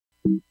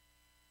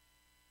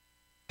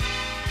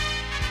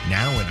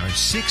Now in our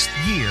 6th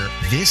year,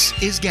 this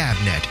is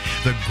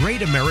GabNet, the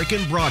Great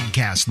American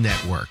Broadcast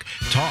Network.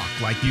 Talk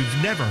like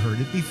you've never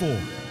heard it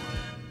before.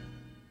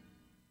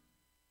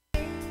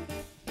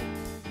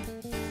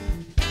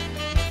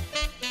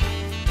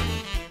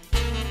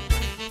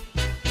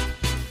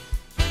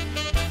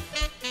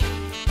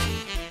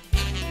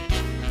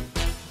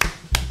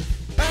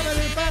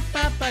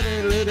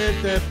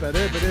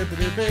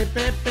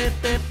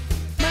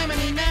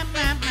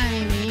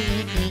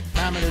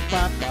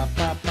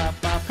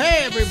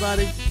 Hey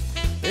everybody,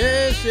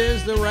 this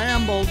is the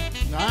Ramble.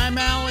 I'm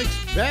Alex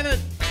Bennett.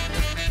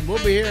 We'll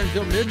be here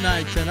until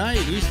midnight tonight,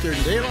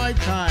 Eastern Daylight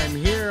Time,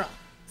 here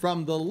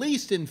from the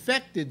least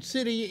infected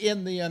city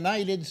in the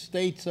United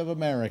States of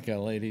America,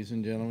 ladies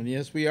and gentlemen.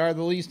 Yes, we are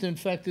the least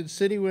infected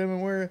city.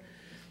 Women,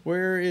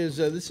 where is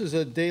this is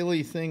a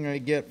daily thing I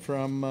get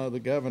from the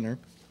governor,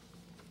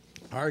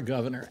 our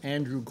governor,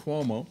 Andrew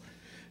Cuomo,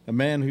 a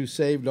man who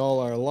saved all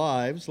our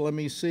lives. Let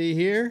me see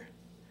here.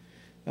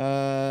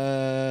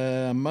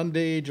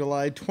 Monday,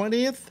 July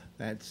 20th.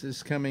 That's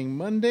this coming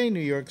Monday. New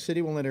York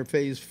City will enter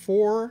Phase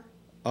 4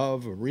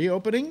 of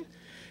reopening.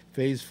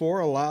 Phase 4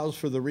 allows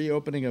for the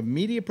reopening of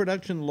media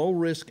production,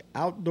 low-risk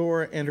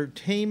outdoor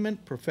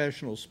entertainment,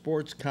 professional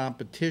sports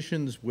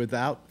competitions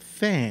without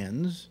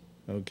fans.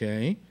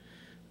 Okay.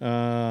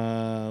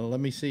 Let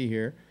me see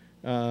here.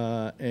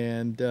 At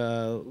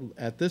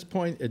this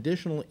point,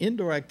 additional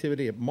indoor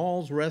activity at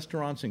malls,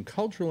 restaurants, and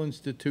cultural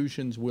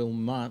institutions will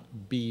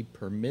not be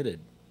permitted.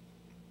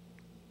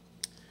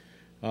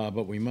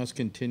 But we must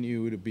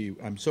continue to be,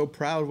 I'm so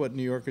proud of what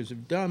New Yorkers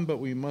have done, but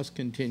we must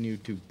continue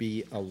to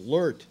be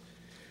alert.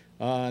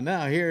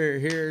 Now,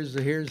 here's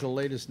the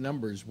latest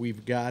numbers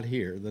we've got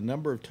here. The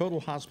number of total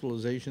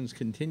hospitalizations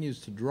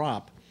continues to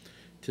drop.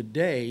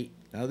 Today,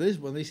 now this,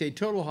 when they say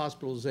total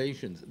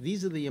hospitalizations,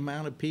 these are the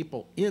amount of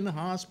people in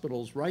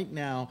hospitals right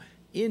now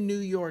in New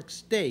York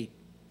State,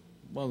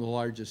 one of the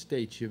largest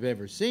states you've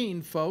ever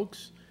seen,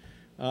 folks.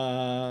 One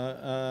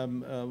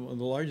of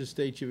the largest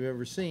states you've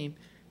ever seen.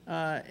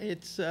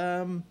 Let's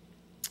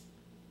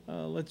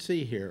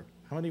see here.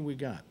 How many we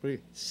got?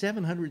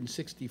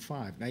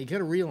 765. Now, you got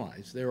to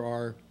realize there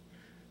are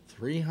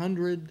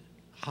 300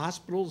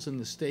 hospitals in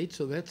the state,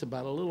 so that's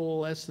about a little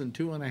less than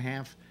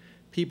 2.5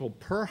 people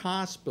per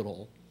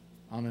hospital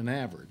on an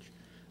average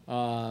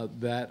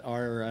that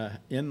are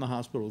in the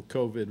hospital with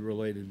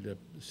COVID-related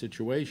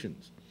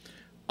situations.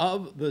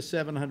 Of the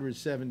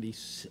 770,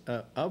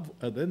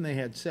 then they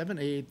had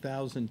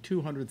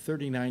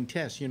 78,239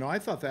 tests. You know, I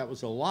thought that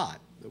was a lot.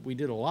 We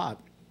did a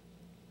lot.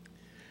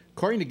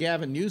 According to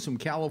Gavin Newsom,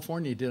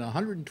 California did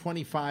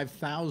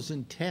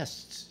 125,000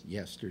 tests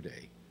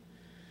yesterday.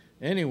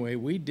 Anyway,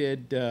 we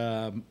did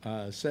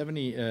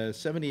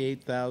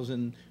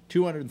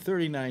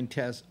 78,239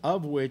 tests,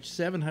 of which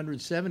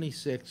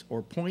 776,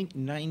 or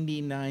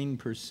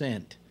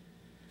 0.99%,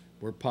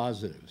 were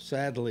positive.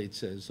 Sadly, it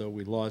says, so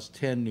we lost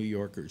 10 New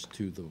Yorkers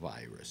to the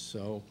virus.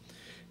 So,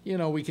 you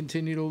know, we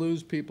continue to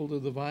lose people to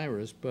the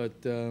virus, but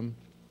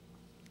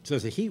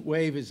says a heat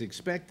wave is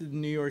expected in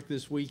New York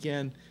this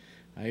weekend.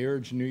 I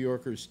urge New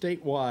Yorkers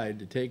statewide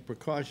to take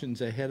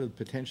precautions ahead of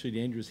potentially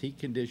dangerous heat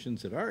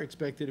conditions that are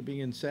expected to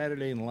begin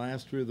Saturday and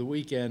last through the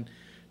weekend.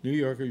 New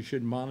Yorkers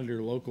should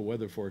monitor local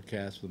weather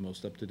forecasts for the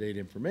most up-to-date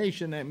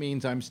information. That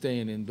means I'm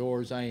staying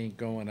indoors. I ain't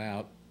going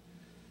out.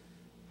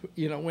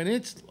 You know, when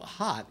it's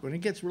hot, when it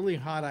gets really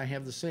hot, I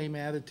have the same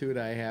attitude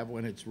I have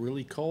when it's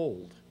really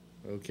cold,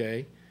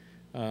 okay?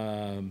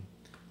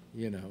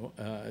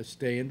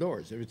 Stay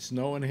indoors. If it's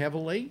snowing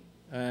heavily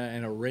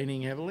and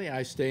raining heavily,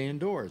 I stay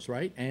indoors,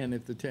 right? And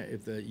if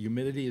the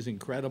humidity is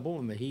incredible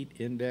and the heat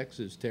index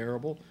is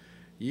terrible,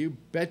 you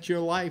bet your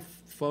life,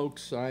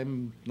 folks,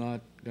 I'm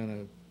not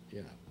gonna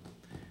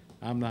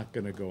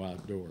go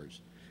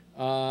outdoors.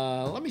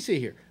 Let me see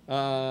here.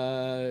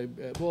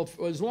 Well,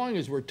 as long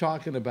as we're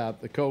talking about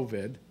the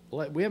COVID,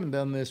 we haven't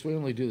done this. We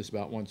only do this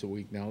about once a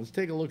week now. Let's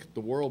take a look at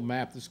the world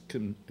map. This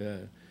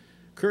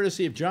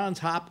courtesy of Johns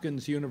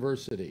Hopkins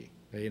University,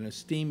 an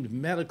esteemed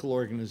medical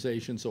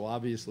organization, so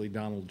obviously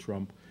Donald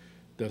Trump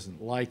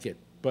doesn't like it.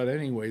 But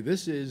anyway,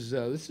 this is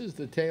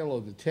the tale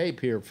of the tape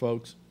here,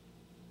 folks.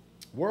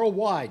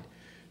 Worldwide,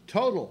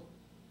 total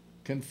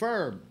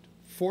confirmed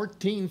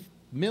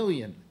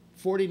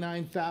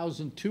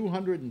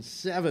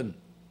 14,049,207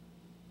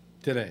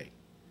 today,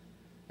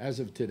 as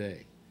of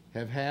today,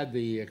 have had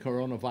the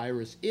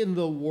coronavirus in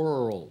the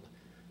world,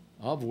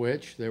 of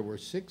which there were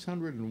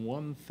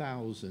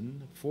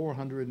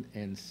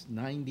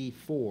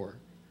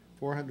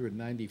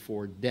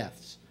 494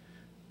 deaths,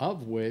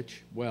 of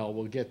which, well,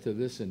 we'll get to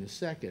this in a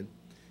second.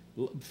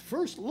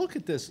 First, look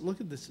at this,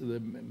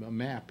 the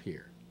map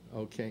here.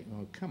 Okay,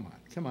 oh, come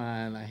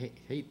on, I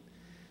hate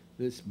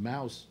this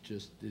mouse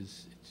just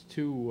is, it's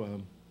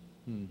too,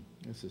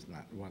 this is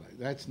not what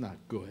that's not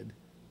good.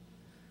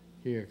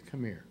 Here,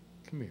 come here.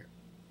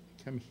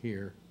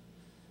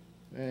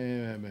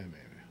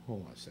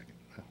 Hold on a second.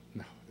 Oh,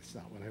 no, that's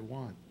not what I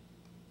want.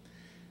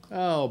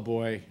 Oh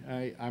boy,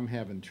 I'm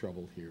having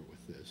trouble here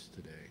with this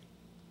today.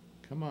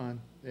 Come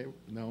on.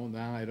 No,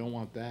 I don't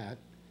want that.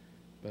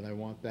 but I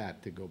want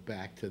that to go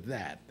back to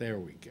that. There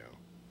we go.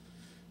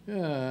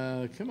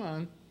 Come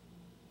on.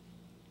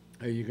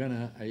 Are you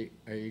gonna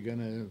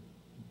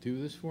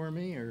do this for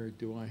me, or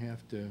do I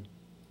have to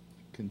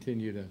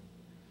continue to?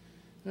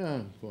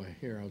 Oh boy,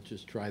 here, I'll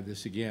just try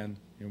this again,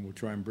 and we'll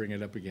try and bring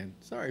it up again.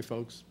 Sorry,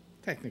 folks,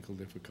 technical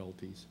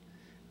difficulties.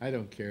 I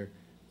don't care.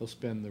 I'll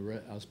spend the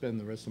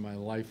rest of my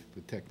life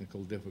with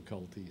technical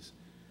difficulties.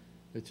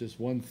 It's just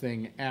one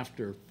thing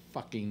after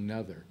fucking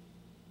another.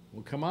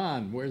 Well, come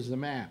on, where's the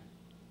map?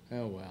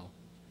 Oh well.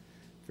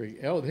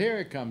 Oh, here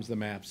it comes, the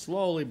map.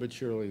 Slowly but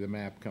surely, the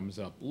map comes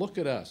up. Look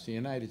at us, the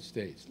United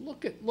States.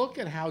 Look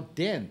at how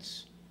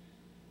dense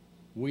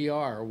we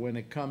are when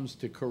it comes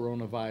to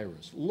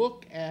coronavirus.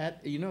 Look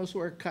at, you notice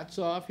where it cuts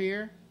off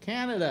here?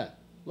 Canada.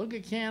 Look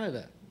at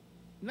Canada.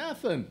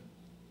 Nothing.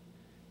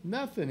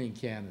 Nothing in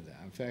Canada.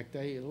 In fact,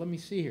 let me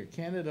see here.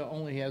 Canada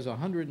only has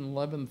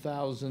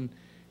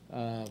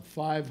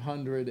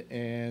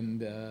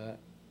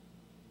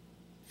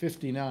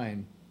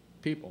 111,559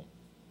 people.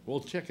 We'll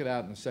check it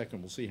out in a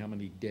second. We'll see how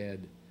many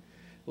dead.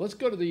 Let's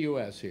go to the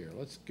U.S. here.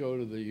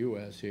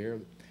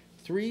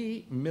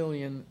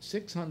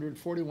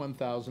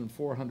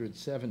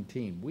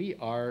 3,641,417. We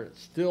are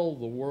still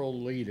the world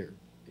leader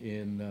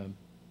in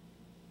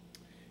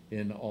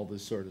all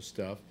this sort of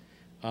stuff.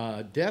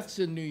 Deaths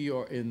in New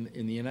York, in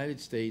the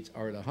United States,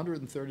 are at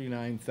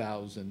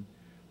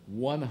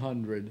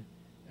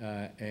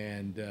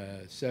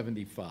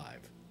 139,175.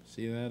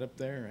 See that up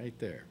there, right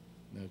there?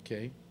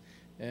 Okay.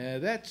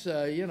 That's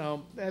you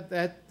know,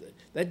 that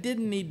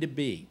didn't need to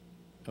be,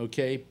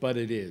 okay, but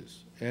it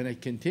is, and it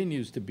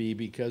continues to be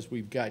because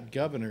we've got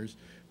governors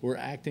who are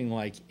acting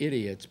like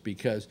idiots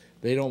because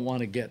they don't want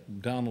to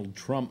get Donald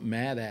Trump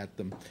mad at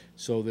them,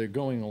 so they're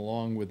going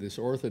along with this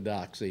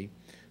orthodoxy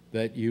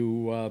that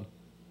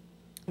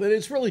that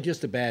it's really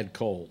just a bad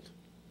cold,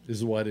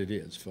 is what it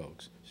is,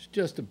 folks. It's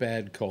just a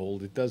bad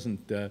cold. It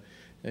doesn't, you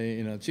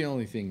know, it's the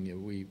only thing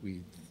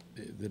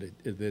that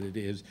it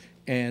is.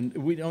 And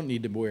we don't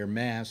need to wear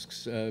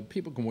masks.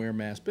 People can wear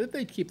masks, but if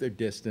they keep their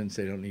distance,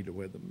 they don't need to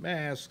wear the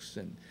masks.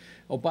 And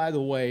oh, by the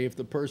way, if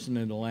the person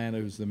in Atlanta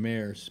who's the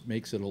mayor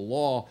makes it a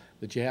law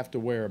that you have to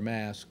wear a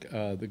mask,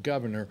 the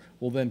governor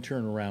will then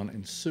turn around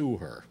and sue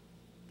her.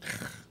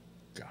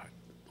 God,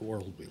 the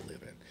world we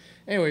live in.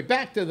 Anyway,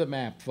 back to the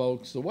map,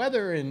 folks. The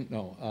weather in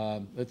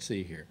let's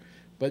see here.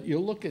 But you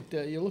look at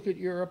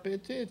Europe,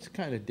 it's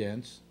kind of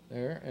dense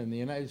there, and the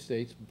United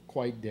States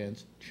quite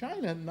dense.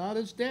 China not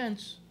as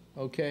dense.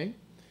 Okay,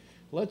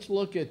 let's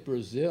look at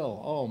Brazil.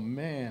 Oh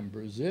man,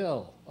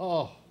 Brazil.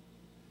 Oh,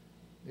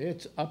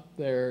 it's up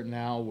there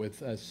now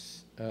with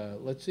us.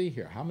 Let's see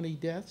here. How many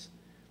deaths?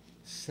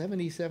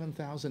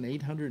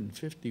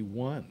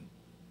 77,851.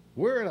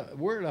 We're at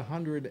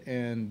 100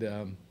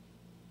 and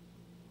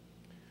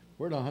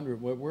we're at 100.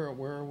 Where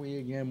are we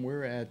again?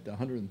 We're at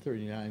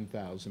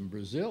 139,000.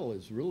 Brazil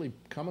is really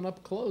coming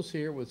up close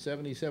here with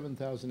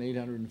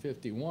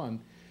 77,851.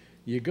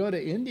 You go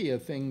to India,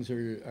 things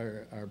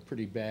are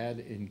pretty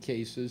bad in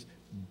cases,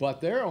 but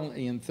they're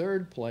only in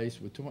third place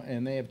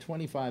and they have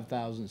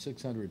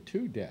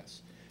 25,602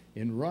 deaths.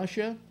 In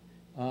Russia,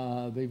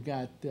 they've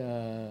got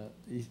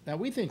now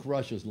we think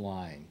Russia's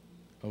lying,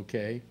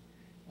 okay,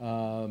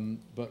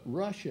 but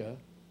Russia,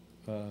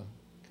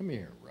 come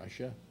here,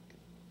 Russia.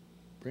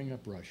 Bring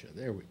up Russia.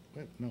 There we.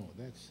 No,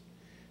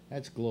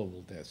 that's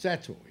global deaths.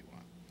 That's what we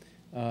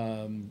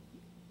want.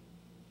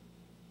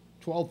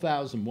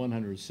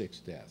 12,106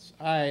 deaths.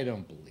 I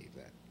don't believe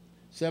that.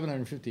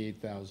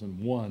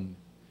 758,001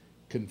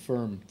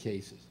 confirmed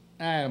cases.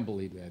 I don't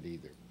believe that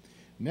either.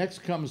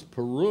 Next comes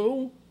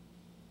Peru.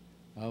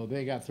 Oh,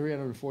 they got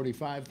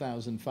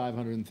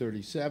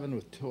 345,537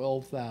 with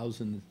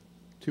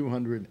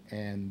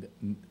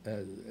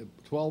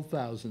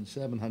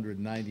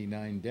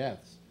 12,799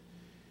 deaths.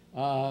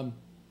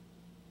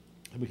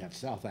 We got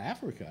South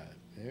Africa.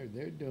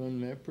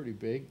 They're pretty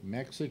big.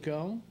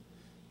 Mexico,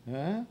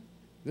 huh?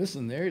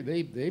 Listen,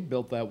 they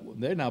built that.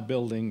 They're now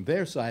building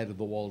their side of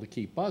the wall to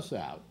keep us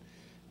out,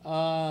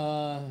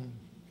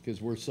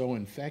 because we're so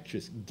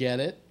infectious.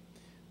 Get it?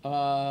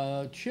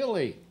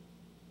 Chile.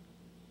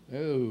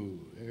 Oh,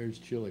 there's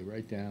Chile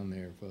right down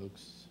there,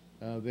 folks.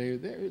 They're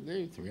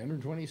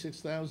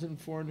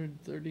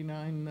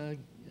 326,439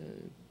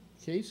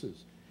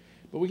 cases.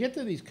 But we get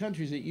to these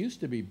countries that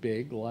used to be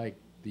big, like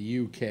the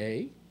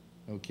UK.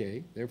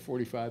 Okay, they're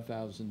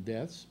 45,000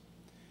 deaths.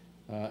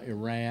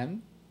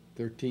 Iran,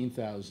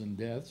 13,000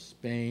 deaths.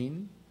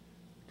 Spain,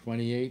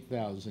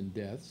 28,000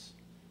 deaths.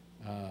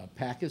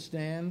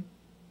 Pakistan,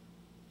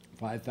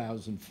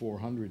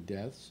 5,400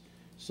 deaths.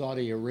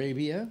 Saudi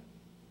Arabia,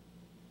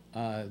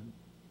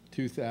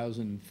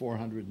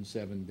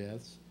 2,407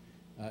 deaths.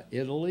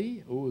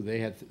 Italy, oh, they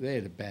had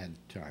a bad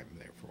time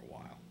there for a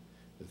while.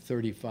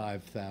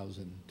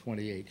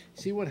 35,028.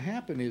 See, what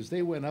happened is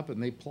they went up and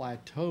they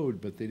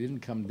plateaued, but they didn't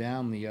come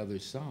down the other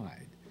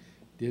side.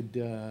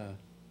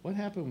 What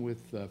happened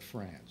with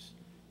France?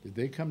 Did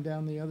they come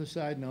down the other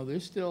side? No,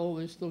 they're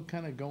still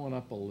kind of going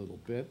up a little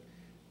bit.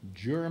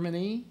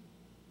 Germany,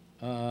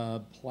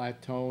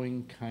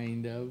 plateauing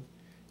kind of.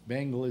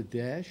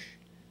 Bangladesh,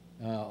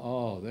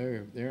 oh,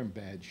 they're in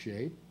bad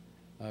shape.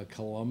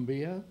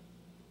 Colombia,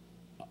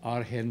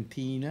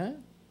 Argentina.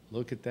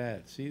 Look at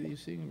that. See, you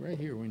see them right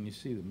here when you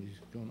see them. He's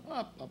going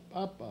up, up,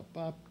 up, up,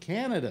 up.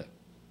 Canada.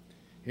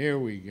 Here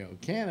we go.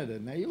 Canada.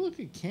 Now you look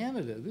at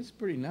Canada. This is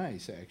pretty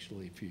nice,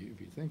 actually, if you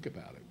think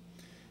about it.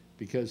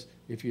 Because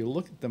if you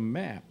look at the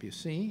map, you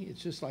see,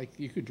 it's just like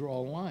you could draw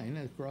a line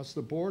across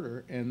the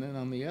border, and then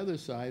on the other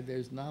side,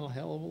 there's not a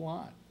hell of a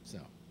lot. So,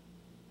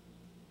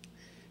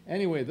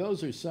 anyway,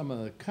 those are some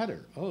of the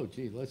Qatar. Oh,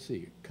 gee, let's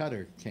see.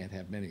 Qatar can't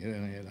have many. They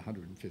only had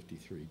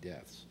 153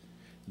 deaths.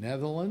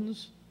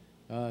 Netherlands,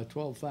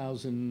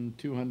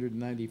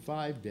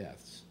 12,295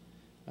 deaths.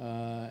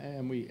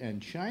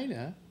 And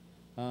China,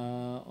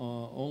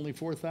 only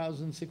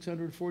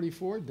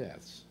 4,644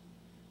 deaths.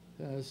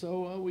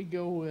 So we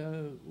go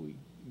on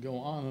and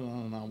on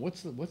and on.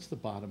 What's the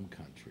bottom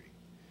country?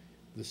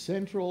 The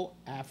Central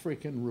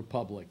African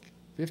Republic,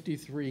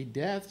 53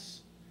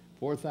 deaths,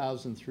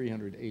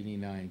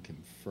 4,389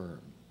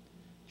 confirmed.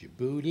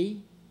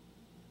 Djibouti?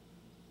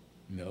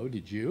 No,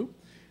 did you?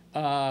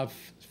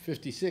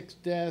 56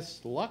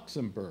 deaths.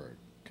 Luxembourg.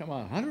 Come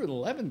on,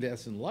 111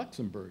 deaths in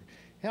Luxembourg.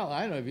 Hell,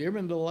 I don't know. Have you ever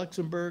been to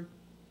Luxembourg?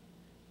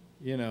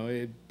 You know,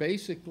 it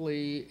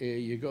basically,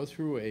 you go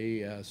through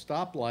a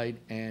stoplight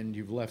and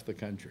you've left the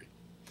country.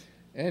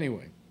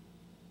 Anyway,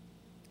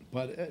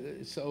 but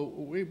so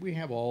we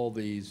have all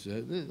these,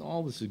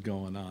 all this is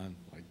going on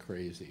like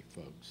crazy,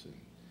 folks. And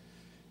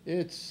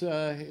it's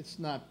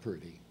not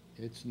pretty.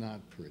 It's not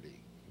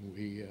pretty.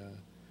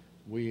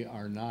 We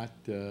are not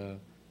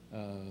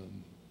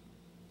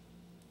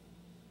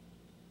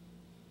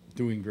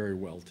doing very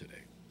well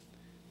today.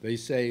 They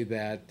say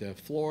that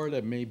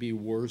Florida may be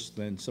worse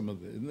than some of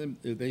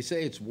the. They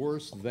say it's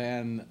worse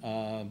than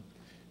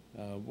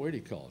what do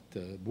you call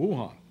it?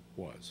 Wuhan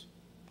was,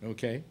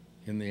 okay,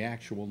 in the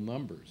actual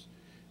numbers.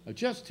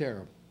 Just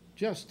terrible,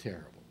 just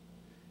terrible,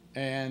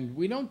 and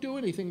we don't do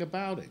anything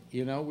about it.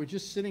 You know, we're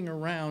just sitting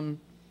around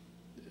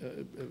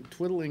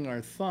twiddling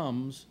our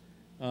thumbs,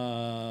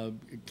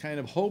 kind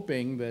of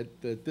hoping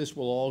that this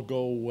will all go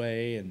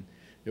away and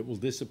it will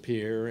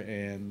disappear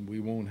and we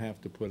won't have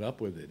to put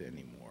up with it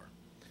anymore.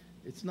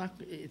 It's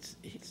not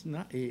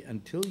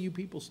until you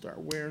people start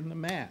wearing the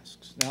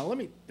masks. Now let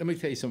me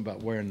tell you something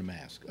about wearing the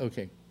mask.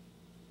 Okay.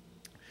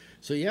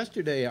 So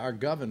yesterday our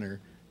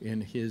governor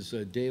in his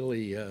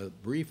daily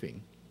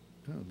briefing,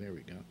 oh there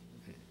we go,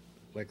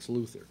 Lex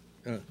Luthor.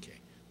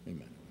 Okay, wait a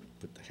minute,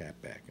 put the hat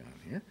back on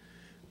here.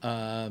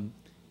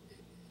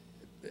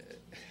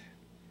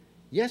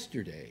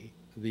 Yesterday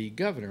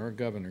our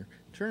governor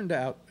turned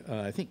out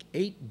I think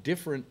 8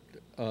 different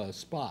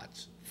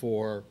spots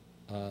for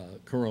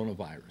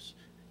coronavirus.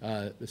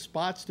 The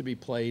spots to be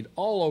played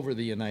all over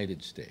the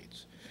United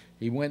States.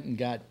 He went and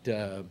got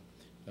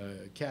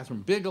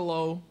Catherine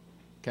Bigelow,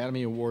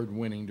 Academy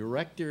Award-winning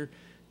director,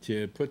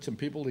 to put some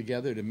people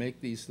together to make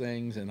these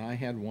things, and I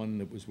had one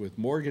that was with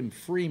Morgan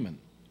Freeman.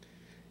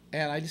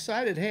 And I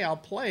decided, hey, I'll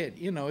play it.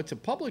 You know, it's a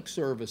public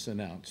service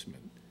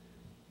announcement.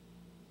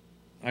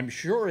 I'm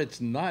sure it's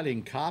not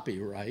in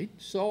copyright,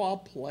 so I'll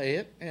play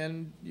it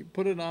and you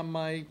put it on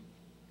my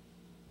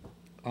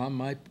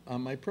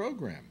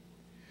program.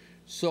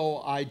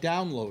 So I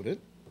download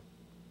it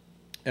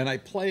and I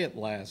play it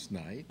last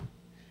night,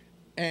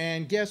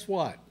 and guess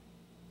what?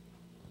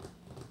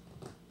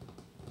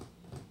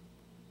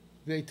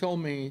 They told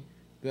me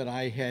that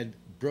I had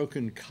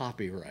broken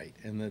copyright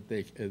and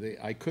that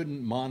I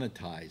couldn't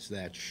monetize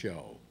that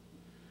show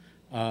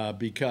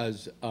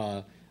because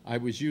I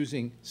was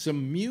using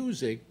some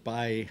music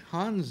by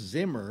Hans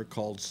Zimmer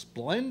called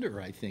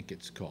Splendor, I think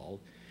it's called.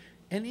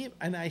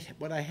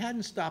 What I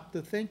hadn't stopped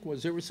to think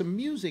was there was some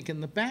music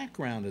in the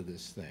background of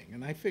this thing,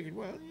 and I figured,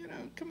 well, you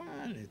know, come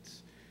on,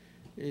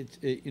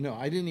 you know,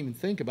 I didn't even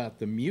think about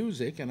the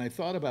music, and I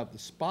thought about the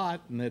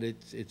spot and that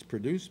it's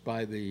produced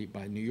by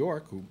New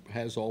York, who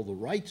has all the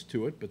rights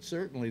to it, but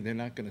certainly they're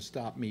not going to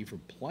stop me from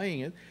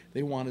playing it.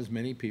 They want as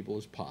many people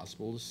as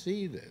possible to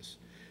see this.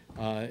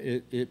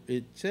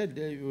 It said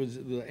it was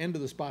the end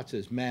of the spot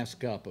says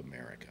 "Mask Up,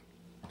 America."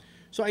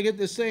 So I get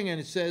this thing, and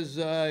it says,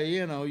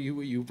 you know,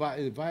 you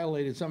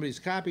violated somebody's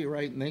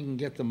copyright, and they can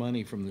get the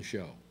money from the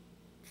show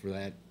for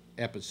that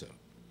episode.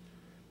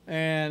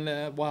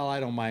 And while I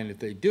don't mind if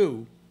they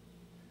do,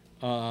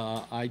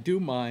 I do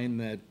mind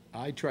that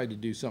I tried to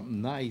do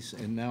something nice,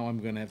 and now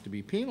I'm going to have to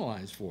be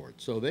penalized for it.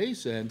 So they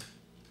said,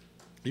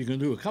 you can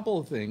do a couple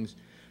of things.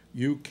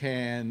 You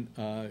can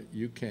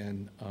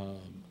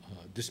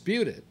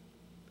dispute it.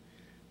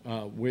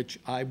 Which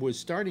I was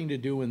starting to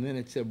do, and then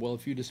it said, well,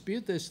 if you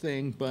dispute this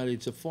thing, but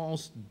it's a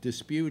false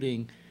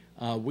disputing,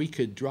 we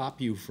could drop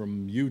you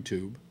from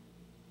YouTube,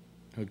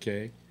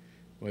 okay,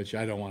 which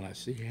I don't want to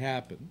see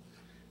happen.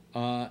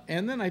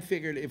 And then I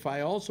figured if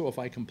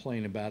I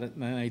complain about it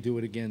and then I do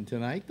it again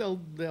tonight,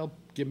 they'll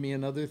give me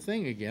another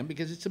thing again,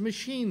 because it's a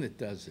machine that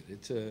does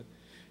it.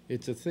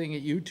 It's a thing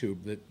at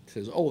YouTube that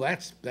says, oh,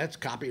 that's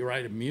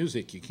copyrighted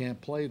music, you can't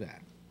play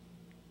that.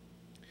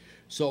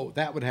 So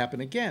that would happen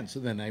again. So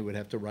then I would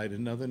have to write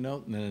another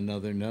note, and then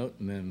another note,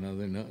 and then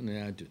another note, and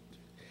then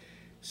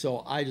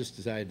so I just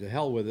decided to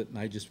hell with it,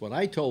 and what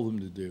I told them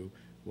to do,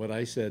 what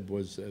I said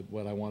was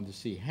what I wanted to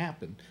see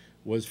happen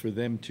was for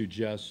them to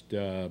just,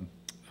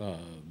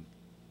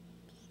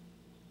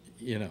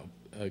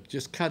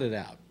 just cut it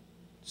out.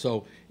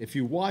 So if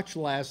you watch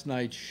last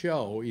night's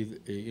show,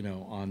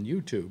 on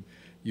YouTube,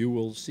 you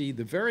will see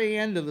the very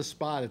end of the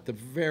spot at the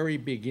very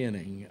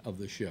beginning of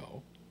the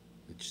show,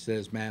 which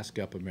says "Mask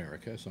Up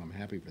America," so I'm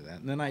happy for that.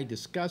 And then I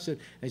discuss it.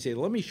 I say,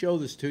 "Let me show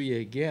this to you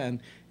again,"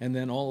 and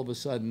then all of a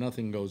sudden,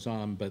 nothing goes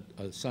on but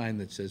a sign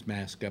that says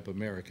 "Mask Up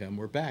America," and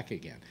we're back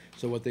again.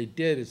 So what they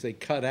did is they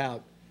cut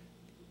out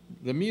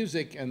the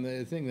music and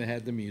the thing that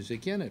had the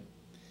music in it.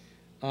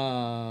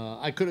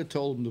 I could have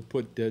told them to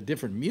put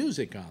different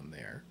music on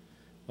there,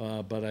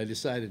 but I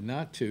decided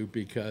not to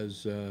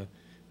because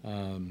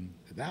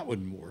that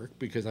wouldn't work,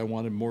 because I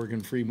wanted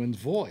Morgan Freeman's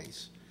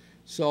voice.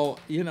 So,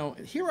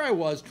 here I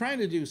was trying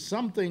to do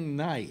something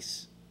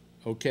nice,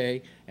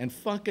 okay, and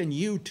fucking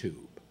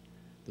YouTube,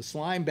 the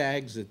slime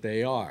bags that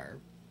they are,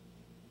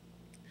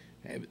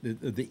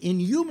 the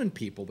inhuman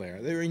people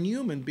there, they're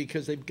inhuman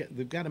because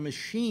they've got a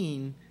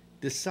machine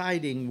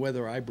deciding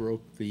whether I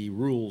broke the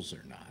rules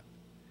or not.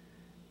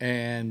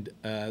 And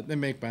they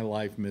make my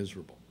life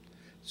miserable.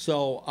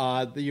 So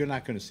you're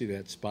not going to see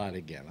that spot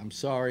again. I'm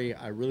sorry.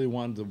 I really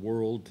wanted the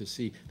world to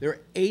see. There are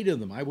 8 of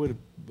them. I would have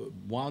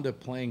wound up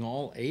playing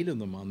all 8 of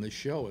them on the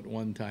show at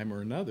one time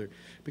or another,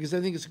 because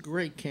I think it's a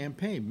great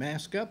campaign,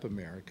 Mask Up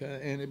America.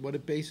 And what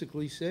it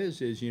basically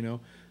says is,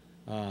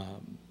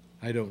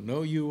 I don't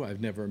know you.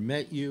 I've never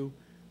met you.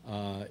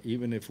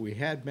 Even if we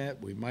had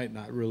met, we might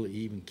not really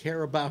even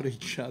care about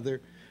each other.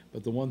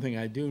 But the one thing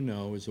I do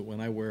know is that when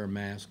I wear a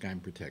mask,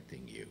 I'm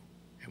protecting you.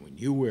 And when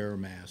you wear a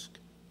mask,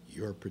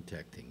 you're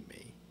protecting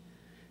me.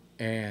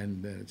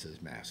 And then it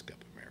says "Mask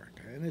Up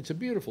America." And it's a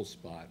beautiful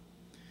spot.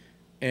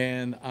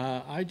 And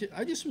I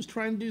just was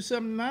trying to do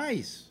something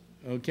nice,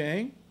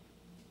 okay?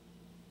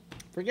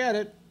 Forget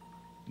it.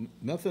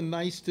 Nothing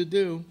nice to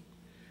do.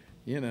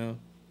 At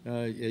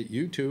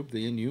YouTube,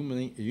 the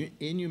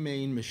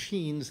inhumane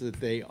machines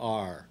that they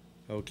are,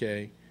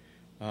 okay?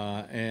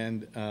 I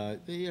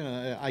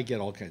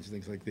get all kinds of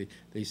things, like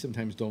they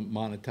sometimes don't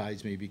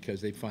monetize me because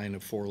they find a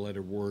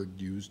 4-letter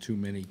word used too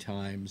many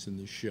times in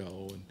the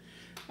show, and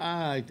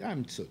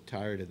I'm so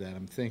tired of that.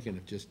 I'm thinking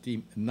of just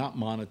not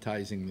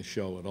monetizing the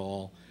show at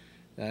all.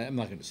 I'm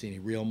not going to see any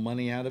real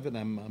money out of it.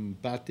 I'm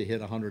about to hit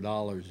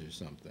 $100 or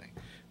something,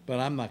 but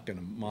I'm not going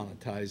to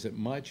monetize it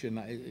much, and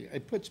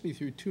it puts me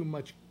through too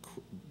much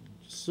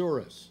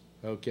sorus,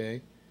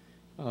 okay?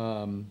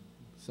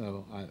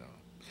 So I don't know.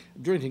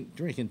 I'm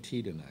drinking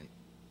tea tonight.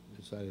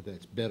 Decided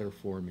that's better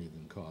for me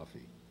than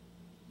coffee.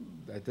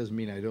 That doesn't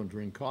mean I don't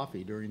drink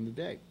coffee during the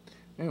day.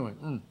 Anyway,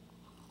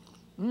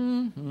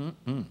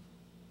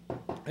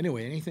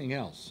 Anyway, anything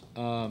else?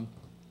 Oh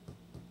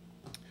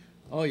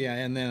yeah,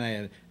 and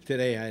then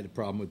today I had a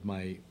problem with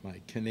my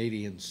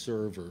Canadian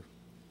server.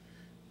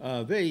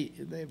 They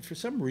for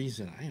some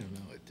reason, I don't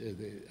know,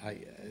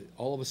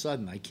 all of a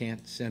sudden I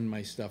can't send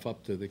my stuff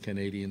up to the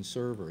Canadian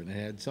server, and it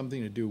had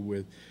something to do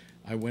with,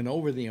 I went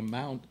over the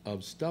amount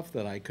of stuff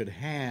that I could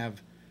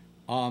have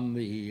on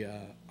the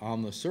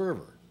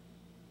server,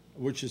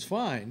 which is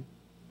fine.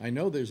 I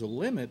know there's a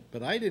limit,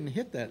 but I didn't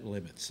hit that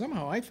limit.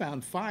 Somehow I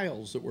found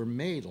files that were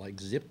made,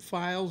 like zip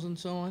files and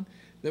so on,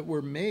 that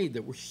were made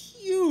that were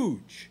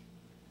huge,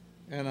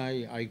 and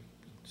I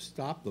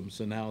stopped them,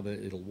 so now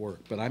that it'll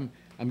work. But I'm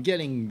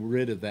getting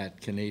rid of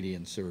that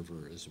Canadian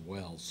server as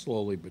well,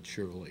 slowly but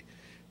surely.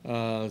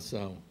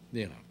 So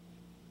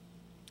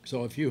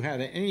So if you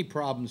had any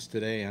problems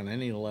today on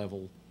any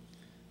level,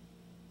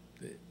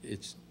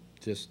 it's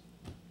just,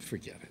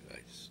 forget it.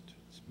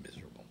 It's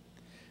miserable.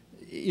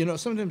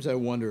 Sometimes I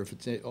wonder if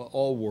it's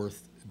all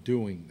worth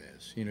doing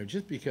this,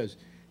 just because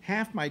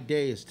half my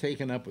day is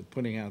taken up with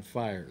putting out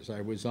fires.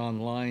 I was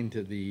online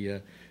to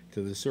the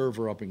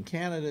server up in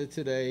Canada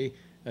today,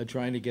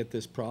 trying to get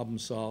this problem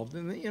solved.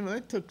 And,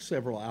 that took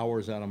several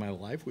hours out of my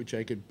life, which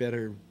I could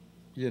better,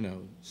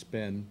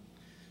 spend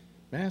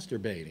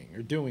masturbating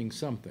or doing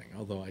something.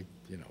 Although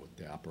with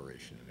the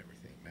operation and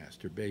everything,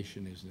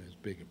 masturbation isn't as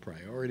big a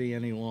priority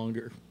any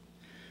longer.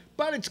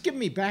 But it's given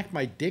me back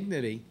my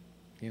dignity,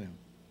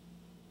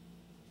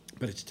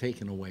 But it's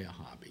taken away a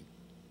hobby.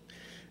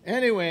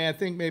 Anyway, I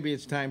think maybe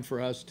it's time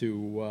for us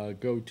to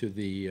go to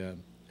the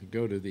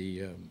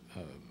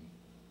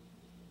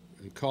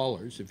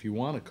callers. If you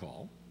want to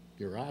call,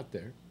 you're out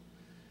there.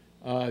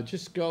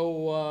 Just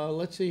go.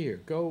 Let's see here.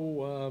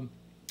 Go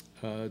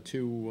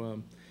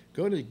to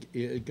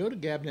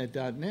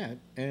gabnet.net,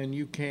 and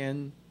you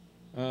can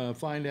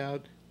find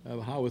out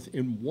how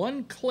in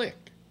one click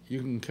you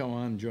can come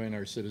on and join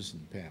our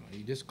citizen panel.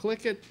 You just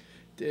click it.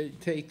 It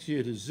takes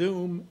you to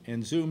Zoom,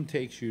 and Zoom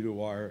takes you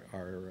to our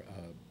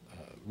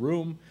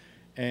room,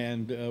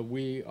 and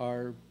we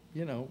are,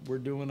 we're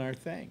doing our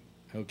thing,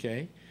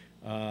 okay?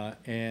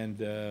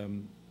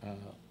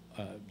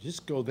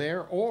 Just go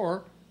there,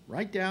 or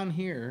right down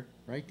here,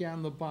 right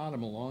down the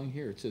bottom along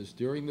here. It says,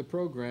 during the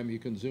program, you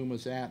can Zoom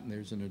us at, and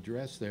there's an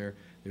address there.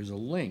 There's a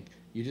link.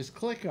 You just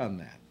click on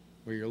that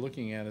where you're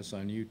looking at us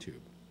on YouTube,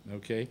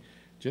 okay?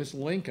 Just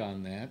link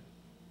on that,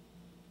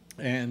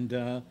 and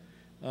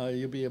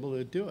you'll be able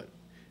to do it.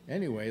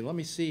 Anyway, let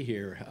me see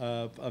here.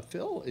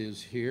 Phil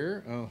is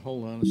here.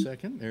 Hold on a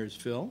second. There's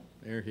Phil.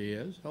 There he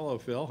is. Hello,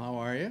 Phil. How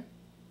are you?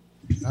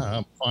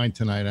 I'm fine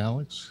tonight,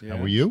 Alex. Yeah.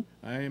 How are you?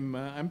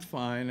 I'm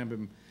fine. I've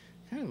been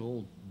kind of a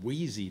little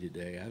wheezy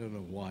today. I don't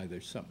know why.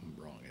 There's something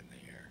wrong in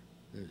the air.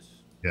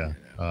 Yeah. You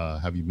know.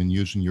 Have you been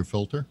using your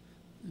filter?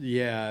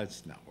 Yeah,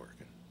 it's not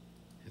working.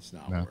 It's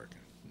not working.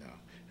 No.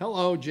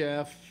 Hello,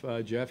 Jeff.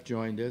 Jeff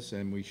joined us,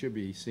 and we should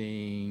be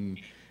seeing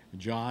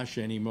Josh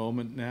any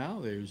moment now.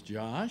 There's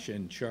Josh,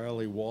 and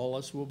Charlie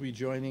Wallace will be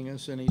joining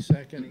us any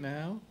second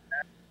now,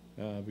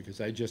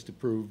 because I just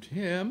approved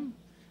him,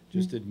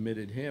 just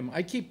admitted him.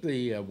 I keep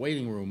the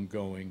waiting room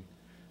going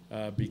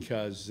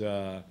because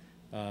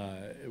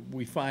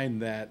we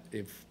find that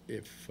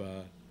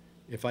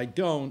if I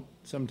don't,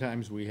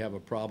 sometimes we have a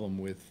problem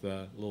with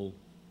a little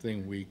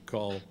thing we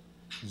call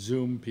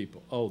Zoom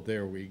people. Oh,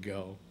 there we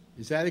go.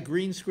 Is that a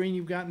green screen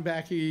you've gotten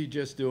back here? Or are you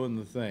just doing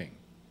the thing?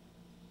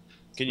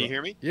 Can you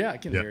hear me? Yeah, I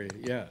can hear you.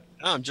 Yeah.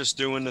 I'm just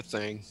doing the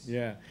thing.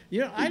 Yeah.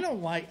 You know, I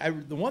don't like,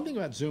 the one thing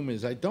about Zoom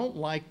is I don't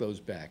like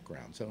those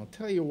backgrounds, and I'll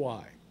tell you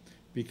why.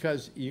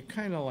 Because you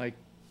kind of like,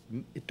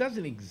 it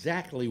doesn't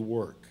exactly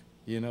work.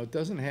 You know, it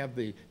doesn't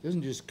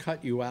just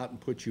cut you out and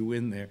put you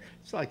in there.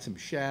 It's like some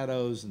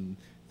shadows and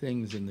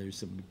things, and there's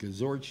some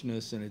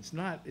gazorchness, and it's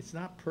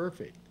not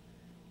perfect.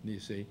 You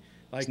see?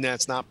 Like,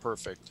 It's not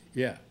perfect.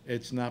 yeah,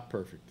 it's not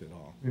perfect at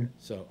all.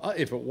 So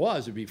if it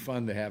was, it'd be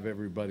fun to have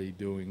everybody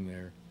doing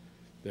their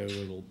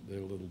little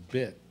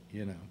bit,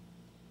 you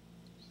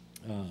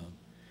know.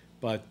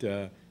 But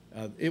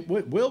it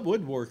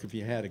would work if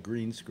you had a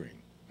green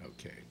screen.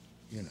 Okay,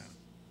 you know.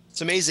 It's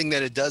amazing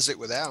that it does it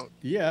without.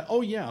 Yeah.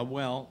 Oh, yeah.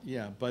 Well,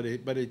 yeah. But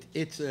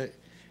it's a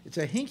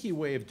hinky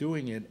way of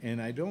doing it, and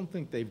I don't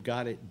think they've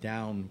got it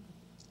down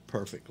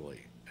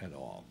perfectly at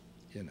all.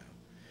 You know.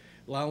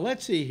 Well,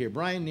 let's see here.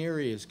 Brian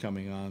Neary is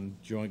coming on.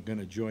 Going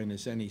to join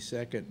us any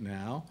second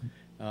now,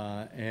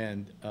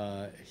 and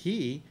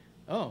he.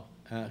 Oh,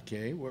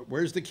 okay.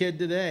 Where's the kid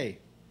today?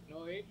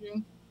 No,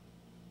 Adrian.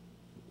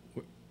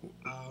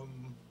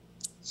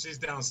 She's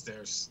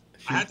downstairs.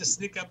 I had to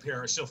sneak up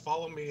here. She'll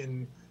follow me,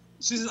 and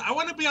she says, "I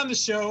want to be on the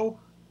show."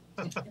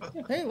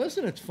 Hey,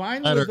 listen, it's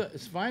fine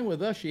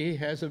with us. She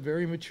has a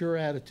very mature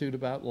attitude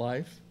about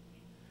life.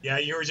 Yeah,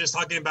 you were just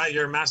talking about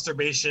your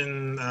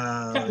masturbation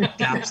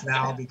gaps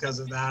now because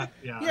of that.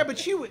 Yeah. Yeah,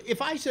 but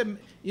if I said,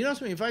 you know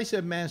something, if I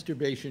said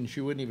masturbation, she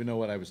wouldn't even know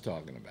what I was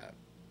talking about.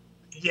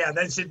 Yeah,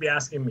 then she'd be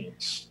asking me.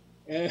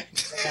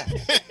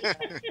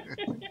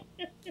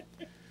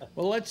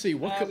 Well, let's see.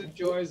 What the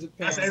joys of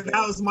I said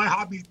that was my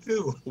hobby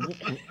too.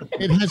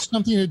 It has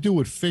something to do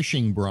with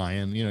fishing,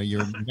 Brian. You know,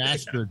 your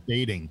master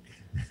dating.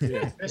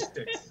 Yeah. Fish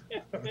sticks.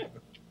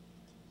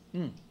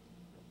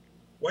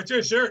 What's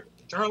your shirt,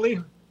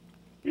 Charlie?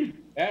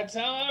 That's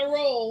how I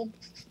roll.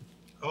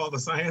 Oh, the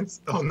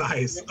science. Oh,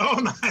 nice. Oh,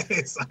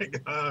 nice.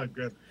 Oh,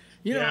 good.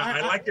 You know,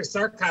 I like your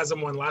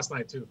sarcasm one last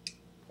night too.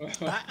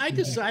 I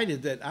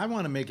decided that I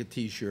want to make a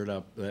T-shirt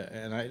up,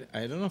 and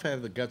I don't know if I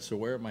have the guts to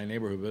wear it in my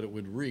neighborhood, but it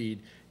would read,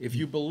 "If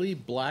you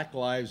believe Black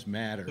Lives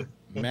Matter,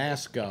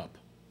 mask up."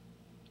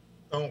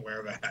 Don't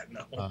wear that.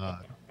 No.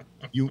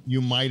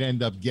 You might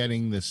end up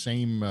getting the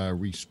same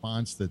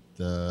response that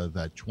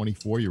that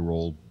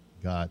 24-year-old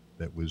got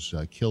that was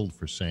killed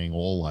for saying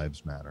all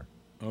lives matter.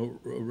 Oh,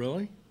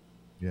 really?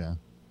 Yeah.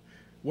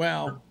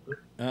 Well,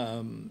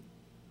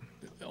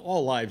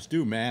 all lives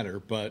do matter,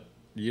 but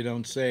you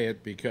don't say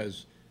it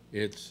because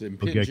it's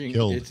impinging.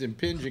 It's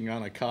impinging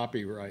on a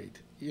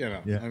copyright. You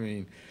know. Yeah. I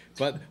mean,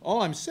 but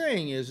all I'm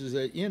saying is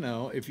that, you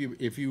know, if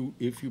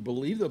you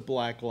believe that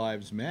Black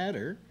Lives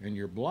Matter and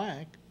you're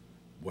black,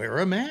 wear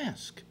a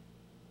mask.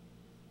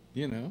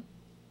 You know,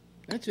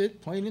 that's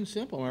it, plain and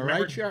simple. Am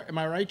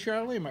I right,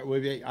 Charlie?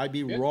 Would I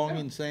be wrong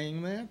in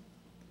saying that?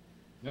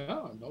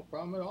 No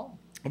problem at all.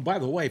 And by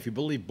the way, if you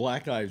believe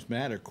Black Lives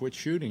Matter, quit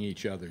shooting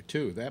each other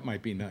too. That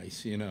might be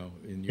nice, you know.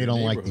 In your They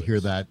don't like to hear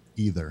neighborhoods. that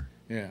either.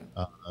 Yeah.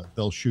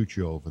 They'll shoot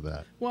you over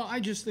that. Well, I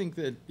just think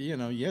that, you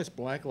know, yes,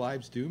 Black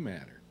lives do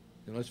matter.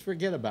 And let's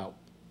forget about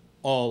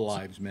all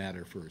lives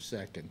matter for a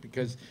second,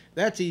 because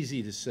that's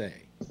easy to say.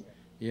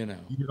 You know.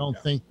 You don't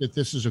think that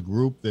this is a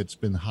group that's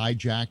been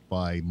hijacked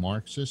by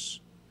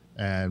Marxists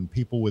and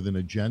people with an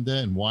agenda?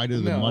 And why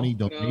do the money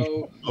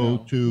donations go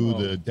to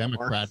the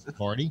Democratic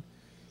Party?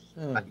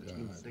 Oh, God.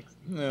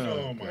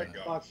 Oh my God.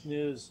 Fox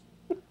News.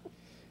 Oh,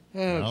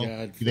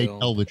 God, They Phil.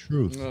 tell the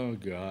truth. Oh,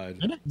 God.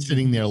 They're not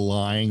sitting there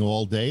lying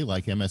all day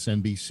like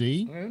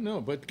MSNBC. I don't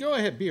know, but go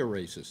ahead, be a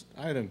racist.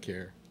 I don't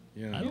care.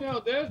 You know. You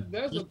know, there's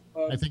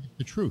I think it's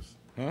the truth.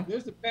 Huh?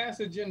 there's a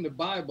passage in the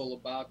Bible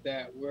about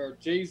that where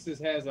Jesus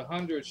has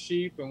 100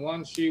 sheep and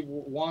one sheep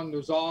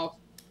wanders off,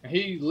 and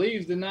he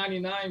leaves the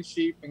 99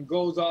 sheep and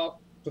goes off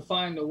to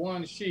find the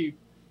one sheep,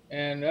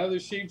 and the other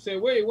sheep say,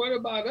 "Wait, what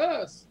about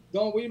us?"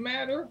 don't we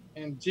matter?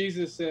 And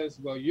Jesus says,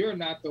 well, you're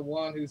not the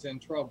one who's in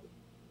trouble.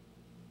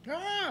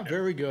 Ah,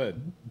 very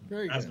good.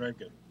 Very That's good. very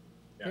good.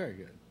 Yeah. Very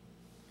good.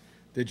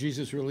 Did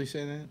Jesus really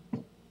say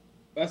that?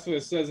 That's what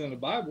it says in the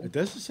Bible.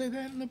 Does it say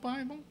that in the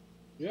Bible?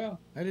 Yeah.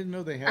 I didn't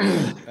know they had.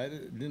 I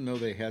didn't know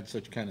they had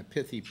such kind of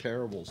pithy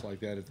parables like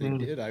that. If they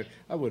did, I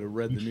would have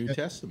read the New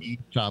Testament.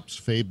 Aesop's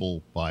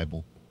Fable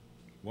Bible.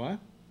 What?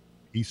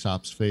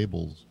 Aesop's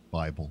Fables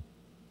Bible.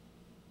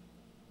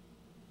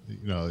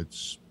 You know,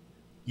 it's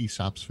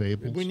Aesop's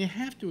Fables. When you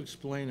have to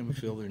explain them,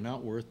 Phil, they're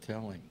not worth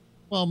telling.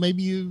 Well,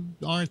 maybe you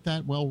aren't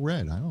that well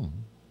read. I don't know.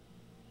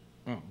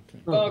 Oh, okay.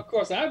 Well, of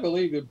course, I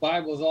believe the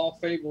Bible is all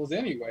fables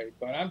anyway.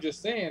 But I'm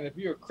just saying, if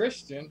you're a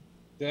Christian,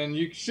 then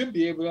you should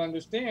be able to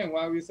understand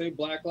why we say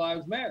Black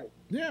Lives Matter.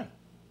 Yeah,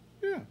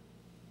 yeah.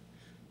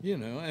 You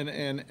know,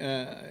 and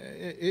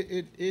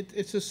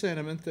it's a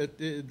sentiment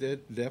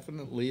that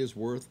definitely is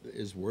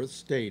worth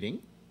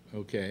stating.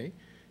 Okay,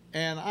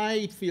 and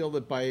I feel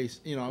that by,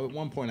 you know, at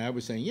one point I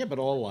was saying, yeah, but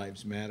all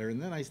lives matter,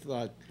 and then I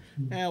thought,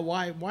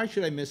 why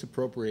should I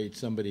misappropriate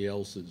somebody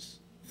else's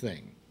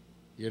thing?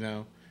 You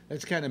know,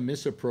 that's kind of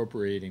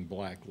misappropriating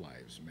Black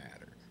Lives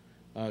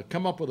Matter.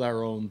 Come up with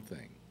our own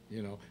thing.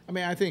 You know, I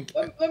mean, I think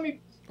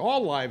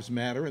all lives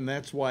matter, and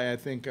that's why I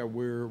think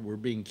we're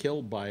being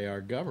killed by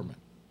our government.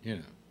 You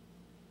know.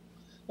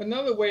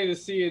 Another way to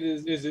see it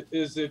is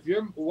if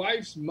your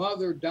wife's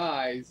mother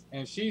dies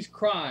and she's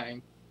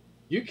crying,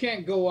 you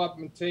can't go up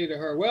and say to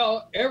her,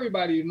 "Well,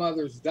 everybody's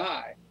mothers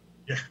die."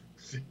 Yeah.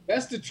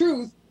 That's the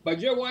truth. But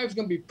your wife's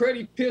gonna be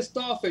pretty pissed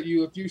off at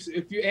you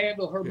if you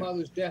handle her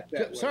mother's death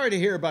that way. Sorry to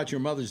hear about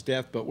your mother's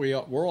death, but we're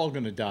all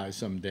going to die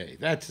someday.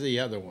 That's the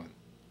other one.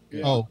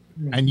 Yeah. Oh,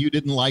 and you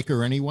didn't like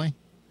her anyway?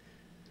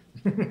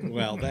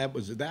 Well, that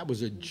was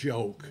a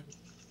joke.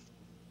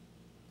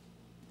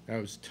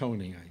 That was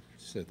Tony. I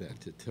said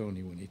that to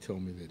Tony when he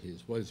told me that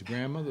his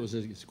grandmother was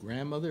his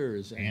grandmother or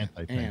his aunt.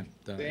 I think.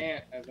 Aunt The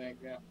aunt, I think,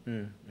 yeah.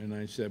 Yeah. And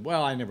I said,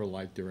 well, I never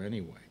liked her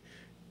anyway,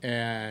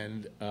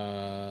 and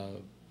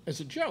it's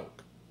a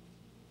joke.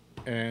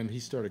 And he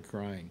started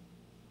crying.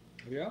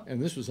 Yeah.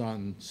 And this was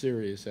on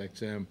Sirius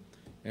XM.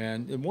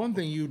 And the one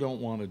thing you don't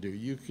want to do,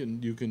 you can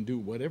do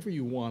whatever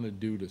you want to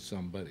do to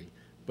somebody,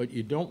 but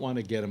you don't want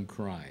to get them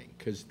crying,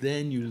 because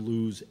then you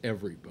lose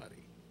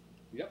everybody.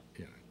 Yep.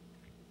 You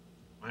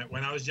know.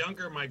 When I was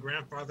younger, my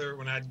grandfather,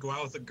 when I'd go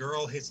out with a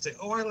girl, he'd say,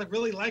 "Oh, I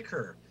really like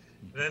her."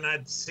 Then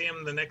I'd see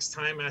him the next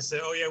time, and I'd say,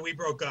 "Oh, yeah, we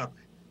broke up."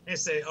 And he'd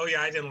say, "Oh,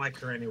 yeah, I didn't like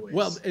her anyways."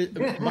 Well,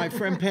 my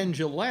friend Penn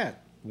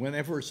Gillette,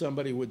 whenever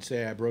somebody would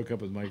say, I broke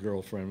up with my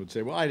girlfriend, would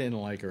say, well, I didn't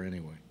like her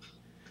anyway.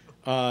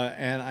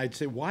 And I'd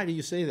say, why do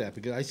you say that?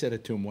 Because I said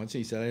it to him once,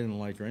 and he said, I didn't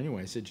like her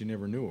anyway. I said, you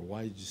never knew her.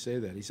 Why did you say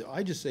that? He said,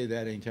 I just say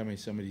that anytime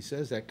somebody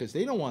says that, because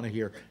they don't want to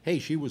hear, hey,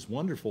 she was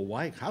wonderful.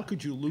 Why? How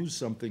could you lose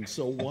something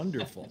so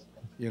wonderful?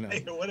 You know?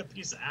 Hey, what a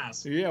piece of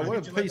ass. Yeah, How what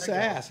could a you let piece that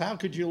of go? ass. How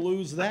could you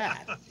lose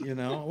that? You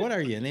know? What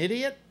are you, an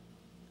idiot?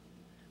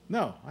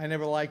 No, I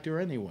never liked her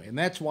anyway. And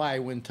that's why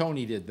when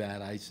Tony did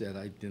that, I said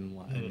I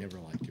never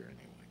liked her anyway.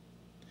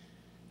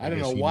 I don't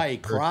know why he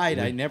cried.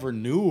 I never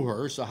knew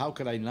her, so how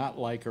could I not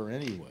like her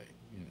anyway?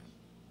 You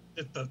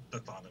know. The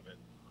thought of it.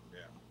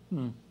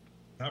 Yeah.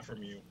 Not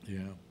from you.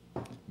 Yeah.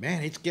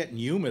 Man, it's getting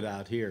humid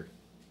out here.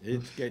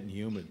 It's getting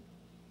humid.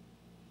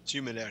 It's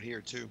humid out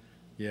here too.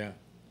 Yeah.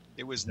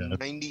 It was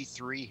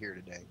 93 here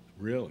today.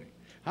 Really?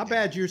 How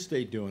bad's your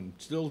state doing?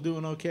 Still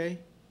doing okay?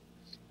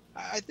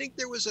 I think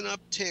there was an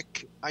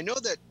uptick. I know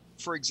that,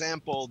 for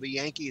example, the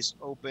Yankees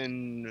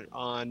open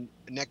on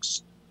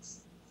next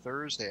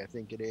Thursday, I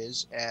think it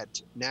is,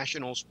 at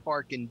Nationals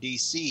Park in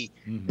D.C.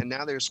 And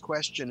now there's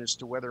question as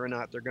to whether or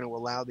not they're going to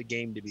allow the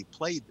game to be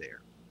played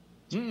there.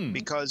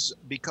 Because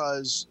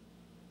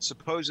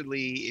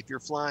supposedly if you're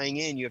flying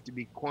in, you have to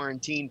be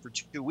quarantined for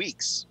 2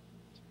 weeks.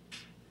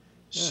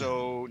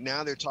 So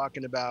now they're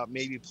talking about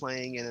maybe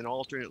playing in an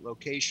alternate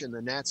location.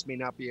 The Nats may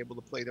not be able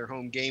to play their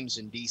home games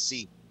in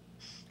D.C.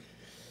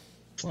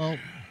 Well,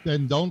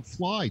 then don't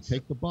fly.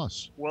 Take the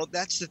bus. Well,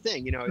 that's the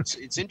thing. You know, it's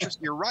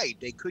interesting. You're right.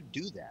 They could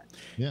do that.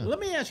 Yeah. Let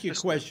me ask you a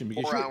question.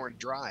 Because 4-hour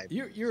drive.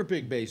 You're a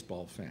big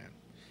baseball fan.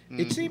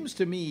 It seems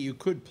to me you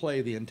could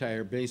play the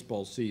entire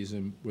baseball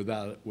season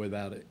without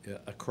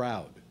a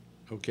crowd.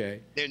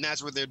 Okay. And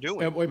that's what they're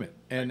doing. Wait a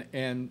minute.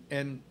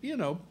 And you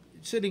know,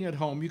 sitting at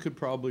home, you could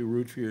probably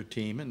root for your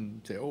team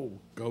and say, "Oh,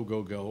 go,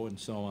 go, go," and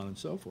so on and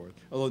so forth.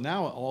 Although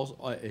now,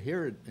 also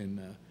here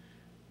in,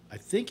 I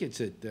think it's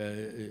at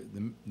the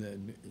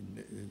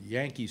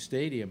Yankee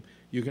Stadium,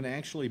 you can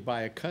actually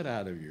buy a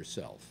cutout of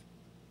yourself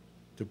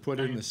to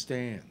put in the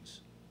stands.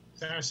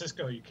 San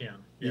Francisco, you can.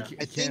 Yeah.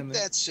 I think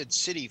that's at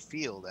Citi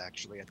Field,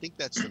 actually. I think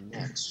that's the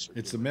Mets.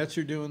 It's the Mets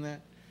are doing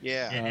that?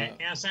 Yeah.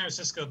 And San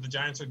Francisco, the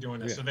Giants are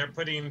doing it. Yeah. So they're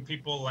putting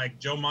people like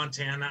Joe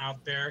Montana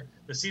out there.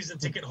 The season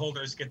ticket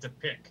holders get to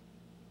pick.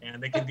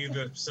 And they can do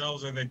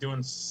themselves, or they're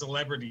doing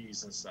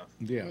celebrities and stuff.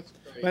 Yeah.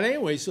 But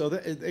anyway, so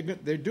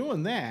they're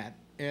doing that,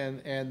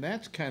 and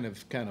that's kind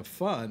of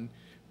fun.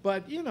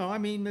 But you know, I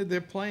mean,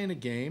 they're playing a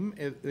game.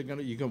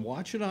 You can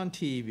watch it on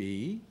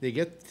TV. They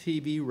get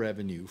TV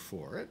revenue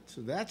for it,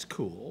 so that's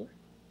cool.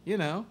 You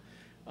know,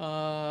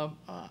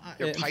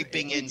 They're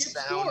piping in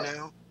sound sports.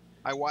 now.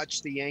 I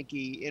watched the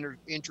Yankee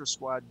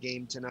intra-squad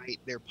game tonight.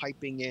 They're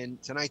piping in.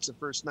 Tonight's the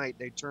first night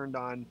they turned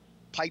on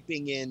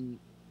piping in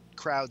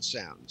crowd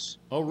sounds.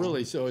 Oh,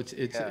 really? So it's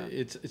Yeah.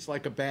 it's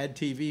like a bad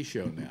TV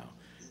show now.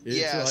 It's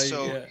Yeah, like,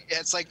 so yeah,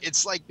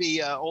 it's like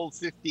the old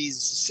 '50s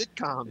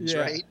sitcoms, Yeah,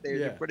 right? They're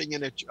yeah. putting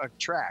in a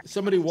track,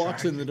 somebody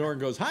walks in the door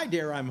and goes, "Hi,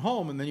 dear, I'm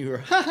home," and then you hear,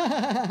 "Ha ha ha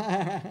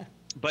ha ha."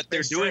 but They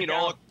they're doing it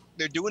strike all. out.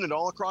 They're doing it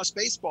all across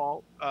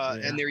baseball, Yeah.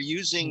 and they're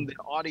using the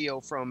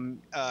audio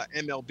from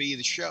MLB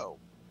The Show.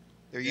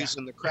 They're Yeah,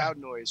 using the crowd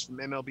noise from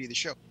MLB The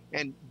Show.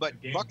 But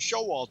Good game. Buck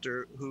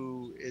Showalter,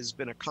 who has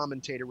been a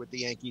commentator with the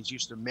Yankees,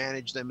 used to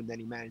manage them, and then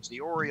he managed the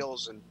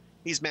Orioles, and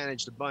he's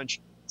managed a bunch.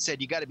 Said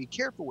you got to be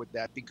careful with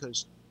that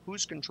because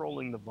who's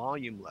controlling the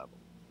volume level?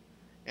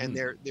 And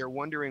they're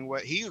wondering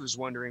he was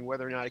wondering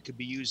whether or not it could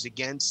be used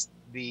against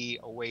the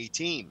away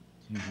team,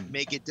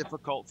 make it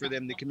difficult for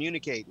them to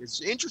communicate. It's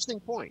an interesting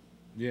point.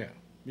 Yeah,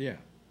 yeah,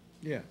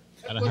 yeah.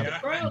 That's what the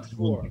crowd's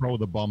for. Throw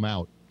the bum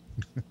out.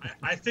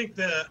 I think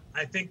the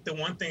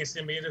one thing that's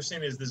going to be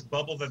interesting is this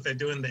bubble that they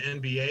do in the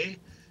NBA,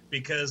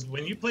 because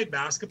when you play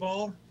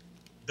basketball,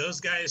 those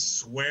guys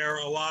swear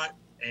a lot,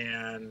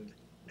 and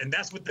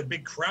that's with the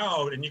big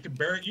crowd, and you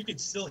could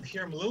still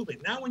hear them a little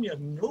bit. Now when you have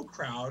no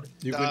crowd,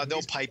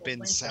 They'll pipe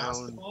in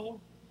sound.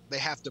 They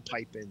have to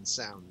pipe in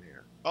sound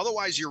there.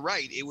 Otherwise, you're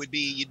right. You'd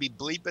be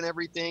bleeping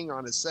everything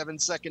on a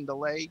 7-second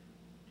delay.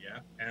 Yeah,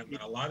 and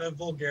a lot of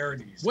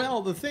vulgarities.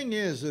 Well, the thing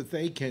is that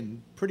they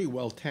can pretty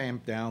well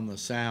tamp down the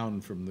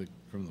sound from the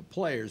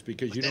players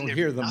because But you then don't there's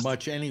hear them nothing.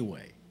 much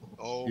anyway.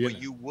 Oh, You but know.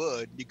 you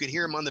would. You could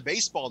hear them on the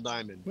baseball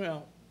diamond.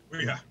 Well,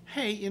 Yeah.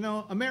 hey,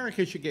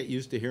 America should get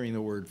used to hearing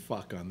the word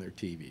 "fuck" on their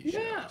TV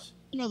shows.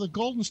 Yeah. The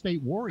Golden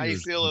State Warriors. How do you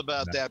feel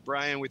about that,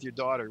 Brian, with your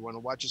daughter? You want to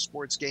watch a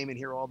sports game and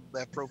hear all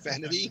that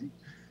profanity?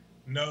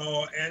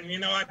 No,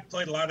 and I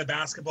played a lot of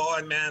basketball,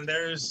 and man,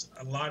 there's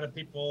a lot of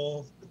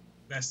people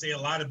that say a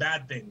lot of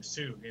bad things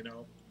too.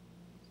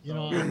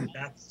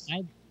 That's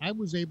I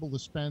was able to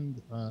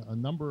spend a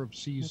number of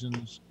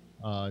seasons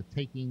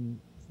taking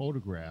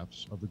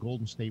photographs of the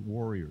Golden State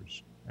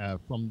Warriors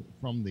from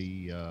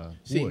the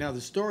See, wood. now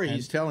the story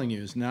he's telling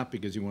you is not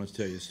because he wants to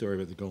tell you a story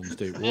about the Golden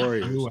State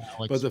Warriors, You,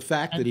 Alex. but the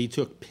fact that he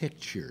took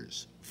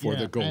pictures for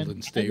the Golden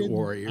and State I didn't-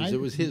 Warriors. I It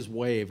was didn't- his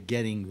way of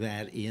getting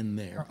that in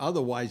there.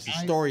 Otherwise, the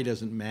story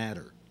doesn't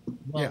matter.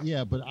 Well,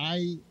 yeah, but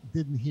I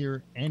didn't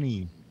hear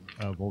any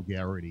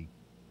vulgarity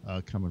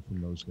coming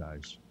from those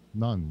guys.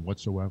 None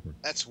whatsoever.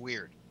 That's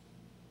weird.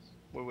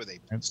 What were they?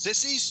 And-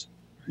 Sissies?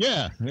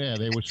 Yeah,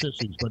 they were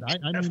sissies. But I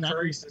F. mean,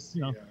 Curry says,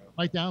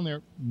 right down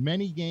there,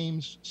 many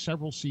games,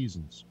 several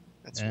seasons,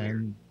 That's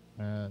weird.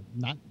 and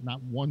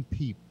not one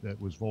peep that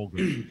was vulgar.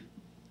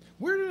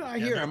 Where did I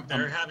hear?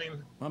 they're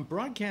having on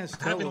broadcast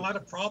having a television. lot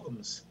of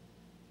problems.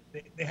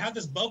 They have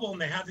this bubble,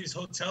 and they have these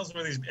hotels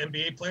where these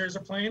NBA players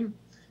are playing,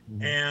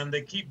 and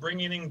they keep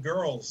bringing in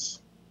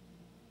girls.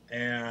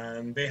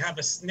 And they have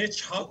a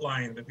snitch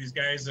hotline that these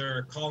guys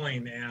are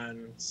calling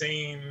and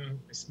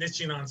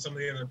snitching on some of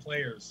the other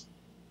players.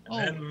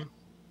 And then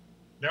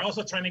they're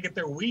also trying to get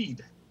their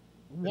weed.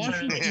 They're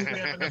trying to make sure they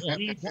have enough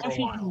weed for a while.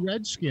 Washington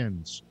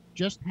Redskins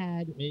just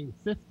had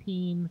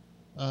 15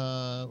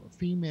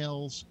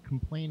 females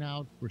complain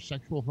out for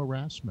sexual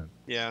harassment.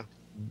 Yeah.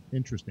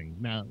 Interesting.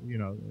 Now,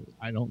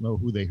 I don't know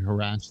who they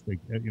harassed,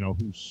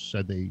 who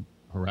said they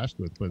harassed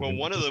with. But Well,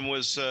 one of them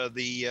was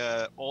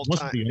the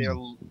all-time, their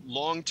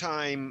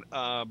longtime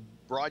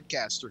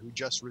broadcaster who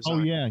just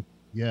resigned. Oh,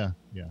 yeah.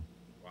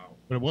 Wow.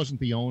 But it wasn't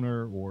the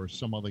owner or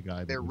some other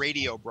guy. Their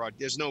radio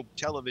there's no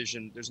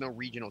television, there's no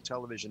regional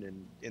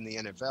television in the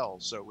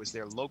NFL, so it was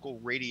their local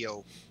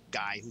radio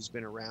guy who's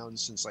been around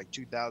since like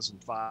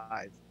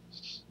 2005.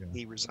 Yeah.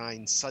 He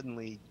resigned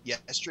suddenly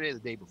yesterday or the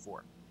day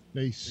before.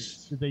 Did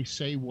they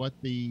say what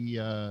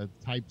the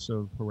types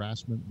of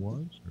harassment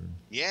was? Or?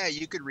 Yeah,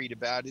 you could read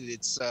about it.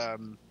 It's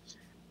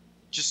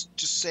just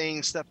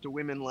saying stuff to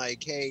women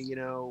like, hey,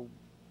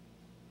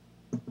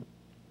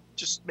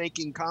 just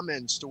making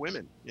comments to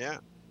women. Yeah.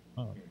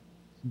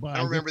 But I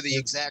don't remember the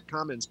exact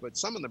comments, but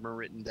some of them are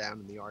written down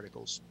in the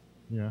articles.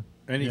 Yeah.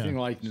 Anything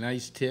like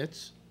nice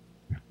tits?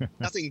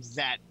 Nothing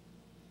that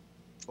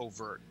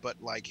overt, but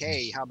like,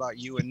 hey, how about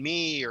you and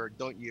me? Or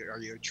are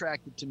you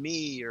attracted to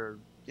me? Or,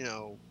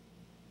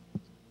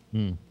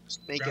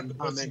 just making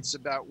comments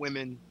about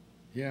women.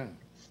 Yeah.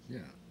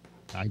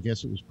 I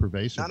guess it was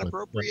pervasive. Not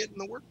appropriate in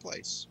the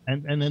workplace.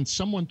 And then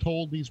someone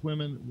told these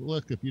women,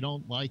 look, if you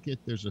don't like it,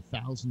 there's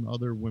 1,000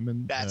 other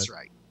women. That's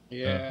right.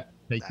 Yeah.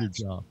 Take your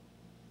job.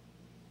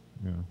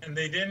 Yeah. And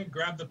they didn't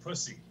grab the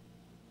pussy.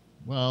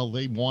 Well,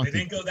 they They wanted.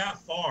 didn't go that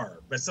far,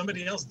 but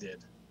somebody else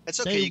did. It's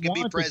okay. They You can be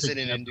wanted to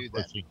president grab and the do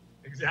that. pussy.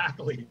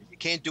 Exactly. You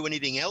can't do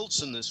anything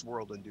else in this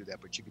world and do that,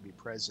 but you can be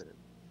president.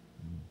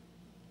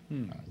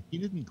 He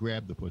didn't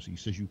grab the pussy. He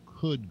says you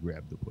could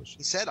grab the pussy.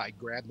 He said I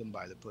grabbed them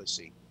by the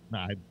pussy.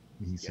 No,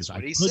 He says, what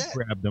I he could said.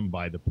 grab them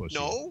by the pussy.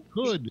 No.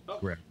 Could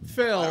grab them. I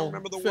Phil,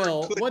 remember the word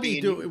Phil, could what are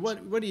you being doing?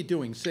 used. What are you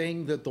doing?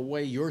 Saying that the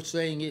way you're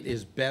saying it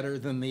is better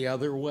than the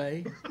other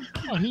way?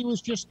 No, he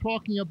was just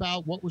talking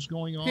about what was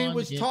going on. He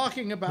was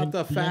talking about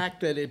the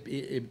fact that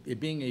it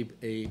being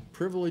a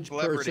privileged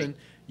Celebrity. person,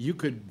 you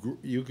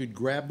could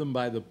grab them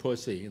by the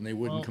pussy and they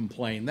wouldn't Well,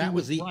 complain. he That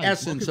was was the right.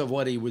 essence Look of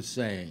what he was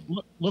saying.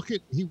 Look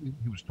at he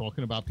was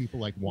talking about people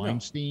like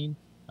Weinstein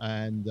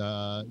and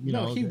you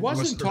know. He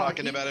wasn't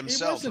talking about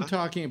himself, He wasn't huh?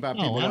 talking about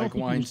No, people I don't like think he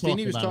was Weinstein.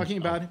 He was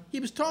talking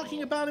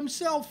talking about about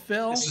himself,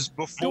 Phil. This is Do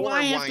before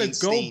I have to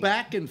Weinstein. go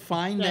back and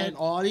find that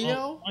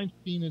audio?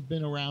 Weinstein has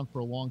been around for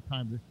a long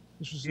time.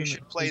 This was You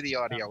should play the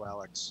audio,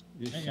 Alex.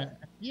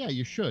 Yeah,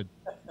 you should.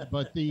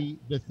 But the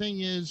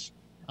thing is,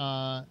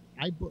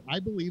 I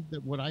believe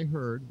that what I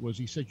heard was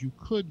he said you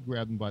could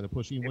grab them by the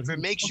pussy. And If it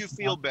makes you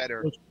feel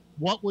better.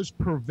 What was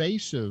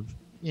pervasive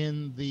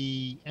in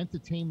the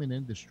entertainment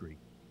industry,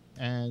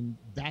 and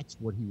that's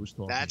what he was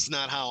talking. That's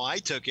not how I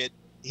took it.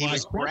 He Well,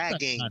 was of course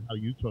bragging. That's not how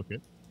you took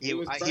it. He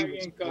was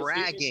bragging because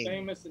bragging. he's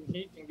famous and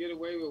he can get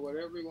away with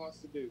whatever he wants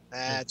to do.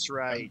 That's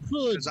right.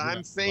 Could Because I'm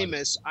grab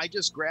famous, I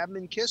just grab him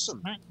and kiss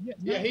him.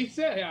 Yeah, he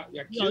said,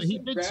 He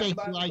did say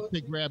he liked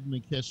to grab him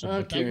and kiss him.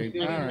 but that Okay,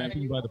 was all right.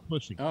 grabbing by the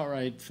pussy. All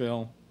right,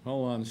 Phil.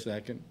 Hold on a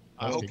second.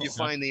 I hope you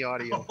find the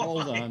audio.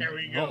 Hold on. Here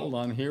we go. Hold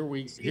on. Here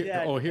we. See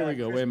that, Here we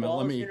go. Chris Wait a minute.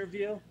 Wallace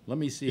interview? Let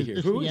me see Is here.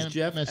 this Who the is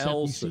Jeff MSNBC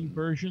Elson?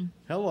 version?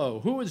 Hello.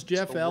 Who is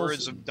Jeff the Elson?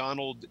 words of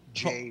Donald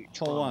J.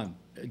 Hold on,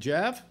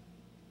 Jeff.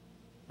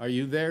 Are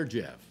you there,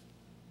 Jeff?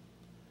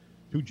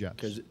 Two Jeffs.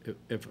 Because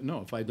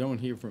if I don't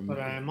hear from But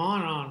I'm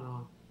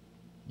on.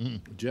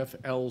 Jeff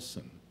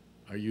Elson,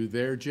 are you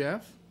there,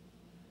 Jeff?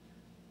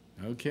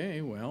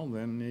 Okay. Well,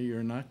 then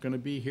you're not going to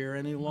be here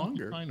any I'm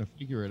longer. trying to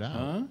figure it out.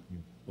 Huh?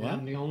 What?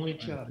 I'm the only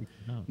Chuck.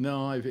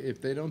 No,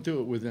 if they don't do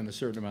it within a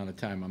certain amount of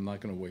time, I'm not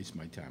going to waste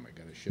my time. I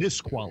got to ship.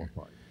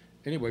 Disqualified.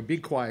 Anyway, be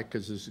quiet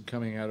because this is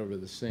coming out over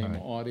the same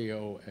Right.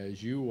 audio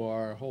as you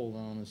are. Hold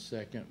on a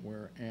second.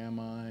 Where am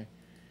I?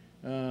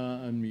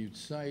 Unmute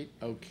site.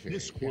 Okay.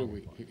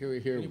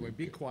 Here we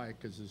be quiet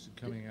because this is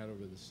coming out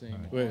over the same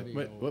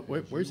audio.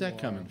 Wait, where's that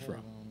coming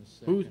from?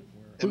 Who?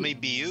 That may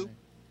be you.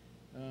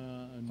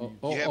 Do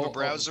you have a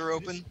browser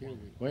open?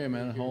 Wait a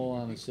minute. Hold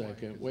on a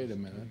second. Wait a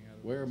minute.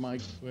 Where am I?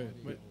 Wait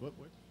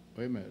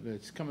a minute.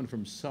 It's coming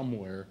from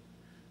somewhere.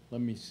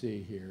 Let me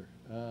see here.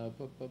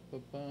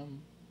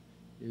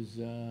 Is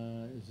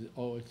it?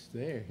 Oh, it's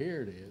there.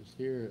 Here it is.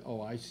 Here.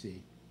 Oh, I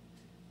see.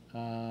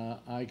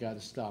 I got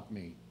to stop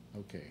me.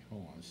 Okay,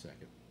 hold on a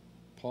second.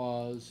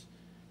 Pause.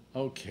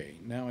 Okay,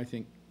 now I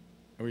think.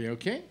 Are we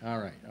okay? All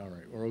right.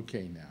 We're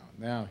okay now.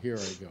 Now here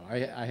I go.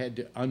 I had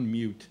to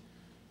unmute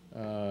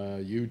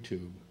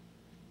YouTube.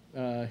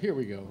 Here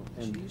we go.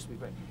 She used to be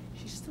great.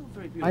 She's still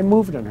very beautiful. I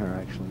moved on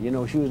her, actually. You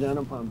know, she was down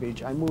in Palm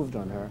Beach. I moved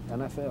on her,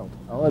 and I failed.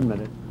 I'll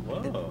admit it.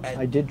 Whoa.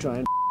 I did try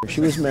and her.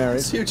 She was married.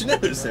 It's huge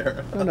news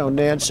there. No,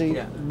 Nancy.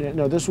 Yeah.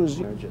 No, this was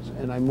marriages.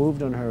 And I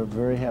moved on her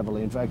very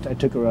heavily. In fact, I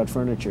took her out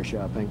furniture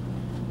shopping.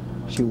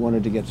 She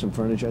wanted to get some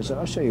furniture. I said,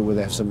 I'll show you where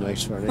they have some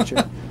nice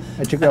furniture.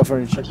 I took her out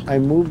furniture. I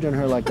moved on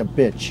her like a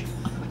bitch,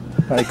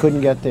 but I couldn't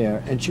get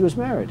there. And she was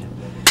married.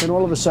 Then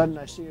all of a sudden,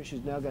 I see her.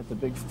 She's now got the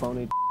big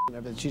phony and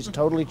everything. She's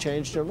totally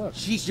changed her look.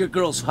 She's your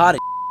girl's hot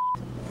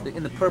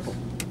in the purple.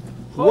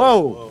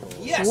 Whoa!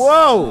 Yes!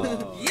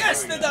 Whoa!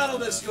 Yes, the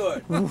Donald has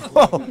scored!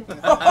 Whoa!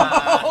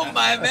 Oh,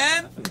 my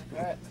man!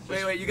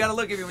 Wait, you gotta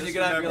look at me when you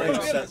get out of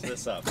your set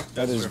this up.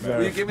 That is Will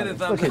very you give me the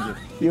funny. thumbs Look up?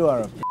 at you. You are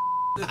a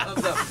The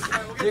thumbs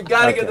up. You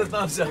gotta get the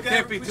thumbs up.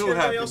 Can't be too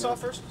happy. Else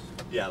off first?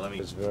 Yeah, let me.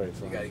 It's very You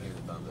funny. gotta give me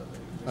the thumbs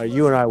up.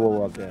 You and I will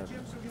walk out.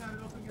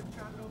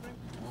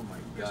 Oh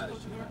my God.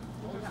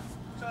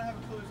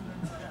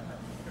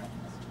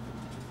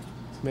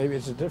 Maybe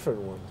it's a different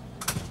one.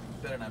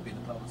 Better not be the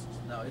publicist.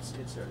 No, it's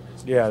her.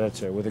 It's Yeah, that's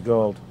her, with the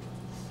gold.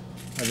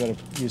 I better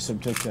use some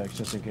Tic Tacs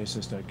just in case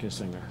I start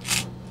kissing her.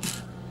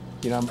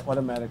 You know, I'm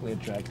automatically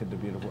attracted to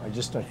beautiful. I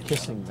just start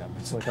kissing them.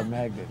 It's like a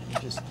magnet. You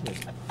just kiss.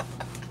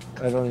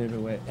 I don't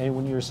even wait. And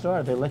when you're a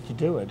star, they let you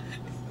do it.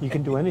 You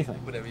can do anything.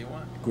 whatever you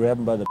want. Grab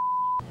them by the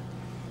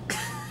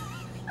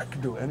you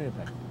can do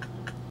anything.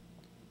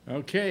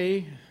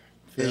 Okay.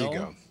 There Phil. you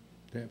go.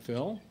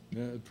 Phil.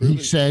 He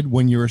said,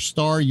 "When you're a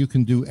star, you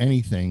can do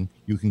anything.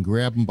 You can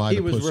grab them by He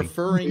the pussy." was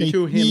referring He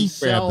to grabbed them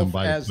himself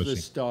by as the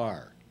pussy.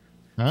 star.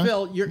 Huh?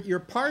 Phil, you're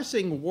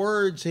parsing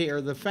words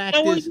here. The fact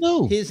Oh, I is,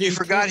 know. his You intent-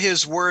 forgot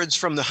his words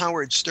from the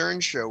Howard Stern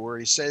show where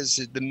he says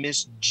that the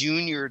Miss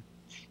Junior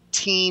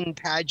teen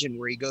pageant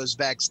where he goes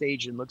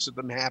backstage and looks at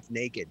them half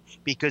naked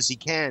because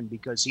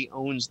he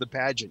owns the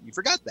pageant. You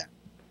forgot that.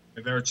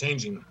 They're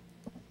changing.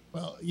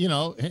 Well, you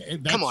know,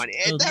 Come on,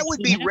 that would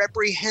be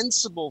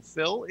reprehensible,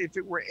 Phil. If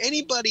it were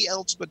anybody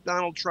else but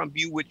Donald Trump,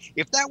 you would.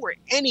 If that were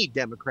any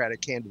Democratic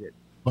candidate.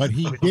 But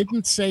he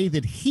didn't say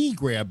that he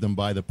grabbed them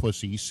by the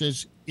pussy. He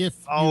says, "If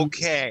you,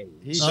 Okay,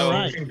 all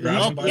right,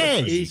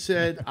 okay." He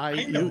said,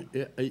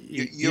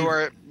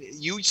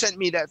 you sent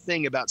me that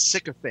thing about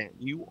sycophant.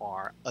 You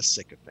are a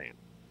sycophant.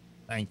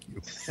 Thank you.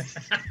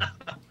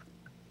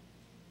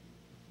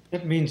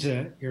 That means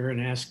you're an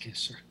ass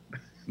kisser.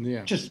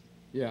 Yeah. Just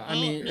yeah.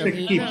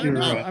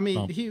 I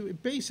mean, he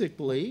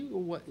basically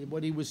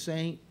what he was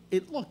saying.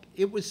 It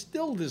was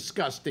still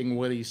disgusting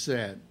what he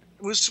said.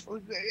 It was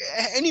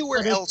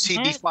anywhere else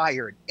he'd be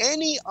fired.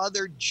 Any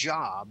other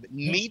job,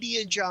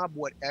 media job,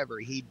 whatever,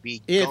 he'd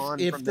be gone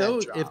from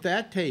that job. If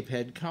that tape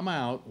had come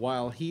out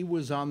while he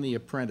was on The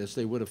Apprentice,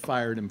 they would have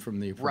fired him from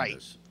The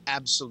Apprentice. Right.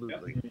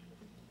 Absolutely.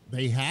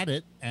 They had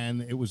it,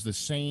 and it was the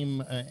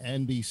same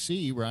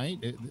NBC, right?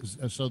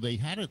 So they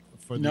had it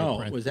for The Apprentice.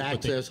 No, it was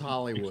Access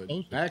Hollywood.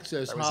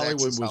 Access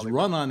Hollywood was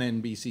run on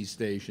NBC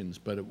stations,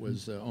 but it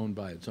was owned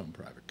by its own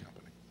private company.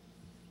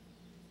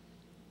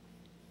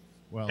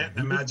 Well, can't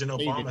imagine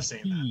Obama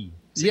saying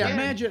that. Yeah,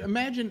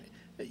 imagine.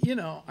 You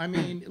know, I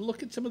mean,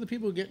 look at some of the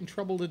people who get in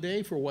trouble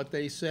today for what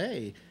they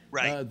say.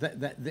 Right.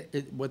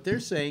 What they're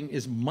saying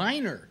is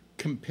minor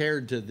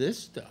compared to this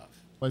stuff.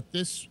 But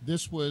this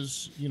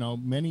was, you know,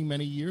 many,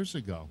 many years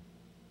ago.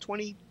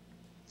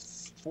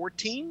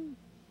 2014?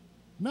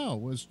 No,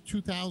 it was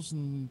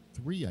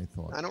 2003, I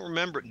thought. I don't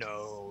remember.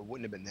 No, it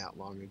wouldn't have been that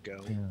long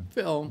ago. Yeah.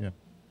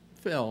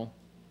 Phil,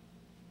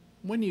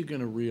 when are you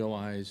going to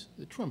realize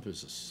that Trump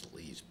is a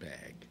sleaze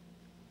bag?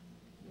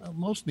 Well,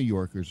 most New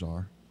Yorkers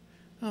are.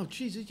 Oh,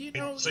 Jesus, you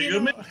know. So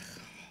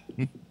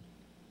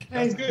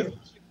That's good.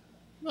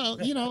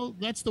 Well, you know,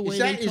 that's the way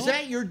Is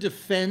that your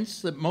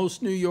defense that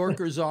most New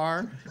Yorkers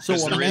are? So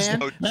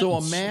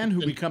a man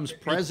who becomes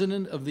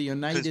president of the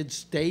United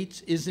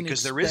States isn't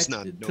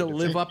expected to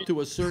live up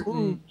to a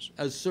certain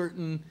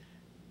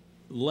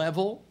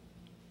level?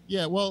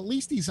 Yeah, well, at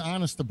least he's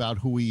honest about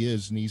who he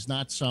is, and he's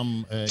not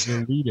some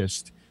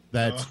elitist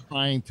that's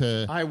trying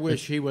to. I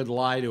wish he would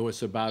lie to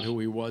us about who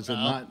he was,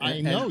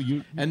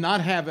 and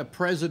not have a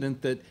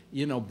president that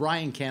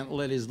Brian can't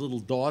let his little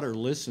daughter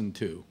listen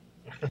to.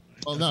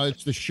 Well, no,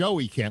 it's the show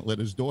he can't let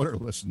his daughter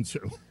listen to.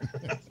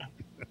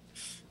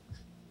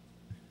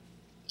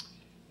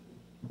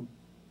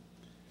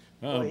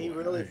 Well, he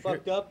really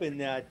fucked up in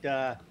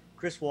that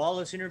Chris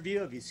Wallace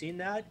interview. Have you seen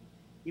that?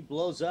 He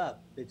blows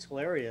up. It's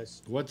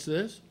hilarious. What's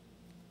this?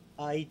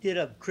 He did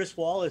a Chris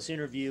Wallace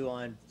interview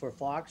for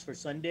Fox for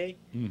Sunday,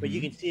 but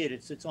you can see it.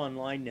 It's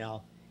online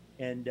now,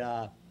 and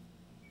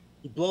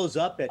he blows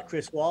up at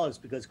Chris Wallace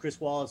because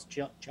Chris Wallace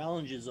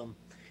challenges him,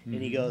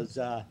 and he goes,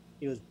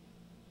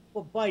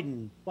 well,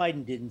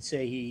 Biden didn't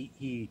say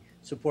he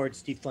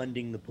supports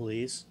defunding the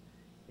police,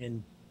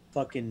 and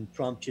fucking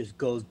Trump just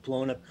goes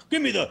blown up.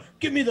 Give me the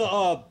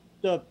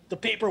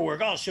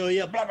paperwork. I'll show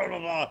you. Blah blah blah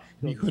blah.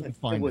 He couldn't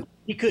find it.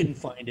 He couldn't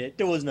find it.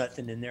 There was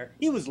nothing in there.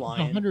 He was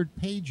lying. 100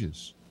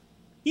 pages.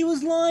 He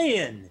was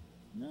lying.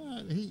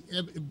 No,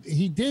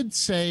 he did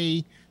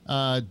say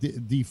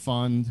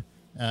defund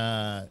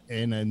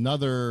in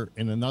another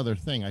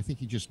thing. I think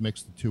he just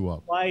mixed the two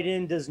up.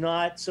 Biden does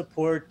not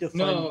support defunding.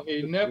 No,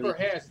 he never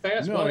has.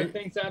 That's one of the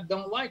things I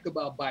don't like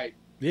about Biden.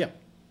 Yeah.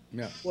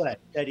 What?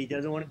 That he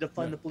doesn't want to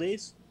defund the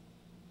police?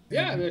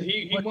 Yeah, that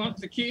he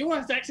wants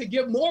to actually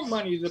give more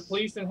money to the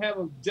police and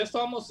have just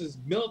almost as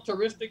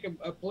militaristic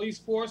a police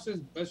force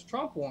as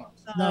Trump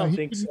wants. No, he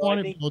didn't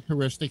want it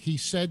militaristic. He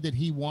said that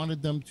he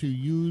wanted them to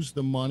use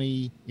the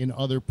money in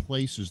other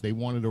places. They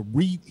wanted to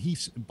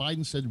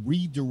Biden said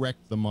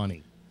redirect the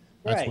money.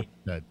 That's what he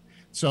said.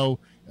 So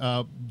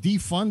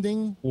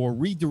defunding or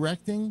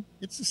redirecting,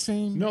 it's the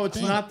same. No, it's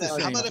not the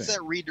same. How about if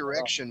that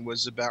redirection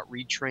was about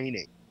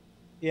retraining?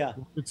 Yeah,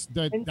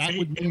 that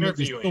would mean that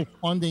you're still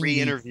funding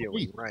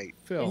re-interviewing, right?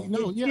 Phil,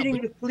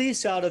 getting the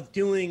police out of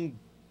doing,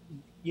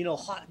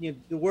 the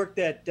work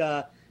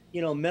that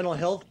mental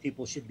health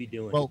people should be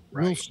doing. Well,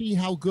 we'll see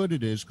how good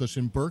it is because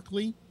in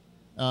Berkeley,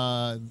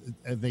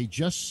 they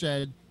just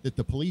said that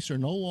the police are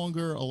no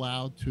longer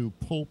allowed to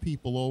pull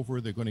people over.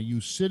 They're going to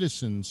use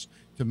citizens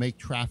to make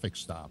traffic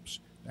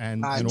stops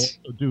and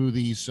also do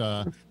these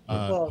home,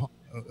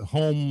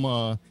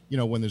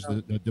 when there's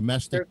the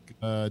domestic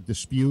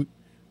dispute.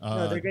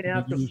 No, they're going to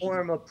have to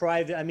form a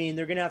private. I mean,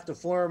 they're going to have to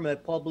form a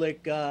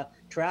public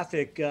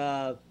traffic,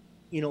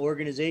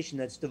 organization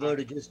that's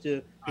devoted just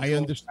to. I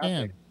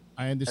understand. Traffic.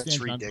 I understand. That's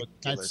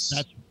ridiculous.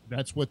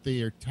 That's what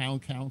their town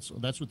council.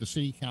 That's what the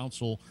city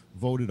council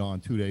voted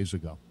on 2 days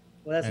ago.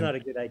 Well, that's not a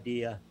good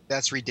idea.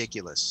 That's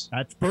ridiculous.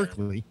 That's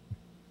Berkeley.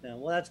 Yeah,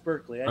 well, that's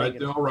Berkeley.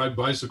 They all ride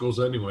bicycles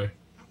anyway.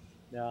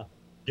 Yeah.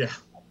 Yeah.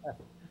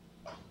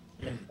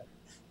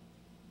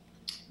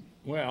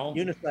 Well,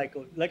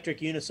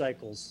 electric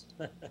unicycles.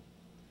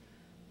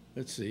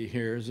 Let's see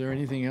here. Is there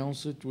anything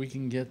else that we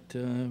can get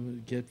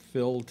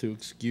Phil to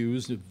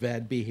excuse of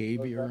bad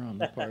behavior on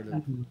the part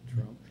of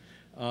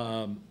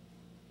Trump?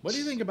 What do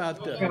you think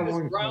about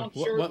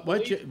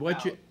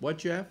what,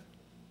 Jeff?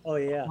 Oh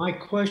yeah. My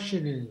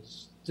question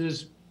is: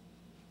 Does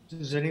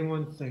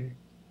anyone think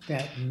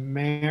that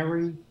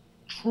Mary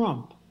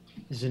Trump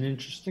is an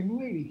interesting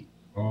lady?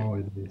 Oh,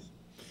 it is.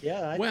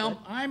 Yeah.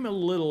 I'm a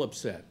little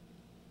upset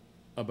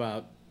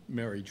about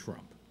Mary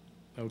Trump.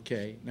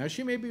 Okay, now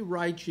she may be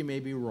right, she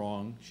may be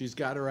wrong. She's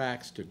got her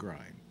axe to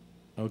grind.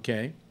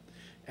 Okay,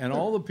 and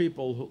all the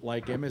people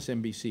like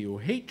MSNBC who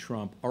hate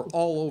Trump are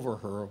all over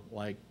her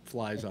like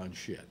flies on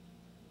shit.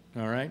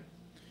 All right,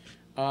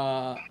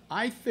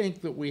 I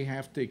think that we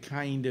have to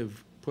kind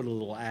of put a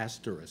little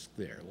asterisk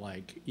there.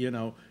 Like, you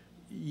know,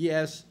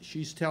 yes,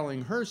 she's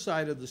telling her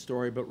side of the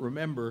story, but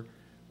remember,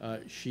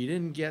 she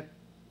didn't get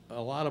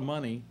a lot of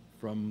money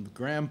from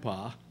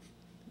grandpa,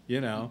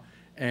 you know,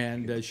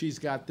 and she's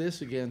got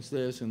this against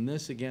this and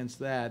this against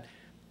that.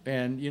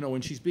 And, you know,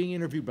 when she's being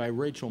interviewed by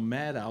Rachel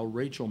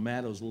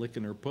Maddow's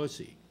licking her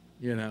pussy,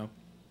 you know,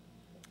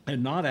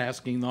 and not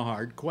asking the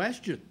hard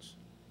questions.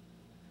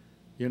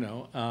 You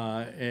know,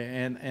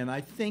 and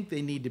I think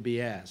they need to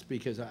be asked,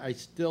 because I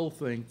still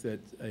think that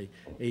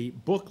a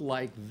book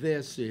like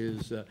this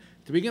is,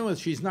 to begin with,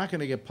 she's not going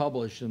to get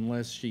published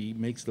unless she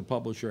makes the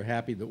publisher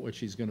happy that what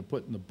she's going to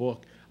put in the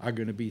book are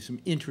going to be some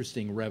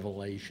interesting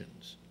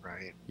revelations.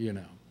 Right. You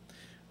know.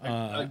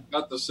 I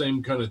got the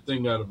same kind of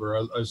thing out of her.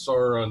 I saw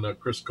her on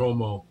Chris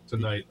Como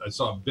tonight. I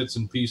saw bits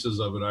and pieces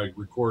of it. I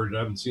recorded.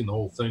 I haven't seen the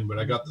whole thing, but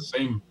I got the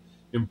same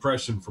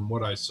impression from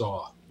what I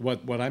saw.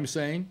 What I'm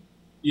saying?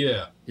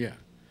 Yeah. Yeah.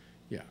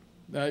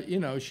 You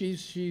know,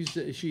 she's.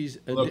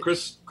 Well,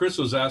 Chris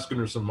was asking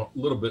her some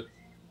little bit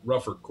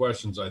rougher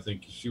questions. I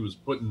think he was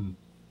putting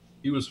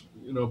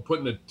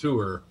it to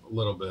her a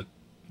little bit.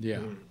 Yeah.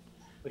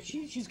 But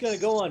she's going to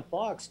go on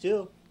Fox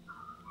too.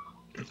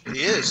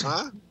 He is,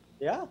 huh?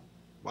 Yeah.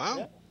 Wow.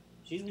 Yeah.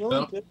 She's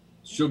willing to.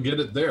 She'll get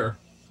it there.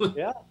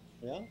 Yeah.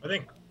 I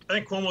think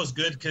Cuomo's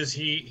good because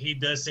he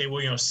does say,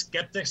 well, you know,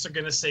 skeptics are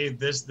going to say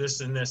this,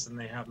 and this, and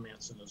they have him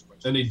answer those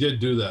questions. And he did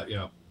do that,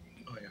 yeah.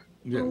 Oh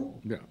yeah.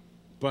 Yeah.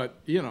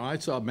 But, you know, I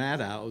saw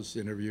Maddow's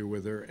interview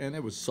with her, and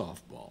it was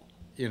softball.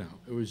 You know,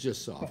 it was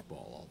just softball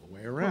all the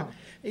way around.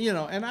 You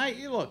know, and I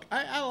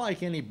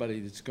like anybody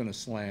that's going to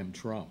slam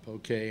Trump.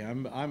 Okay,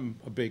 I'm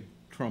a big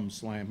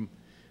slam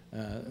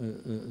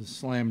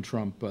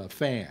Trump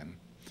fan,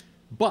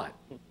 but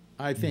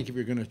I think if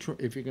you're going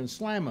to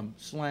slam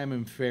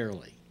him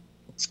fairly.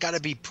 It's got to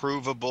be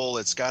provable.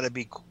 It's got to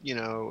be, you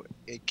know,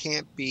 it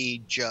can't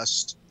be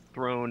just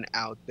thrown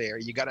out there.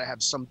 You got to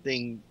have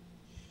something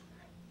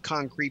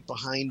concrete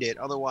behind it.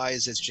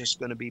 Otherwise, it's just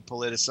going to be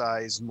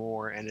politicized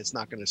more, and it's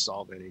not going to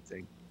solve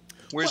anything.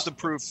 Where's the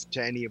proof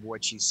to any of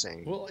what she's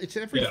saying? Well, it's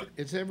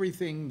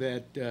everything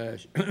that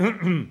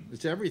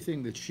it's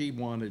everything that she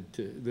wanted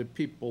to, that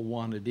people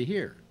wanted to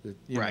hear. That,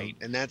 right,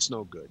 and that's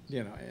no good.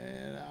 You know,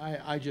 and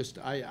I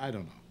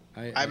don't know.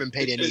 I haven't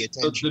paid any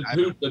attention.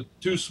 The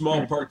two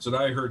small parts that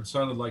I heard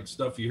sounded like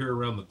stuff you hear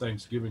around the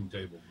Thanksgiving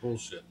table.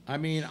 Bullshit. I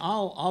mean,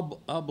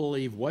 I'll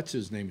believe what's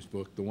his name's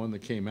book, the one that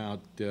came out.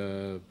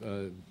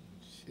 Bolton.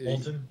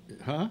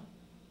 Huh?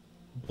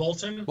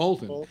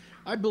 Bolton.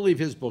 I believe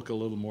his book a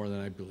little more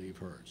than I believe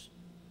hers.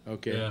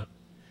 Okay.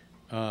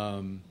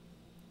 Yeah.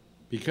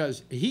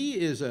 Because he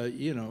is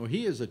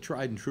a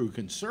tried and true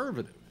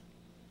conservative,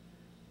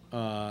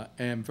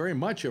 and very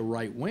much a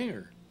right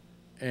winger,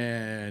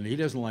 and he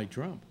doesn't like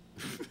Trump.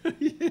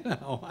 You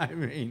know, I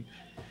mean,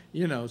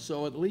 you know,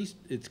 so at least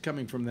it's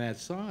coming from that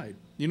side.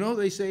 You know,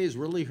 they say is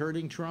really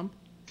hurting Trump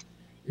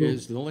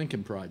is the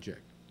Lincoln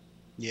Project.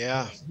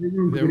 Yeah,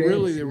 they're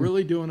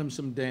really doing him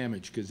some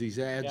damage because these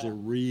ads are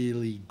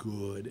really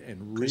good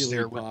and really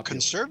they're popular.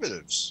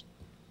 Conservatives.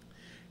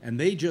 And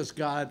they just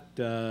got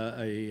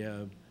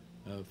a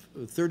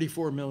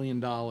 $34 million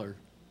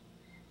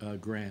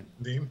grant.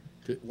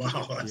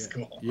 Wow, that's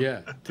cool.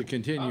 Yeah, to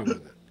continue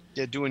with it.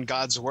 They're doing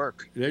God's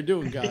work. They're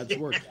doing God's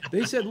work.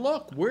 They said,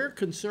 look, we're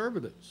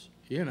conservatives,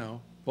 you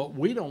know, but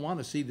we don't want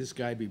to see this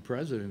guy be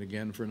president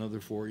again for another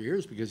 4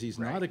 years because he's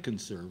not a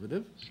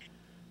conservative,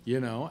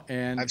 you know.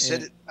 And I've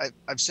said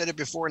it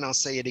before, and I'll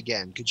say it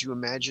again. Could you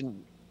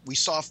imagine? We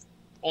saw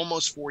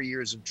almost 4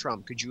 years of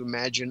Trump. Could you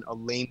imagine a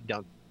lame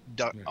duck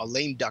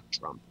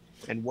Trump,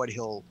 and what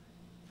he'll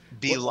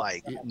be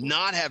like,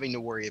 not having to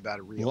worry about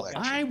a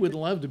re-election? I would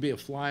love to be a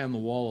fly on the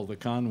wall of the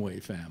Conway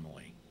family.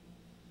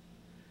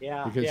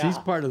 Yeah, because he's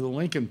part of the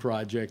Lincoln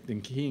Project,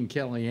 and he and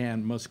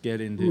Kellyanne must get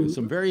into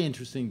some very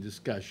interesting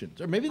discussions.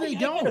 Or maybe they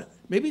don't.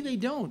 Maybe they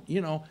don't. You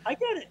know, I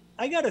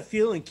got a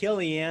feeling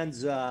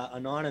Kellyanne's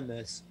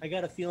anonymous. I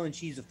got a feeling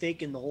she's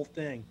faking the whole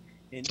thing,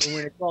 and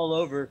when it's all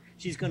over,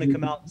 she's going to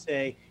come out and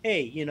say,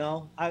 "Hey, you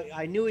know,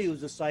 I knew he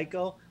was a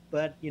psycho,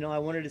 but you know, I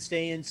wanted to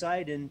stay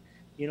inside and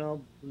you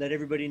know let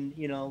everybody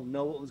know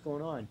what was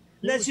going on."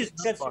 That's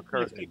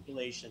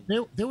speculation.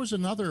 There was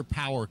another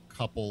power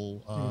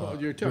couple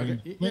you're during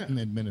talking, Clinton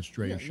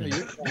administration.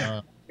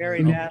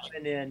 Barry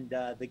Nassar and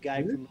the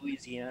guy from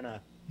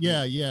Louisiana.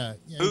 Yeah,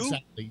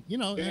 exactly. You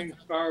know,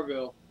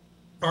 Carville.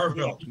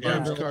 Carville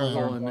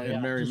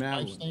and Mary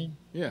Madeline.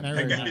 Yeah,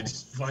 that guy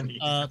is funny.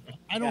 I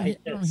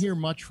don't hear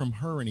much from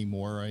her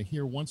anymore. I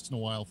hear once in a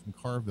while from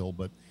Carville,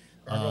 but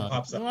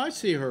well, I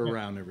see her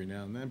around every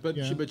now and then. But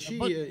she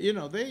you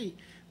know,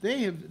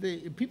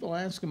 people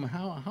ask them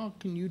how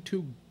can you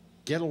two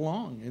get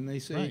along, and they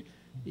say,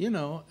 you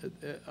know,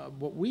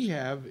 what we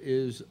have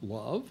is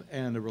love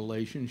and a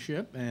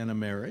relationship and a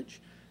marriage,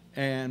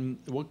 and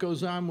what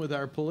goes on with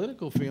our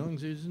political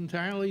feelings is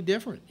entirely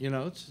different. You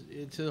know,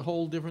 it's a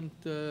whole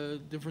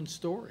different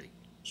story.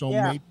 So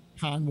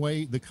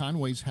maybe the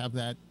Conways have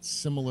that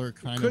similar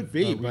kind of. Could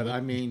be, but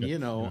I mean, you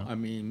know, I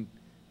mean,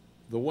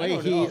 the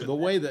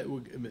way that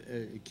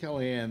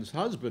Kellyanne's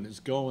husband is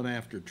going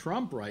after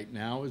Trump right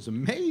now is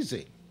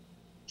amazing.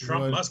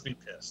 Trump must be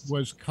pissed.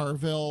 Was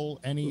Carville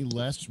any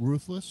less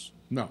ruthless?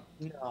 No.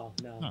 No.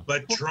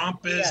 But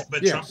Trump is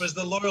Trump is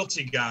the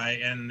loyalty guy,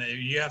 and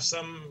you have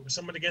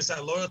someone against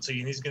that loyalty,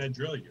 and he's going to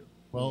drill you.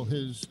 Well,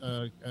 his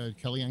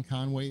Kellyanne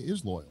Conway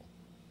is loyal.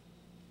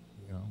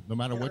 You know, no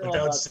matter what. But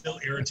that would still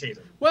irritate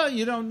him. Well,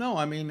 you don't know.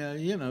 I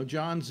mean,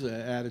 John's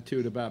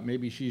attitude about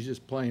maybe she's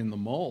just playing the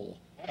mole.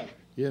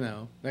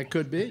 That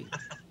could be.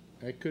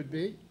 That could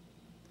be.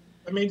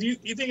 I mean, do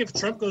you think if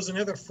Trump goes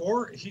another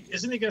 4,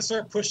 isn't he going to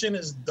start pushing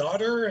his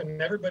daughter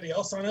and everybody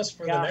else on us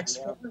for the next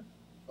 4?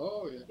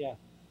 Oh, yeah. Yeah.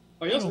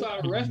 Oh, he'll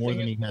start arresting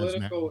his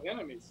political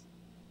enemies.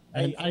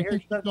 And I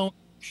think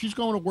she's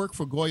going to work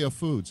for Goya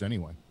Foods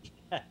anyway.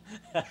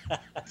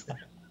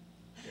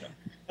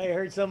 I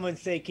heard someone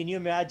say, "Can you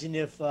imagine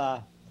if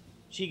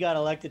she got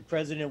elected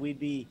president?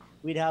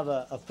 We'd have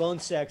a phone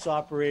sex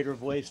operator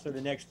voice for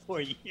the next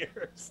 4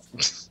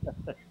 years."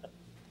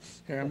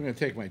 Here, I'm going to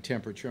take my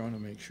temperature. I want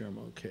to make sure I'm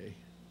okay.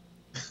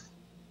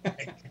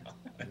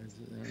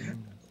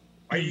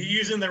 Are you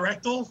using the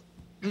rectal?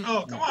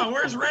 Oh, come on.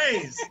 Where's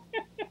Ray's?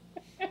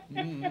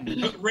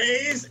 Put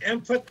Ray's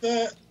and put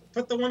the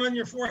one on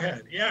your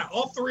forehead. Yeah,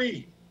 all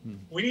 3.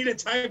 We need a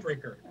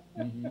tiebreaker.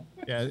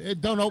 Yeah,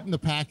 don't open the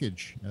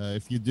package.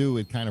 If you do,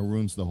 it kind of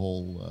ruins the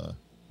whole.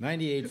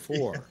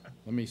 98.4.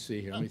 Let me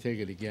see here. Let me take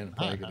it again and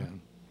break it down.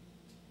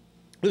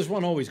 This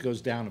one always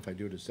goes down if I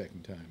do it a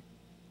second time.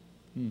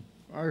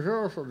 I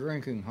hear for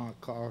drinking hot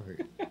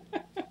coffee.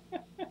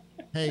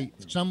 Hey,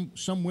 some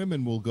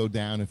women will go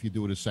down if you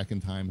do it a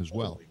second time as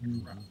well.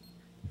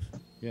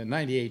 Yeah,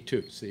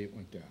 98.2. See, it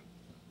went down.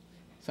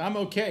 So I'm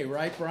okay,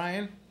 right,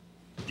 Brian?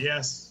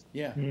 Yes.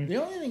 Yeah. The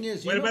only thing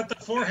is, what about the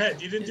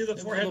forehead? You didn't do the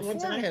forehead one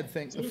tonight?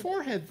 The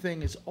forehead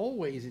thing is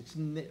always it's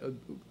never.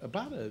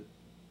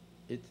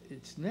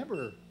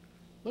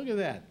 Look at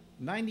that,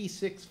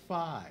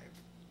 96.5.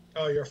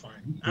 Oh, you're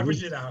fine.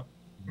 Average it out.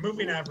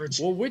 Moving average.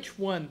 Well, which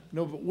one?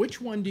 No, but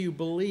which one do you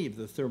believe?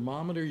 The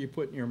thermometer you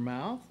put in your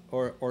mouth,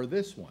 or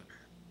this one?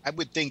 I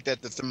would think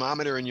that the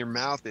thermometer in your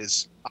mouth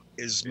is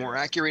more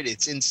accurate.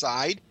 It's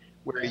inside,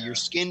 where your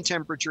skin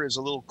temperature is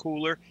a little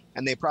cooler,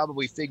 and they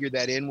probably figured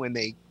that in when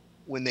they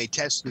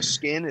test the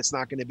skin. It's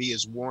not going to be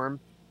as warm.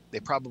 They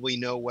probably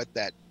know what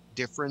that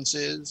difference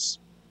is.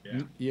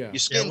 Yeah. Your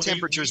skin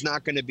temperature is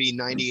not going to be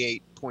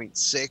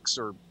 98.6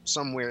 or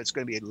somewhere. It's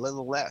going to be a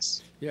little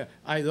less. Yeah.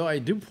 Though I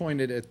do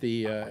point it at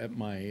the at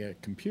my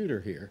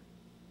computer here.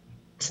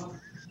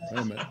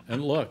 Wait a minute.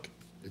 And look,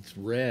 it's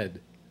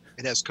red.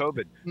 It has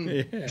COVID.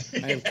 Yeah.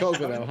 I have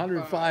COVID.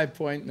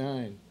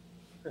 105.9.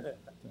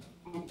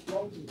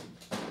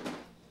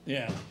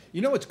 Yeah.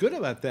 You know what's good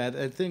about that?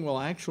 That thing will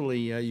actually,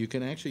 you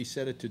can actually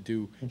set it to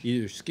do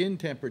either skin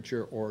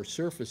temperature or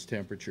surface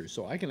temperature.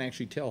 So I can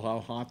actually tell how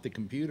hot the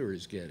computer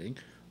is getting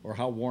or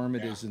how warm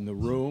it is in the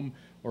room,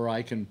 or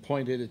I can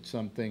point it at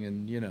something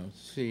and,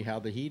 see how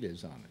the heat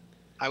is on it.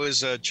 I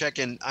was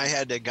checking. I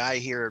had a guy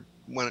here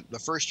the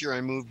first year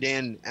I moved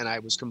in, and I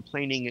was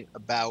complaining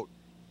about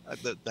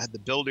the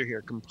builder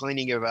here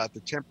complaining about the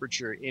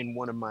temperature in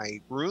one of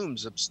my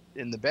rooms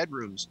in the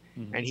bedrooms,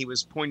 and he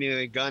was pointing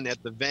a gun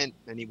at the vent,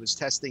 and he was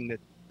testing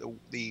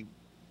the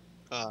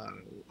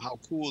how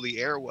cool the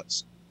air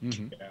was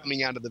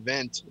coming out of the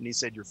vent, and he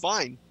said, "You're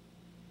fine."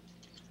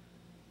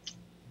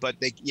 But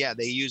they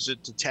use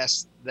it to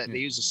test that. They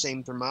use the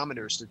same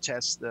thermometers to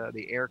test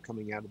the air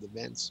coming out of the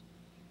vents.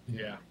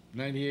 Yeah.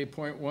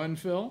 98.1,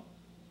 Phil?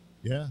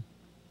 Yeah.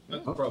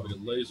 That's probably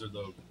a laser,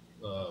 though.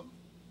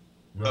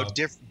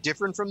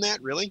 Different from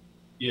that, really?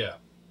 Yeah.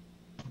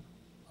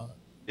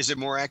 Is it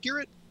more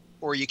accurate,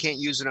 or you can't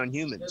use it on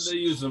humans? Yeah, they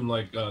use them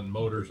like on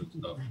motors and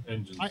stuff,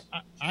 engines.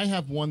 I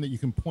have one that you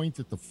can point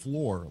at the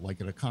floor, like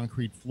at a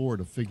concrete floor,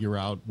 to figure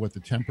out what the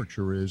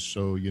temperature is,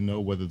 so you know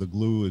whether the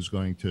glue is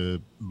going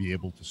to be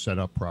able to set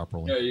up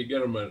properly. Yeah, you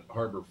get them at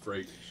Harbor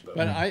Freight and stuff.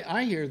 But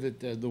I hear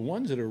that the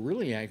ones that are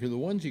really accurate, the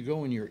ones you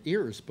go in your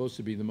ear, are supposed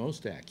to be the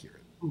most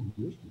accurate.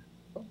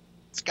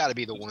 It's got to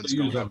be the ones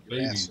going up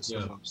your ass is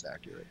the most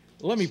accurate.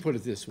 Let me put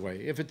it this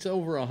way. If it's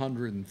over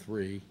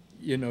 103,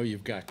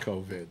 you've got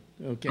COVID,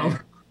 okay? Oh,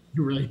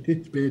 you're right.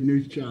 It's bad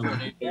news,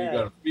 Charlie. You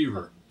got a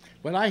fever.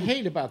 What I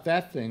hate about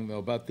that thing, though,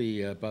 about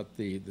the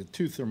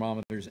two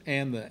thermometers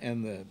and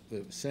the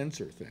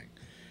sensor thing,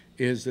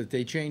 is that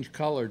they change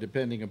color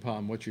depending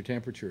upon what your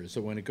temperature is.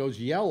 So when it goes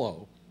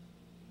yellow,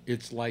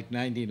 it's like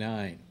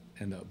 99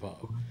 and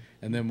above.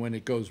 And then when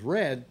it goes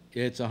red,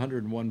 it's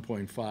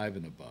 101.5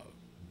 and above.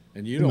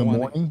 And you don't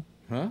want to...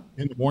 Huh?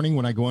 In the morning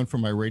when I go in for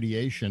my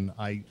radiation,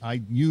 I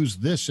use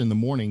this in the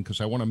morning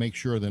because I want to make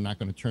sure they're not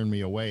going to turn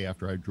me away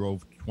after I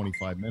drove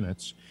 25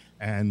 minutes.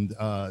 And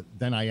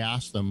then I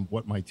ask them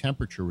what my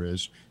temperature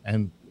is,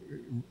 and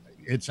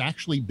it's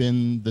actually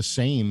been the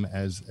same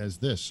as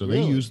this. So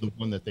they use the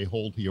one that they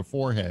hold to your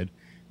forehead,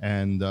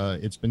 and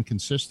it's been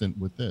consistent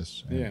with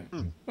this. Yeah.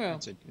 Well,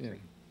 yeah.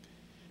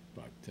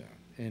 But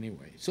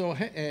anyway, so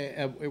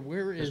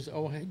where is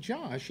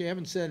Josh? You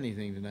haven't said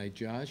anything tonight,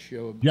 Josh.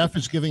 Jeff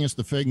is giving us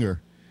the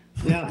finger.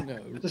 Yeah, No.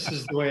 this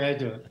is the way I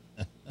do it.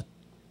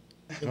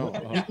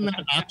 Isn't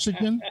that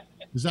oxygen?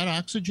 Is that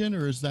oxygen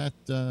or is that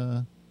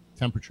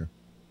temperature?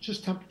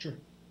 Just temperature.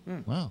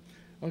 Wow.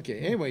 Okay.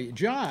 Anyway,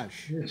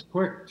 Josh. It's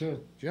quick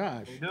too.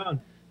 Josh.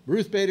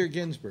 Ruth Bader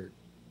Ginsburg.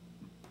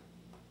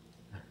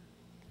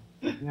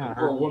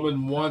 Poor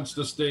woman wants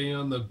to stay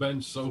on the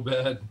bench so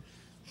bad.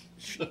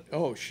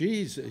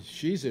 She's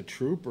a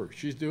trooper.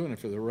 She's doing it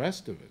for the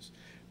rest of us.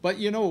 But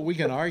you know, we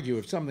can argue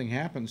if something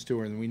happens to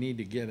her and we need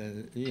to get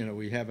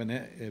we have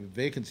a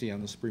vacancy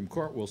on the Supreme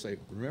Court, we'll say,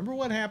 remember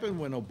what happened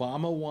when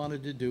Obama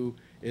wanted to do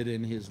it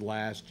in his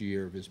last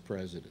year of his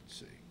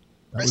presidency?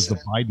 That was the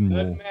Biden rule.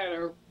 Doesn't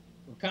matter.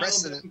 McConnell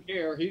doesn't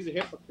care. He's a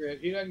hypocrite.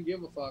 He doesn't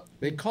give a fuck.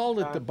 They called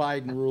it the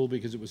Biden rule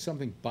because it was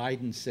something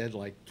Biden said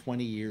like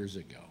 20 years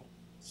ago.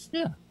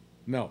 Yeah.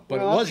 No, but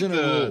Well, it wasn't a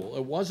the- rule.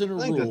 It wasn't a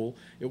rule.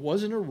 It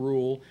wasn't a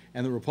rule.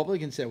 And the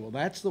Republicans said, well,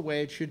 that's the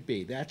way it should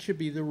be. That should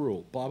be the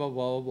rule. Blah, blah,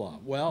 blah, blah, blah.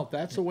 Well, if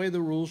that's the way the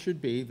rule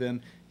should be,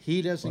 then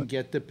he doesn't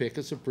get to pick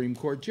a Supreme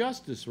Court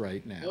justice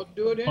right now. He'll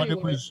do it anyway. But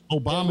it was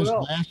Obama's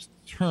last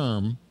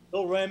term.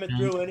 They'll ram it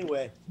through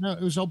anyway. No,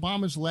 it was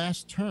Obama's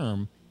last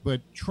term,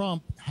 but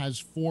Trump has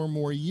 4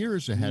 more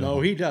years ahead of him. No,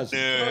 he doesn't.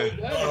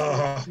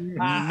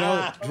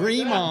 No,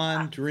 dream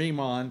on, dream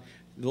on.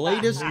 The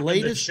latest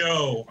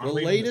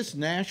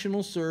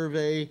national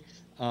survey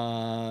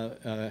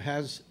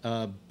has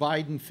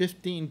Biden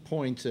 15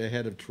 points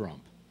ahead of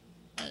Trump.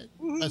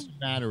 Doesn't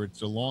matter.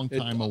 It's a long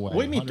time away.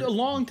 What do you mean a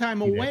long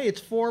time away? It's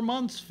 4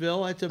 months,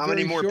 Phil. It's a How very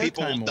many more short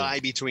people will time die away.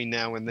 between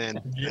now and then?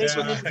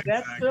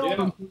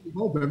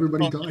 Hope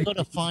everybody Well, dies. We're going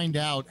to find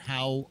out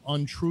how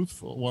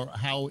untruthful or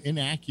how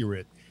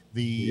inaccurate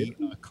the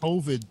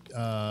COVID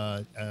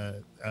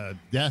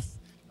death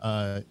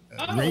rate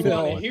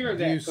wanna was. hear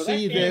that, Do you 'cause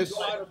see that can't this?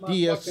 go out of my Do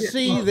you fucking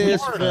see mouth.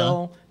 this, Florida.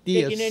 Phil? Do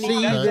you Taking any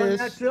see bets on this?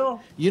 that,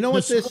 Phil? You know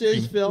what The this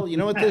is, spring. Phil? You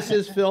know what this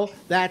is, Phil?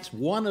 That's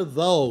one of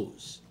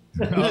those.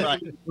 All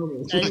right. In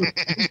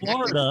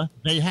Florida,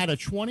 they had a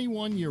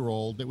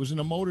 21-year-old that was in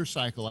a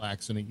motorcycle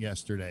accident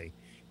yesterday.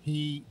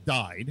 He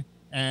died,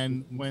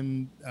 and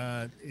when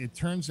it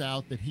turns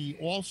out that he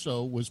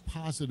also was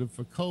positive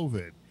for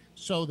COVID.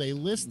 So they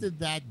listed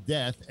that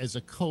death as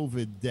a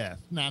COVID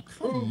death. Now,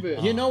 come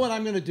on. You know what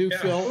I'm going to do,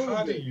 Phil?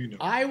 How do you know?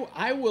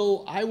 I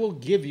will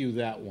give you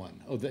that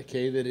one.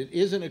 Okay, that it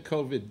isn't a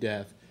COVID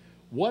death.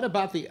 What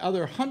about the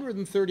other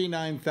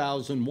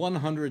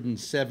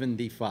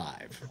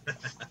 139,175?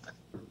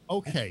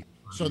 Okay,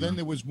 so then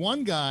there was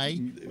one guy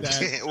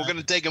that We're going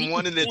to take them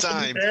one at a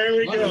time. There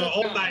we go,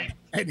 all night.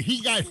 and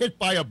he got hit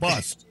by a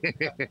bus,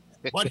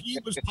 but he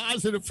was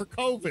positive for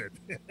COVID.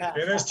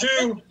 There's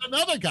two.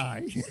 Another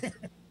guy.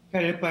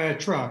 Got hit by a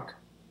truck.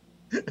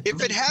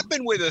 If it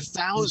happened with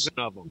 1,000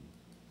 of them,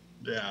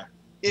 Yeah.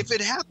 if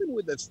it happened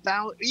with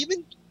 1,000,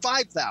 even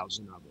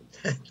 5,000 of them,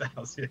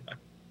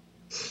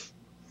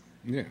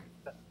 Yeah.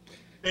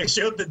 They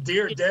showed the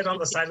deer dead on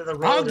the side of the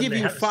road. I'll and give they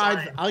you had a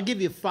sign. I'll give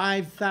you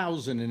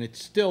 5,000, and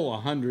it's still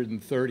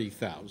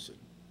 130,000.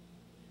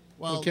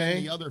 Well,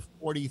 Okay. the other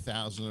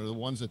 40,000 are the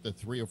ones at the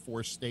 3 or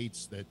 4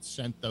 states that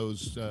sent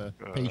those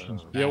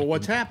patients back. Yeah, well,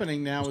 what's and-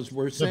 happening now is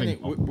we're sending.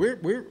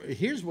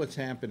 Here's what's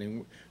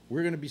happening.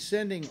 We're going to be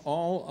sending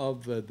all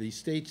of the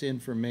state's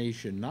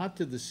information, not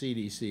to the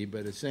CDC,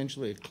 but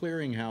essentially a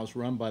clearinghouse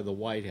run by the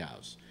White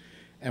House.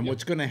 And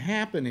what's going to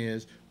happen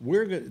is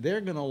they're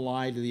going to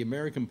lie to the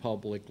American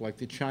public like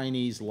the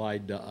Chinese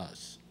lied to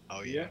us.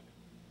 oh yeah.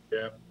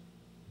 Yeah.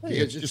 Hey,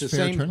 it's Because just the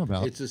fair same.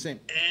 turnabout. It's the same.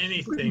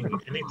 Anything.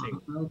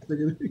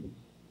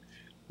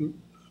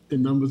 The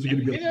numbers are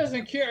going to He go.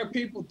 doesn't care if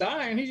people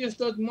dying. He just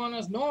doesn't want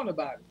us knowing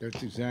about it. That's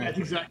That's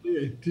exactly. exactly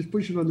it. Just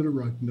push it under the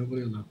rug.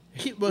 Nobody will know.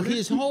 Well,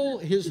 his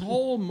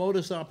whole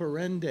modus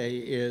operandi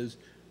is,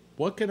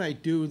 what can I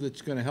do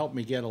that's going to help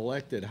me get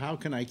elected? How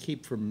can I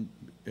keep from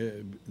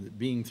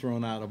being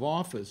thrown out of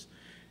office?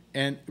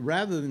 And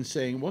rather than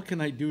saying, what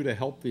can I do to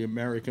help the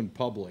American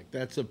public?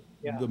 That's the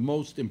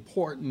most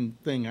important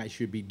thing I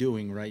should be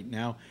doing right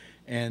now.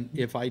 And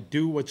if I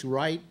do what's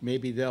right,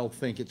 maybe they'll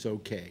think it's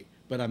okay.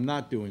 But I'm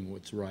not doing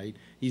what's right.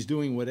 He's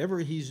doing whatever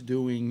he's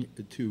doing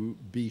to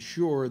be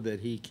sure that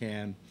he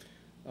can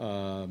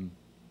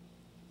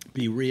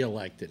be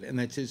reelected. And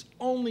that's his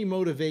only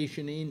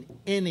motivation in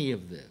any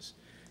of this.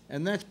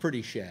 And that's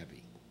pretty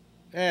shabby.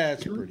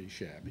 That's pretty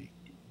shabby.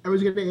 I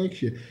was going to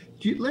ask you,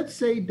 let's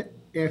say that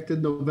after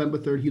November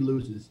 3rd he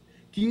loses.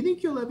 Do you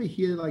think you'll ever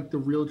hear like the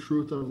real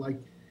truth of like,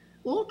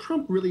 all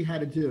Trump really had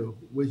to do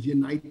was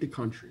unite the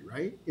country,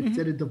 right?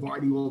 Instead of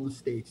dividing all the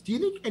states. Do you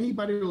think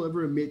anybody will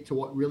ever admit to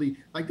what really,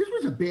 like this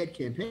was a bad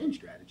campaign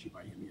strategy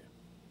by him? Yeah.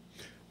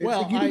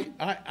 Well,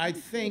 I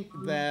think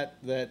that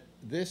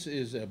this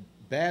is a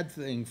bad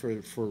thing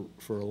for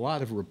a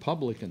lot of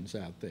Republicans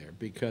out there,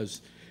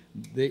 because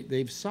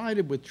they've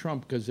sided with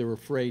Trump because they're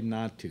afraid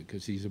not to,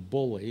 because he's a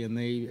bully, and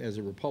they, as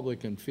a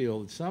Republican, feel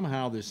that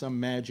somehow there's some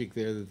magic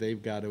there that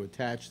they've got to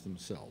attach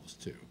themselves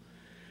to.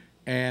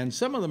 And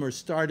some of them are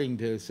starting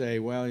to say,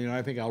 well,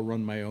 I think I'll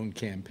run my own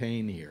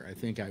campaign here. I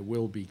think I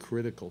will be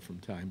critical from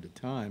time to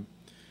time.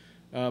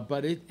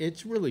 But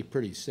it's really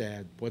pretty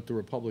sad what the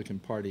Republican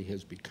Party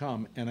has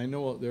become. And I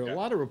know there are a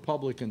lot of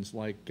Republicans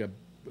like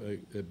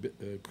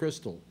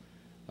Crystal,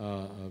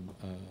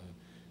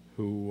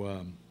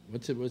 who,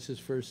 what's his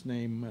first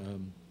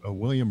name?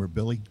 William or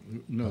Billy?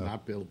 No,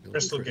 not Bill.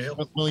 Crystal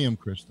Gale. William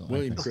Crystal.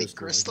 William I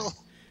Crystal.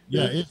 think.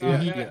 Yeah,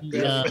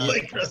 Billy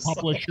a Crystal.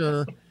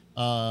 publisher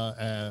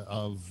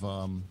of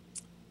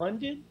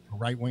Funded?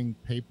 right-wing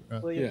paper.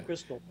 William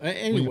Crystal.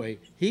 Anyway,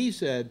 he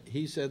said,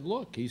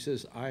 look, he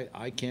says,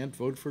 I can't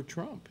vote for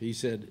Trump. He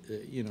said,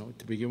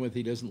 to begin with,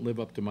 he doesn't live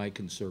up to my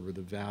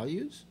conservative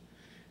values.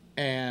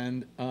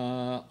 And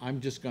I'm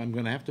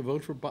going to have to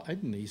vote for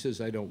Biden. He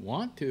says, I don't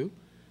want to.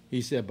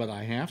 He said, but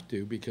I have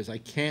to because I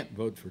can't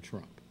vote for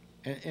Trump.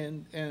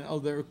 And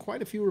there are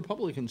quite a few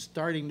Republicans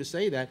starting to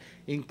say that,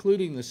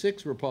 including the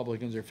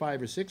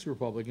 5 or 6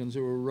 Republicans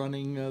who are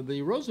running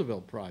the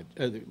Roosevelt project,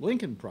 the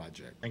Lincoln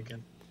Project.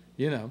 Lincoln.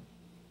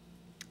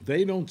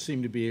 They don't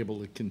seem to be able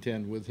to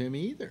contend with him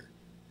either.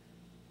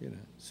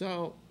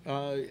 So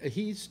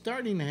he's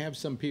starting to have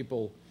some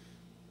people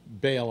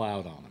bail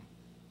out on him,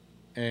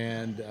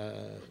 and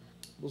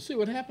we'll see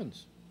what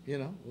happens.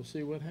 We'll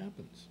see what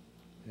happens.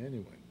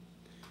 Anyway.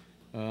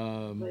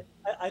 But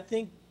I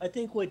think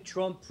what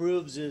Trump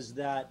proves is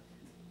that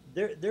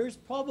there's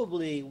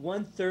probably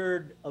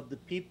 1/3 of the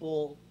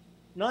people,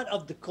 not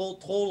of the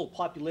total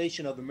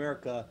population of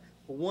America,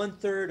 but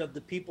 1/3 of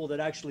the people that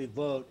actually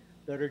vote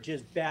that are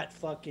just bat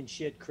fucking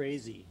shit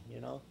crazy,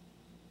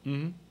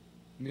 Mm-hmm.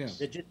 Yeah.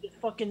 They're just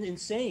fucking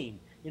insane.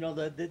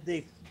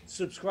 They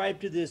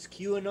subscribe to this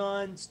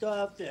QAnon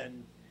stuff,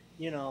 and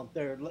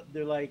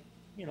they're like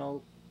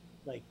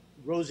like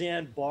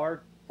Roseanne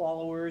Barr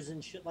followers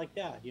and shit like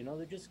that.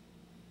 They're just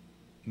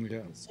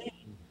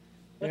insane.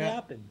 What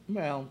happened?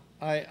 Well,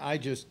 I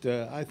just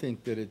I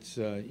think that it's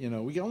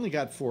we only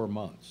got 4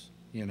 months.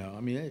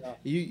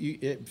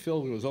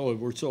 Phil goes, oh,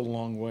 we're so a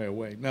long way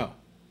away. No.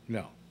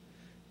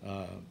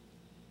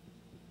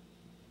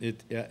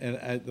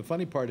 The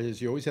funny part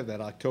is you always have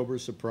that October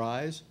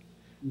surprise.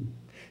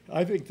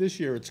 I think this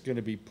year it's going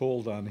to be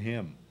pulled on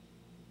him.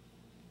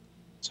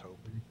 Let's hope.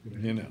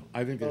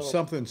 I think there's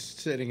something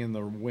sitting in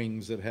the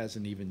wings that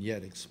hasn't even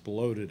yet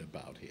exploded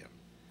about him.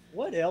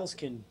 What else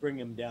can bring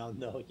him down,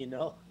 though?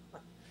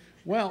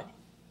 Well,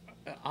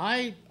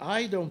 I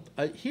don't.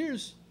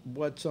 Here's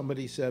what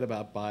somebody said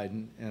about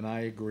Biden, and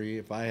I agree.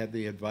 If I had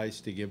the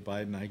advice to give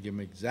Biden, I'd give him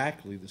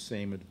exactly the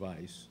same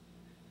advice.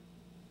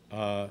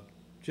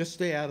 Just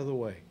stay out of the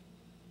way.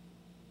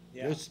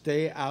 Yeah. Just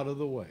stay out of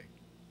the way.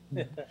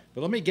 But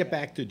let me get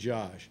back to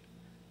Josh.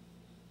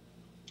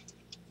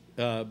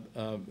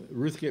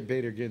 Ruth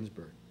Bader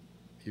Ginsburg.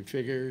 You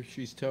figure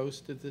she's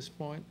toast at this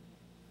point?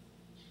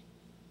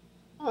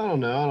 I don't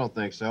know. I don't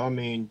think so. I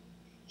mean,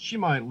 she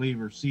might leave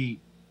her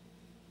seat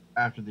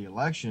after the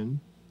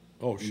election.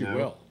 Oh, she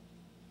will.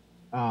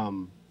 I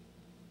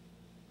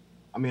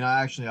mean,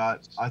 I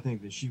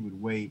think that she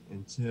would wait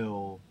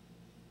until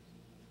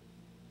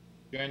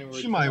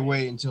January. She might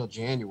wait until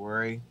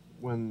January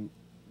when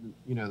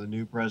the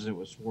new president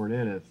was sworn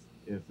in,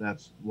 if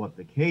that's what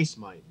the case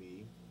might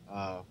be.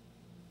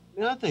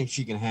 I think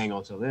she can hang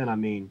on till then. I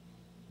mean,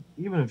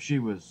 even if she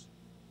was,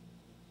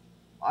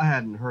 I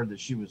hadn't heard that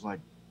she was like,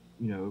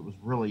 it was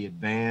really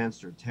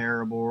advanced or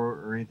terrible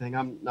or anything.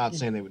 I'm not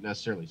saying they would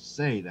necessarily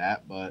say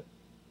that, but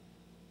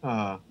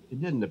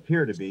it didn't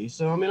appear to be.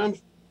 So, I mean, I'm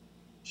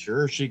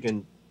sure she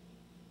can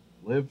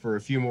live for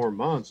a few more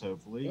months,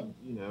 hopefully, at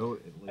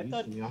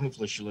least.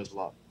 Hopefully she lives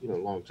a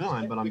long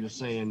time, but I'm just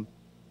saying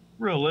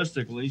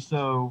realistically.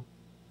 So,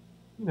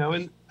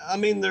 and I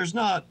mean, there's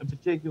not a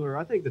particular,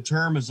 I think the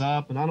term is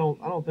up, and I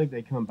don't think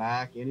they come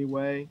back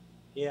anyway.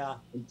 Yeah.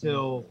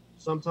 Until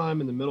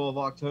sometime in the middle of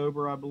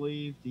October, I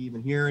believe, to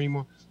even hear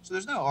anymore. So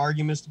there's no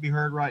arguments to be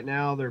heard right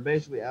now. They're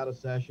basically out of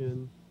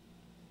session.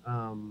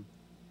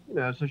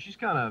 So she's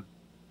kind of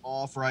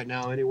off right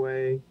now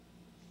anyway,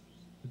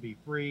 to be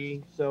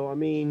free. So, I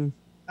mean,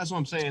 that's what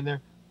I'm saying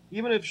there.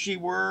 Even if she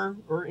were,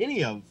 or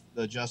any of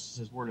the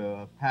justices were to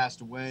have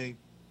passed away,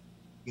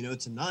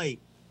 tonight,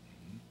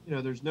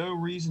 there's no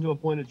reason to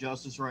appoint a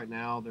justice right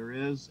now. There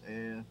is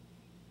a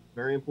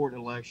very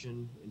important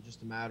election in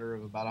just a matter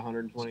of about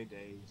 120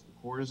 days.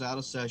 The court is out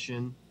of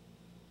session.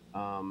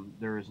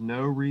 There is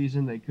no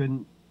reason they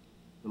couldn't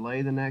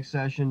delay the next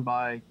session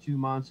by 2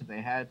 months if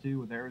they had to,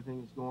 with everything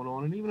that's going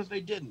on. And even if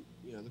they didn't,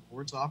 the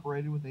court's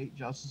operated with 8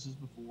 justices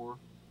before.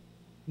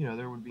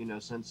 There would be no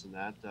sense in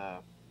that.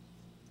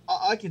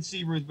 I could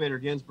see Ruth Bader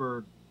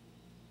Ginsburg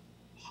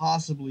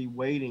possibly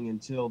waiting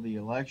until the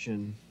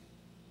election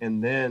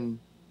and then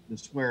the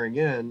swearing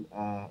in,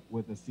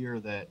 with the fear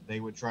that they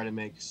would try to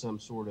make some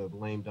sort of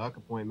lame duck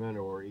appointment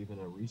or even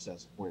a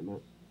recess appointment,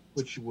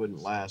 which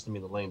wouldn't last. I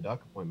mean, the lame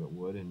duck appointment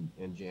would,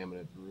 and jamming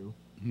it through.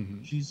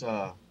 Mm-hmm. She's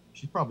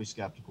probably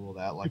skeptical of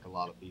that, like a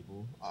lot of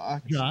people.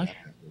 Josh,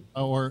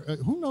 or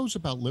who knows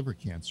about liver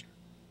cancer?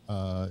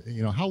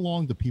 How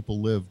long do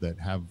people live that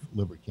have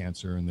liver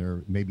cancer and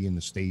they're maybe in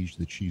the stage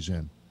that she's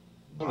in?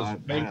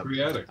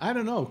 Pancreatic. I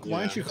don't know.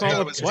 Why don't you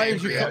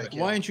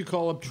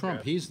call up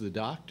Trump? He's the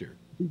doctor.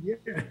 Yeah.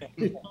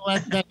 Well,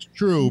 that's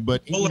true,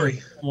 but you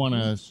Hillary. don't want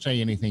to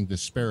say anything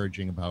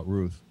disparaging about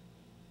Ruth.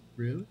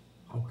 Really?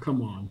 Oh,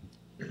 come on.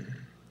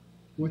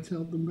 What's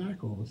held them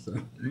back all of a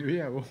sudden?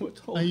 Yeah, well, what's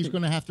He's holding?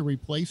 going to have to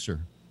replace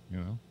her, you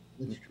know.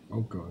 That's true.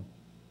 Oh, God.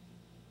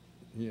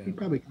 Yeah. He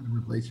probably got a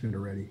replacement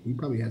already. He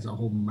probably has a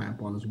whole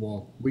map on his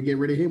wall. We get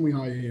rid of him, we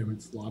hire him,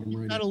 and slot him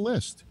right Got a in.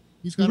 list.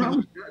 He's got a Probably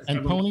list. does.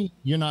 And Tony,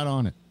 you're not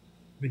on it.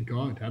 Thank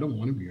God. I don't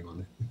want to be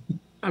on it.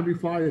 I'd be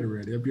fired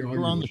already. I'd be You're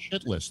arguing. on the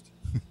shit list.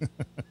 2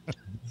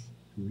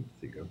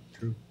 weeks ago.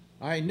 True.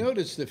 I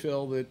noticed,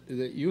 Phil, that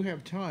you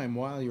have time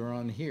while you're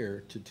on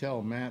here to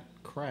tell Matt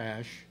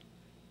Crash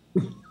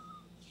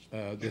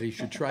that he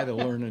should try to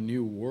learn a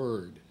new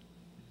word.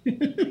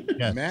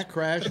 Yes. Matt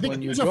Crash, The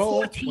when you kid's a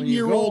go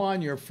 14-year-old.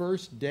 on your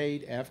first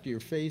date after your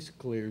face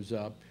clears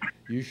up,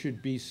 you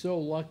should be so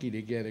lucky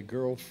to get a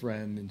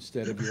girlfriend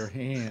instead of your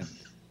hand.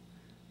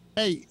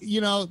 Hey,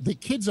 you know, the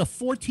kid's a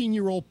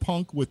 14-year-old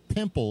punk with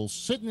pimples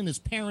sitting in his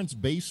parents'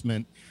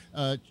 basement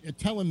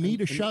telling me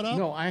to shut up.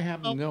 No, I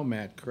happen to know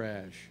Matt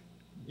Crash.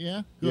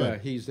 Yeah? Yeah,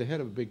 Good. he's the head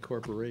of a big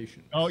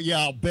corporation. Oh, yeah,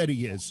 I'll bet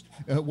he is.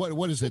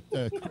 What is it?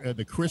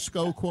 The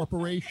Crisco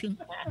Corporation?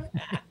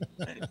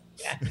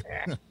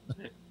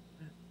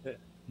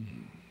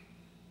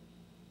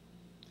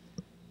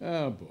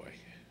 Oh, boy.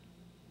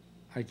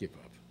 I give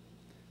up.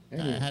 I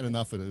had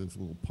enough of this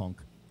little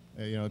punk.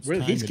 You know, it's Well,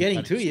 time he's that getting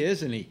got to his- you,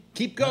 isn't he?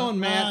 Keep going,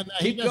 Matt. no,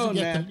 he Keep doesn't going,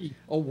 get to Matt. me.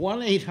 Oh,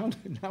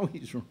 1-800. Now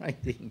he's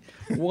writing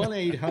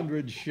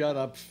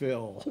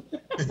 1-800-SHUT-UP-PHIL.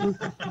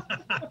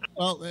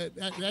 Well,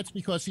 that's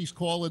because he's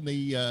calling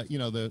the you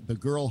know, the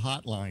girl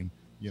hotline.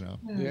 You know.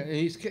 Yeah,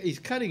 he's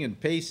cutting and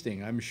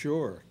pasting, I'm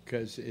sure,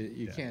 because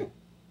you can't.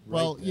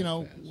 Well, write you that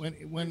know, fast.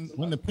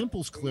 when the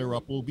pimples clear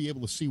up, we'll be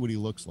able to see what he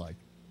looks like.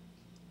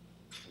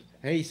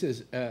 Hey, he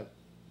says,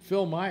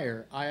 Phil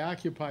Meyer, I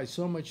occupy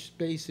so much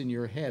space in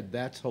your head.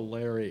 That's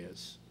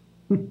hilarious.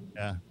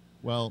 Yeah.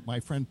 Well, my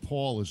friend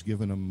Paul has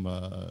given him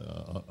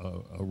a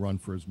run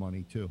for his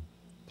money too.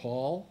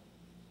 Paul?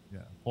 Yeah,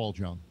 Paul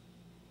Jung.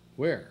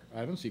 Where?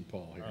 I don't see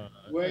Paul here.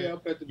 Way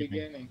up at the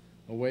beginning.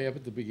 Oh, way up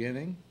at the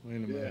beginning? Wait a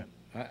minute.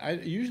 I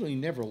usually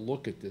never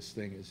look at this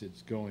thing as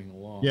it's going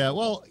along. Yeah,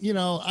 well, you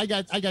know, I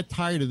got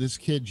tired of this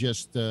kid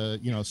just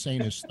you know, saying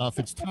his stuff.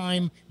 It's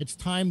time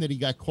that he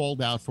got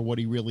called out for what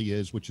he really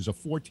is, which is a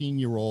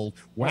 14-year-old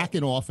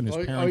whacking off in his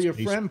parents' Oh, your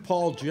basement. friend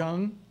Paul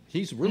Jung?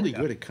 He's really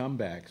good at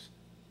comebacks.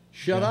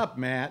 Shut up,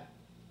 Matt.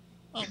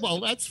 Well,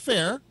 that's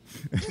fair.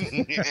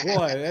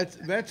 Boy,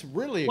 that's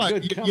really a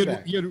What, good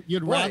comeback. you'd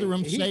Boy, rather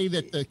him he- say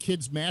that the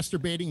kid's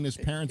masturbating in his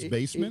parents'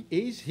 basement?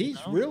 He's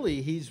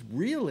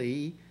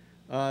really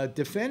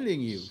defending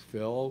you,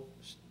 Phil.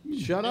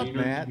 Shut up,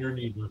 Matt.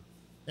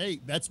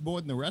 Hey, that's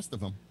more than the rest of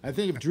them. I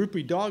think if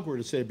Droopy Dog were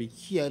to say, it'd be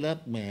shut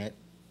up, Matt.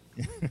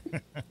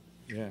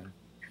 Yeah.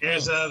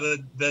 There's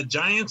the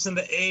Giants and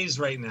the A's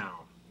right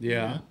now.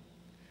 Yeah.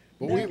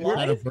 But We're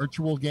at a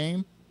virtual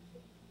game.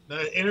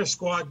 The inter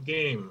squad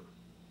game.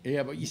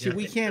 Yeah, but you see,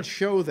 we can't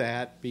show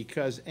that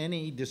because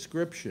any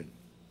description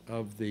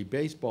of the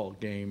baseball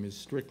game is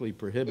strictly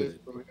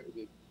prohibited.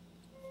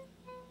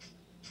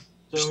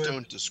 Just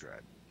don't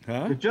describe.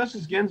 Huh? If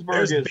Justice Ginsburg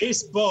There's is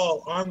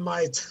baseball on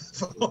my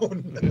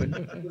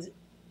phone.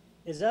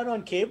 Is that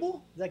on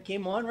cable? Is that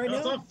game on right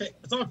No, now?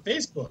 it's on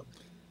Facebook.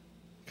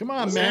 Come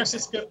on, San Matt.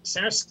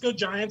 Francisco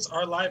Giants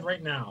are live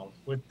right now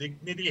with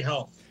Dignity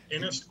Health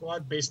inter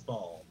squad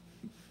baseball.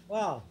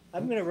 Wow,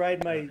 I'm gonna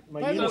ride my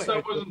By the way,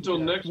 That wasn't until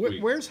next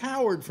week. Where's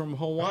Howard from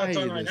Hawaii it's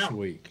on right this now.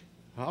 week?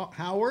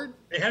 Howard?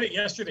 They had it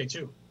yesterday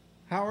too.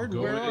 Howard,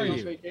 Go where are ahead.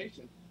 you?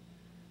 Vacation.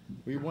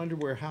 We wonder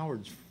where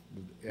Howard's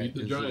Beat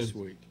the is Giants. this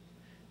week.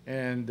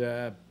 And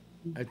I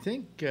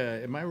think,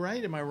 am I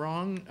right? Am I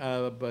wrong?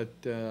 But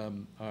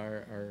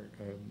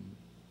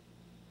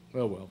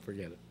well,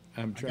 forget it.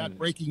 I'm I trying got to.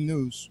 breaking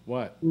news.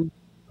 What?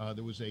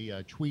 There was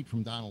a tweet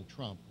from Donald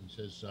Trump. He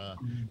says,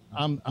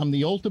 I'm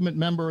the ultimate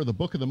member of the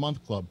Book of the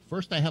Month Club.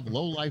 First, I have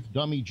low-life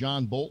dummy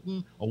John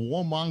Bolton, a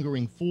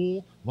warmongering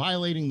fool,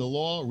 violating the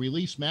law,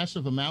 release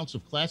massive amounts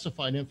of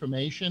classified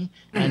information,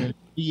 and an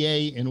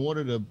DA in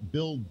order to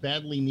build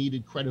badly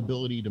needed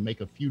credibility to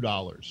make a few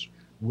dollars,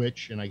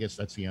 which, and I guess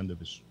that's the end of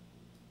his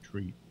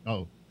tweet.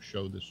 Oh,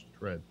 show this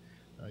thread.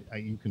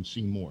 You can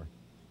see more.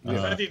 I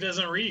bet he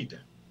doesn't read.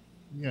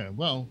 Yeah,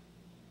 well.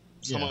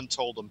 Someone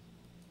told him.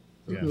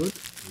 Yeah.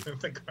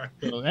 The guy-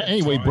 So,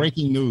 anyway, Sorry.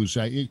 breaking news.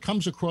 It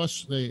comes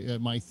across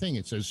my thing.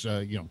 It says,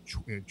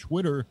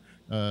 Twitter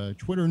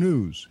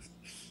news.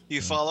 Do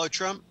you follow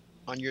Trump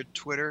on your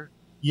Twitter?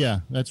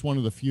 Yeah, that's one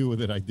of the few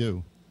that I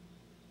do.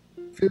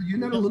 Phil, you're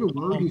not a little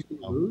worried he's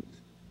going to lose?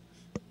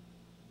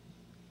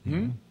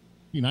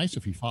 Be nice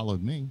if he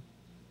followed me.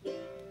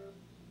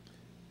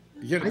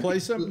 You gonna play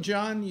something,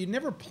 John? You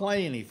never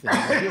play anything.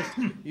 I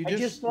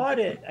just bought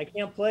it. I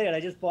can't play it. I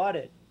just bought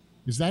it.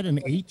 Is that an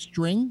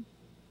 8-string?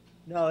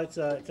 No, it's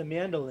a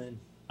mandolin.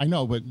 I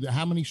know, but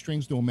how many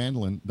strings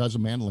does a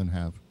mandolin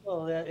have?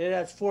 Well, it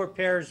has 4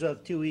 pairs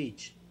of 2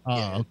 each.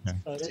 Oh, okay.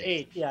 So it's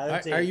 8. Yeah,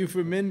 that's 8. Are you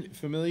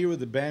familiar with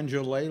the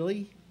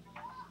banjo-lele?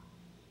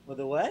 With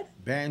the what?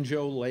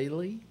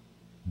 Banjo-lele?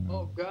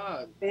 Oh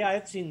God. Yeah,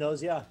 I've seen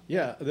those. Yeah.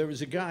 Yeah, there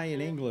was a guy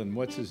in England.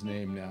 What's his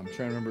name now? I'm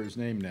trying to remember his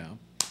name now.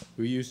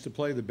 Who used to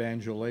play the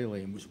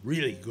banjolele and was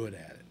really good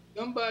at it.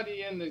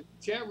 Somebody in the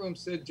chat room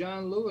said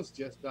John Lewis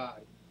just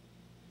died.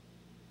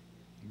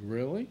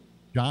 Really?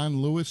 John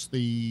Lewis,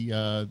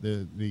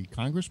 the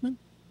congressman.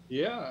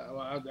 Yeah,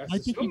 well, I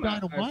think he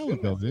died a while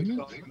ago, didn't he?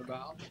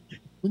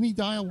 Didn't he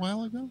die a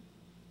while ago?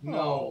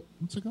 No,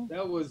 months ago.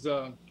 That was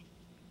the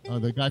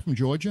guy from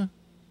Georgia.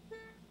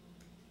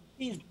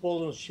 He's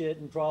bullshit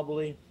and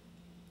probably.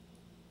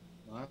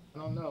 I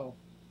don't know.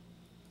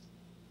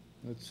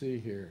 Let's see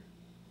here.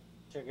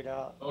 Check it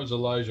out. That was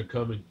Elijah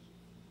Cummings.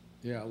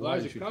 Yeah,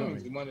 Elijah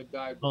Cummings, the one that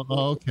died. Oh,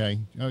 okay.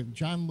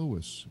 John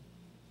Lewis.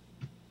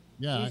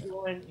 Yeah.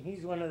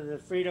 He's one of the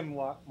freedom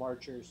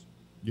marchers.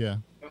 Yeah.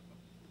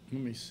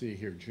 Let me see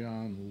here.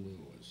 John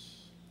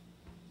Lewis.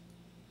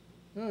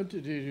 John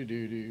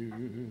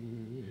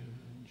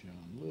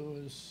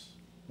Lewis.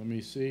 Let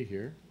me see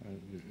here.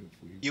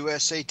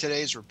 USA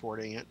Today's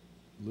reporting it.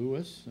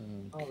 Lewis.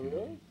 Oh,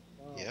 really?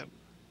 Oh. Yep.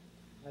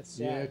 That's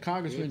sad. Yeah,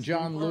 Congressman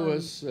John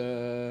Lewis.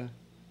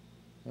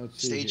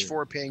 Let's see Stage here.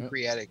 4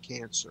 pancreatic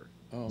cancer.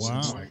 Oh,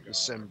 since wow.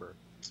 December.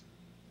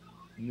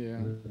 Yeah.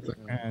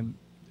 And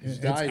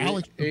died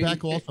Alex at 80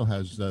 Trebek also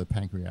has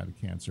pancreatic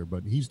cancer,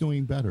 but he's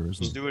doing better,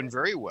 isn't He's he? doing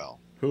very well.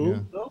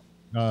 Who?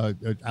 Yeah.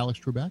 Alex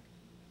Trebek.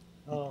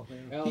 Oh,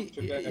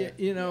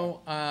 You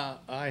know,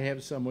 I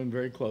have someone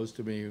very close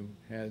to me who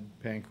had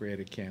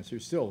pancreatic cancer.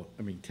 Still,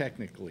 I mean,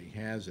 technically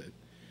has it.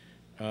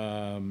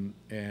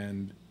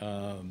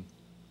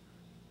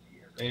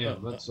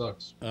 Damn, that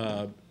sucks.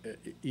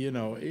 You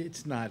know,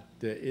 it's not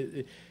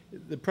the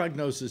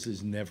prognosis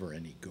is never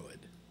any good.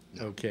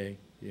 No. Okay,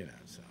 you know,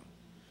 so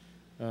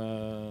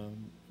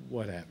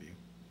what have you,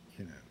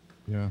 you know.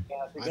 Yeah.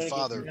 My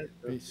father.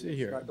 See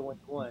here. Not the one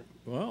you want.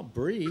 Well,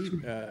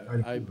 Bree,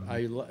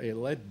 I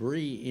let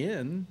Bree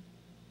in,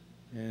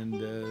 and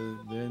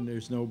then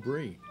there's no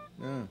Bree.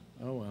 Oh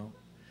well.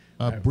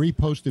 Bree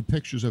posted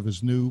pictures of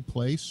his new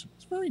place.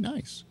 It's very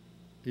nice.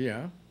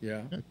 Yeah.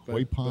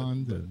 Koi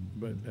pond,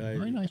 but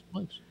very nice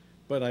place.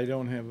 But I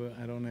don't have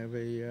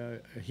a.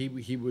 He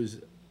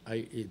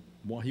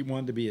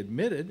wanted to be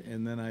admitted,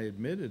 and then I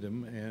admitted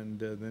him, and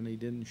then he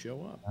didn't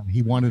show up.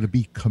 He wanted to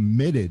be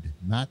committed,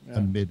 not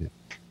admitted.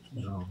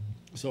 No.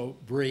 So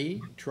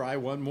Bree, try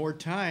one more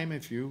time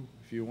if you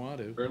want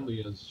to. Apparently,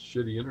 he has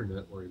shitty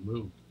internet where he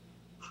moved.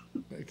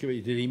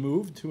 Did he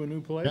move to a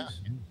new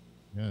place?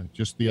 Yeah,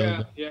 just the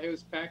other day. Yeah, he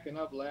was packing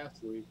up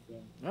last week.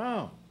 Yeah.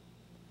 Oh.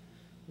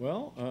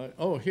 Well,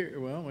 here.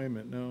 Well, wait a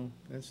minute. No,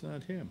 that's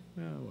not him.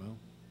 Oh well.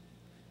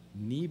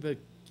 Neva.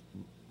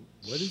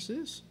 What is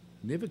this?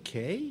 Neva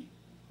K?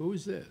 Who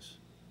is this?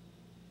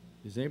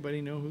 Does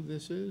anybody know who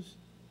this is?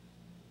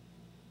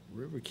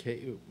 River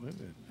K. Wait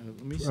a minute.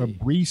 Let me see.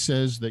 Bree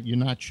says that you're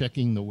not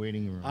checking the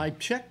waiting room. I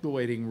checked the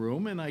waiting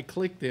room and I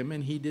clicked him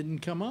and he didn't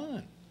come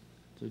on.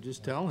 So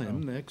just tell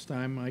him next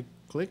time I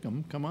click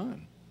him, come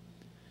on.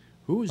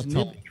 Who's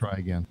try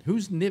again.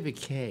 Who's Niva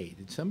K?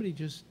 Did somebody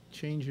just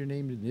change your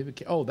name to Niva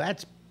K? Oh,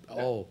 that's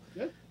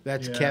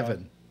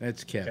Kevin.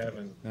 That's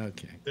Kevin.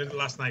 Okay. Did it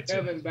last night too.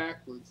 Kevin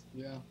backwards.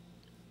 Yeah.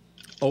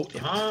 Oh.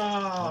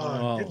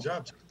 Good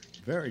job.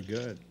 Very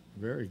good.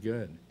 Very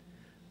good.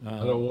 I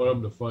don't want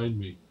him to find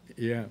me.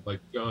 Yeah. Like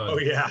John. Oh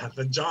yeah,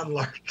 the John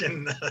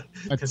Larkin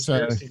That's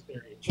conspiracy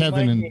theory.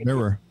 Kevin and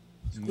Mirror.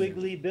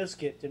 Squiggly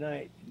biscuit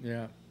tonight.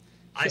 Yeah.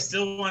 I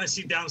still want to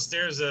see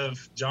downstairs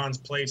of John's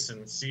place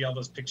and see all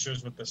those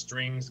pictures with the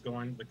strings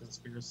going, the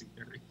conspiracy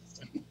theories.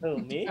 Oh,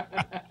 me?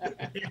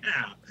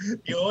 Yeah.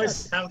 You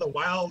always have the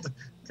wild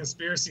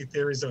conspiracy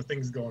theories of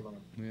things going on.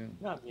 Yeah.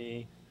 Not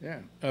me.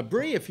 Yeah.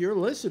 Bree, if you're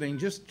listening,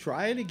 just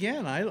try it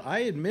again. I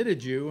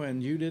admitted you,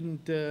 and you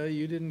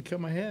didn't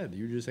come ahead.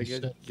 You just, I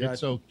guess,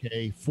 it's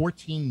okay.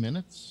 14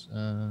 minutes.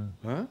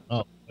 Huh?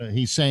 Oh,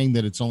 he's saying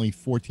that it's only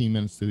 14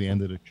 minutes to the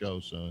end of the show.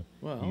 So.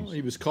 Well,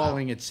 he was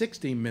calling it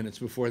 16 minutes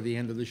before the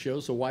end of the show.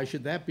 So why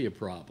should that be a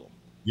problem?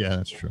 Yeah,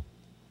 that's true.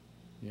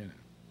 You know.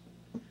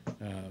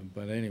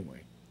 But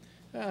anyway.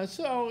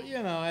 So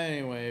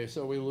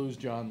so we lose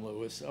John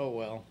Lewis. Oh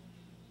well.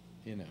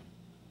 You know.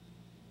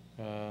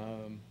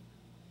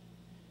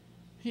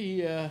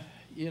 He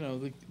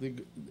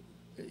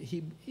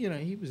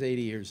was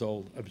 80 years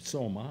old.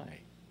 So am I.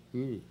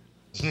 Ooh.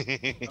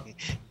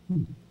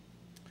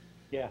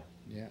 Yeah.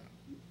 Yeah.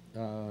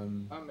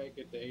 I'll make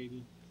it to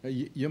 80.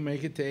 You'll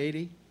make it to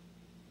 80?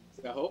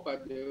 I hope I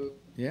do.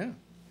 Yeah.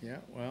 Yeah.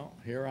 Well,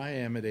 here I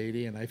am at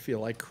 80, and I feel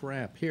like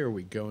crap. Here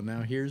we go.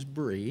 Now here's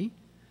Bree,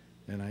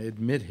 and I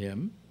admit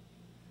him.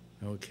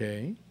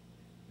 Okay.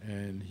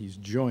 And he's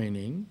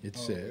joining. It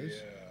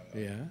says.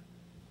 Yeah.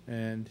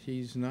 And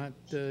he's not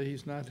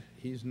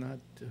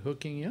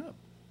hooking up.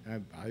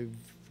 I've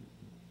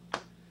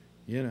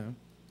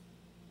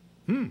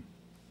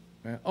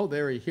oh,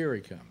 here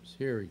he comes.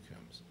 Here he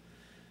comes.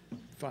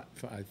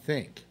 I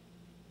think.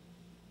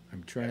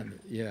 I'm trying to.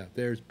 Yeah,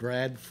 there's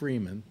Brad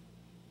Freeman.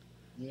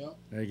 Yeah.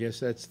 I guess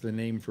that's the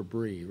name for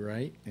Bree,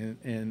 right?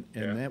 And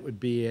that would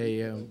be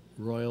a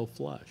royal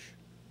flush.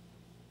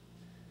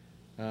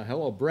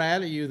 Hello,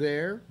 Brad. Are you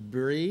there?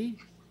 Bree?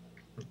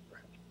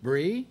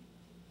 Bree?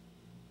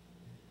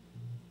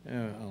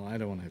 Oh, I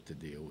don't want to have to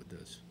deal with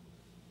this.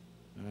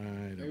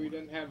 Maybe he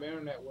didn't have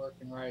internet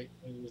working right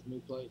in his new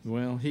place.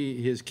 Well,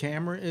 his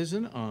camera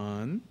isn't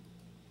on.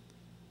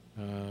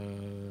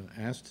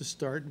 Asked to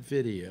start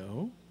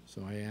video.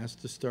 So I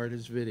asked to start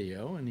his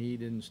video, and he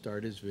didn't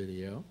start his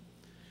video.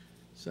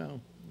 So,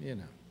 you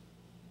know.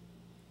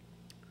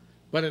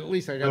 But at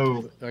least I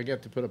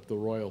got to put up the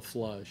royal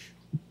flush.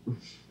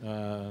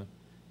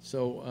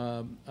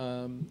 So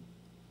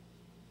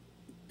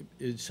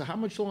how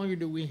much longer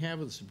do we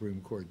have of the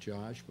Supreme Court,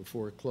 Josh,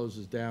 before it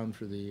closes down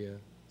for the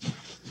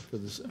for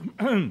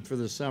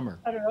the summer?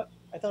 I don't know.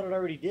 I thought it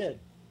already did.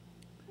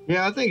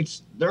 Yeah, I think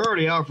they're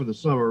already out for the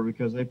summer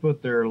because they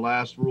put their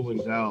last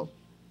rulings out.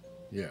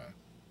 Yeah.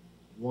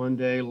 One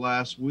day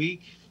last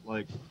week,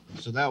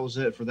 so that was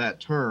it for that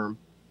term.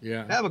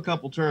 Yeah. They have a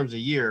couple terms a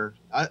year.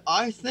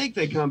 I think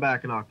they come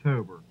back in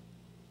October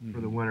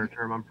for the winter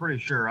term. I'm pretty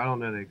sure. I don't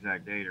know the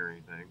exact date or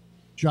anything.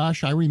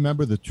 Josh, I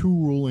remember the two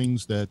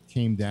rulings that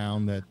came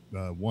down that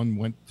one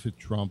went to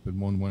Trump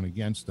and one went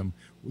against him.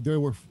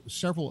 There were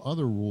several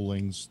other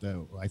rulings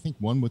that I think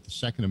one with the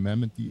Second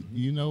Amendment. Do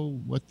you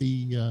know what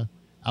the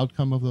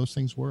outcome of those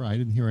things were? I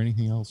didn't hear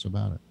anything else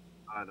about it.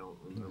 I don't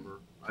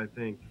remember. I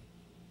think.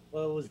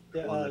 Well, it was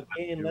the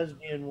gay and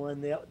lesbian one.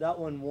 That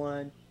one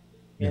won,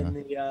 and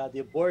the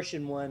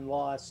abortion one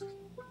lost.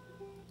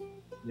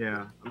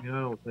 Yeah, I mean, I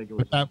don't think it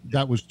was. But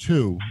that was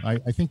two. I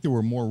think there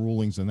were more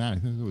rulings than that. I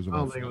think there was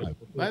about five.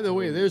 By the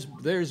way,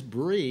 there's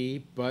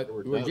Bree, but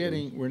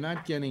we're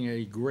not getting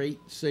a great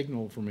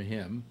signal from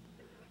him.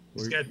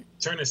 He's got to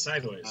turn it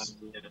sideways.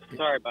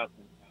 Sorry about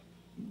that.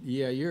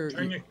 Yeah,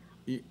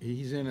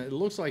 he's in. It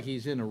looks like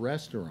he's in a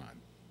restaurant.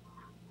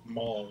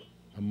 Mall.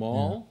 A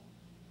mall. Yeah.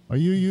 Are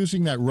you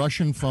using that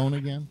Russian phone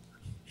again?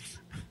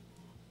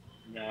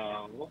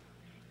 No.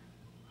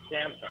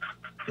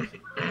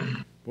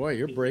 Samsung. Boy,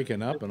 you're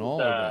breaking up and all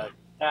of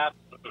that.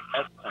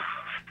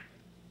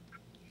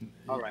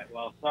 All right.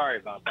 Well, sorry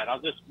about that.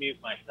 I'll just mute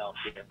myself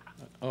here.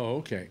 Oh,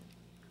 okay.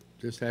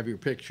 Just have your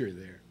picture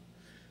there.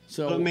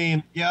 So I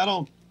mean, yeah, I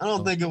don't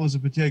think it was a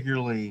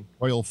particularly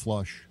royal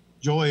flush,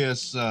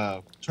 joyous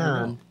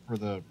term for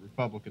the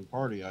Republican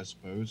Party, I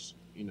suppose.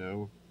 You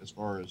know, as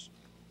far as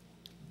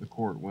the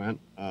court went,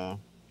 I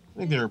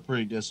think they were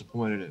pretty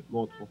disappointed at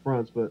multiple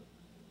fronts. But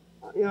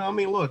you know, I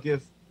mean, look,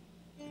 if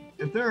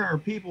there are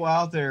people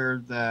out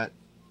there that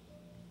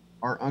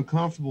are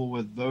uncomfortable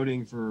with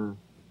voting for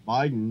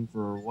Biden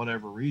for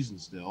whatever reason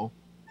still,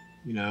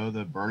 you know,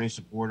 the Bernie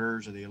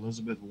supporters or the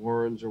Elizabeth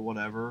Warrens or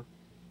whatever,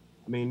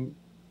 I mean,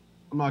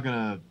 I'm not going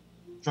to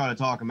try to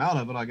talk them out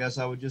of it. I guess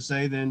I would just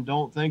say then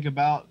don't think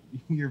about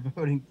your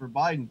voting for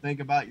Biden. Think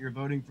about your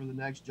voting for the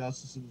next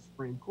justice of the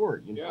Supreme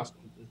Court. You know? Yeah.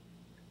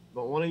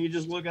 But why don't you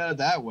just look at it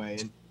that way?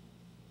 And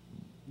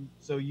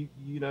so you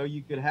know,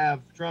 you could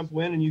have Trump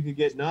win and you could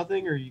get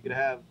nothing, or you could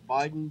have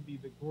Biden be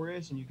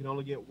victorious and you can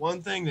only get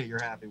one thing that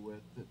you're happy with.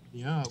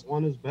 Yeah,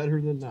 one is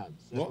better than none.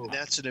 So, well,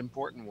 that's an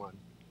important one.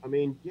 I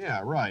mean,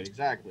 yeah, right,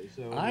 exactly.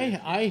 So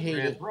I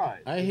hated.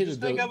 Right. I hated.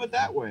 Just think of it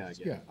that way, I guess.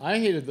 Yeah, I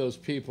hated those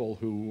people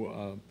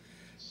who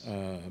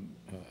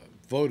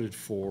voted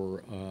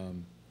for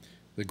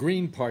the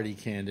Green Party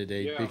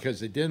candidate because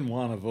they didn't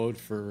want to vote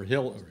for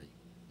Hillary.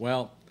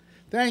 Well,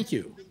 thank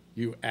you,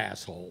 you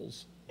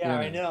assholes. Yeah,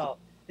 I know.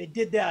 They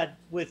did that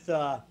with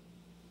Ralph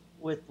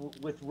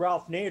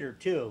Nader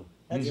too.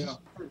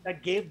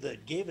 That gave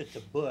it to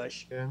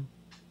Bush. Yeah.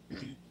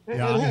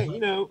 Yeah, hey, you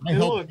know, I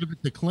helped give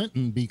it to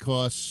Clinton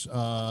because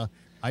I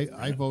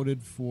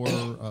voted for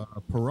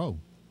Perot.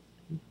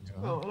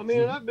 Well, I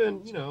mean, I've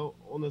been, you know,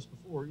 on this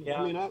before.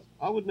 I mean,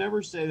 I would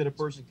never say that a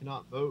person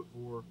cannot vote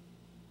for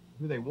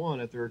who they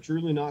want if they're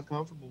truly not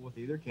comfortable with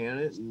either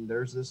candidate, and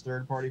there's this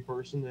third-party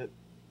person that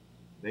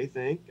they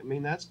think. I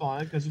mean, that's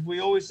fine, because if we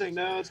always say,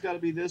 no, it's got to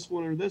be this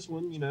one or this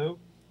one, you know,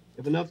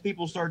 if enough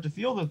people start to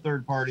feel the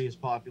third party is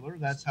popular,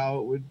 that's how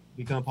it would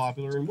become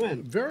popular and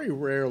win. Very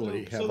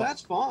rarely. So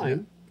that's fine. Yeah,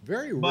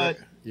 very rare.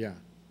 Yeah.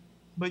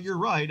 But you're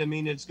right. I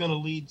mean, it's going to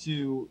lead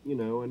to, you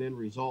know, an end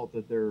result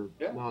that they're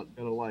not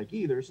going to like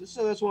either.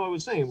 So that's what I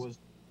was saying, was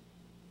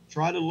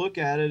try to look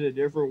at it a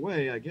different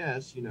way, I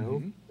guess, you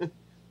know.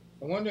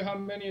 I wonder how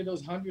many of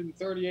those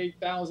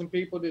 138,000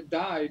 people that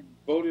died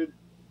voted,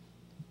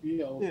 you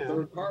know,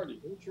 third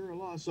party. Sure, a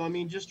lot. So, I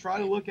mean, just try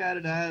to look at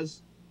it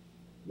as,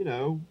 you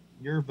know,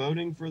 you're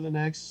voting for the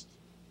next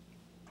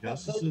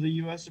justice of the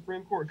U.S.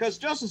 Supreme Court. Because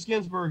Justice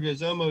Ginsburg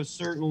is almost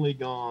certainly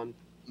gone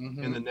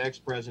in the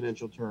next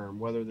presidential term,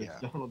 whether it's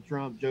Donald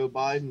Trump, Joe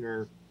Biden,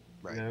 or,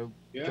 you know,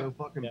 Joe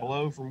fucking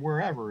Blow from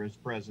wherever is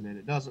president.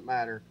 It doesn't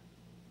matter.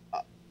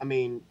 I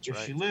mean, if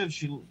she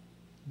lives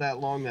that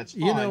long, that's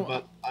fine. You know,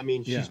 but, I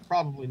mean, she's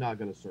probably not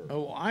going to serve.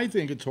 Oh, I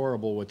think it's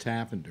horrible what's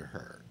happened to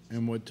her.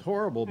 And what's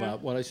horrible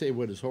about what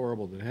is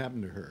horrible that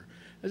happened to her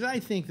is I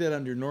think that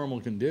under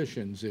normal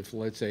conditions, if,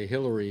 let's say,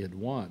 Hillary had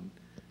won,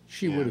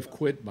 she would have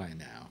quit by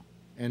now.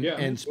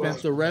 and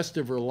spent the rest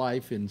of her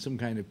life in some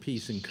kind of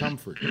peace and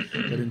comfort.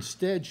 But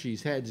instead,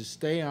 she's had to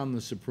stay on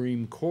the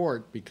Supreme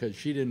Court because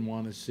she didn't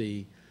want to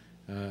see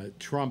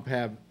Trump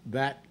have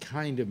that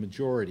kind of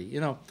majority.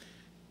 You know,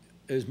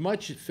 as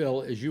much,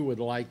 Phil, as you would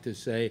like to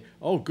say,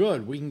 oh,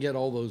 good, we can get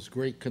all those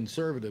great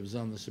conservatives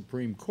on the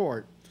Supreme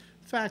Court,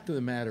 the fact of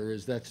the matter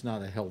is that's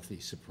not a healthy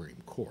Supreme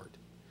Court.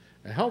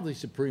 A healthy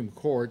Supreme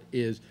Court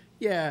is,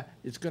 yeah,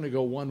 it's going to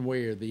go one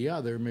way or the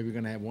other. Maybe we're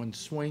going to have one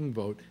swing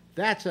vote.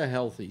 That's a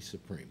healthy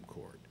Supreme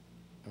Court,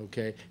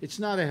 okay? It's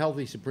not a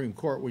healthy Supreme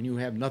Court when you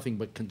have nothing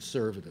but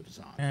conservatives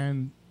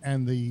on.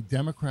 And the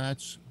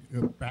Democrats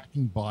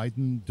backing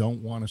Biden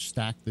don't want to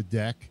stack the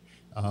deck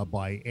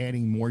by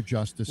adding more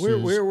justices.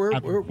 Phil,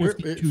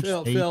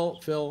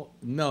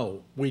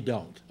 no, we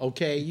don't.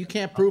 Okay, you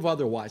can't prove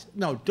otherwise.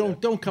 No,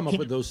 don't come up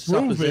with those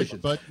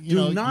suppositions. But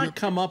do not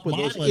come up with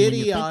those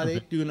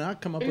idiotic. Do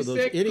not come up with those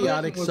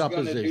idiotic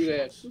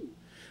suppositions.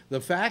 The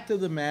fact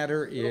of the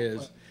matter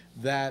is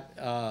that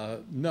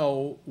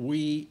no,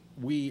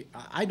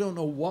 I don't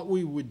know what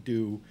we would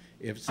do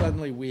if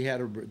suddenly we had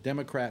a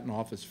Democrat in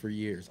office for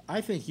years.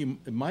 I think you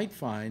might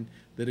find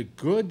that a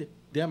good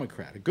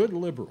Democrat, a good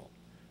liberal,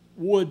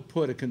 would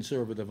put a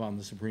conservative on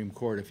the Supreme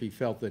Court if he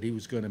felt that he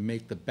was going to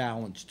make the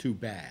balance too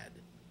bad.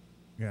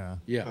 Yeah.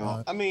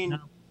 Yeah. I mean,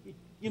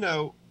 you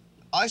know,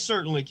 I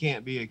certainly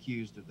can't be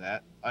accused of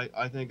that.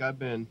 I think I've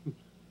been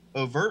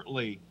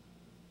overtly,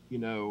 you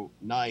know,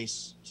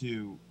 nice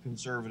to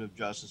conservative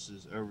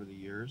justices over the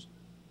years.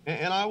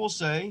 And I will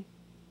say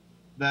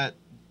that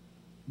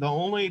the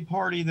only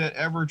party that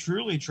ever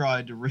truly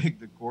tried to rig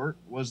the court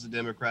was the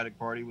Democratic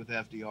Party with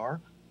FDR.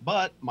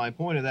 But my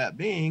point of that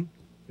being,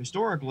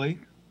 historically,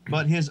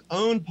 but his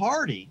own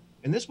party,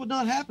 and this would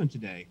not happen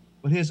today,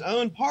 but his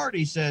own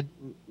party said,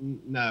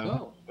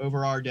 no,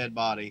 over our dead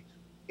body,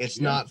 it's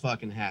not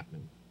fucking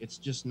happening. It's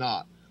just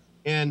not.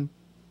 And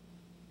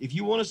if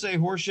you want to say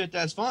horseshit,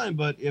 that's fine.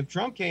 But if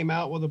Trump came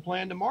out with a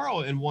plan tomorrow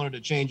and wanted to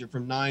change it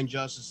from 9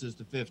 justices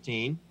to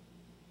 15,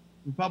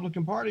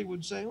 Republican Party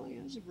would say, well,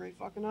 yeah, that's a great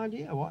fucking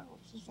idea. Why?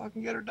 Let's just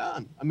fucking get her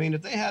done. I mean,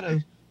 if they had a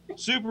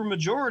super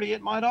majority,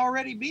 it might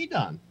already be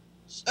done.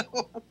 So,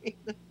 I mean,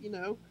 you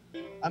know,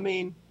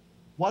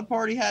 what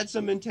party had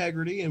some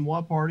integrity and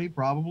what party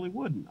probably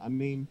wouldn't? I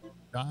mean,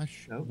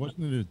 gosh,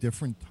 wasn't it a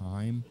different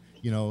time?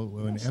 You know,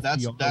 when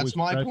FDR that's was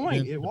my president,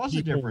 point. It was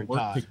a different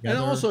time. And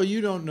also,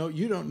 you don't know.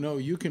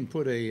 You can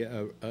put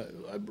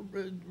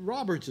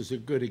Roberts is a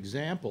good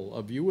example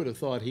of. You would have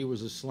thought he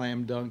was a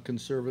slam dunk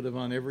conservative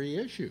on every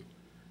issue,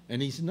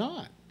 and he's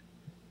not.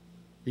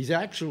 He's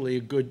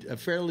actually a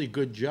fairly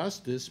good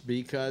justice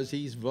because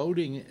he's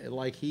voting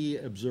like he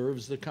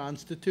observes the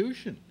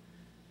Constitution.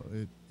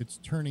 It's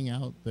turning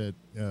out that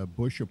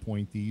Bush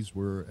appointees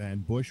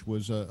and Bush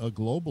was a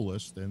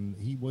globalist, and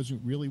he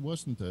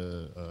wasn't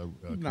a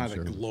not a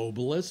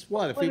globalist.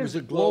 What if he was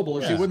a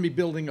globalist? He wouldn't be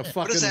building a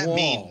fucking wall.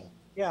 Mean?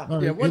 Yeah.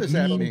 What does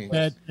that mean?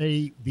 That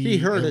he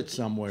heard it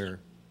somewhere.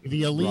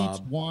 The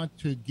elites want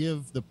to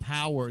give the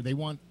power. They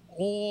want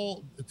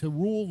all to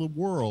rule the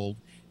world,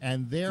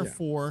 and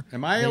therefore,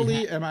 am I an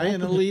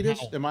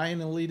elitist? Am I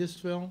an elitist,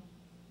 Phil?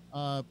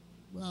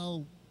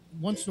 Well,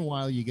 once in a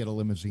while you get a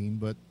limousine,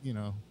 but you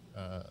know,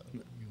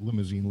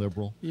 limousine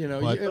liberal. You know,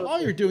 but,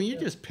 all you're doing, you're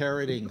just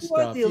parroting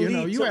stuff. You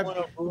know, you have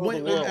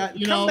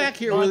come back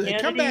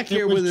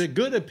here with a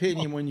good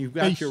opinion when you've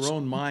got your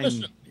own mind.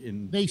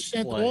 Listen, they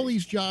sent all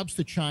these jobs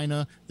to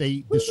China.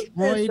 They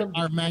destroyed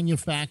our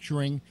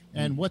manufacturing,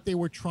 and what they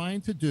were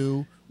trying to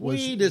do was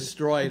we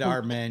destroyed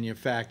our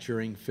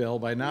manufacturing, Phil,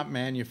 by not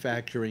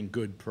manufacturing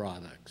good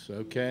products.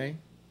 Okay.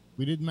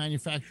 We didn't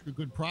manufacture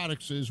good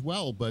products as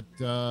well, but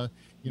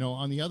you know,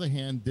 on the other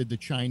hand, did the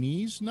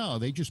Chinese? No,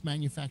 they just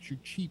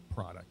manufactured cheap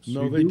products.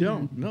 No, they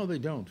don't. No, they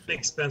don't.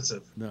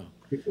 Expensive. No.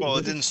 Well,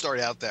 it didn't start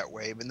out that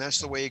way, but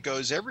that's the way it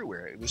goes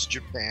everywhere. It was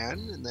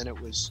Japan, and then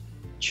it was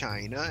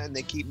China, and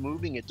they keep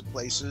moving it to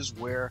places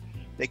where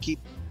they keep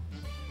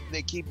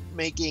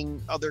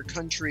making other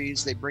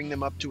countries, they bring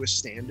them up to a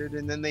standard,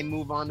 and then they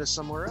move on to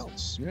somewhere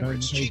else.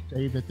 They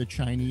say that the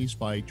Chinese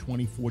by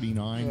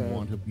 2049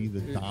 want to be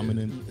the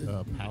dominant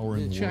power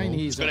in the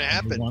Chinese world. It's going to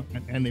happen.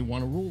 And they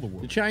want to rule the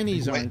world. The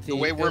Chinese aren't the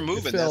way we're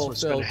moving. That's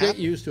what's going to happen.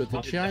 Get used to it.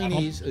 The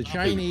Chinese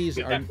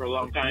are for a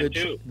long time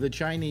too. The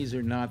Chinese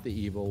are not the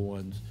evil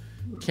ones.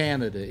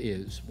 Canada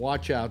is.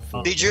 Watch out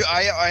for. Did you?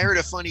 I heard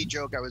a funny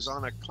joke. I was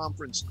on a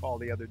conference call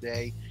the other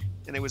day,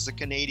 and it was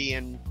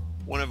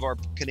one of our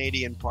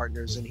Canadian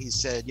partners, and he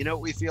said, you know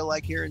what we feel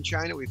like here in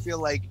China? We feel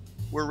like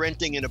we're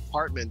renting an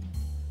apartment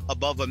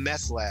above a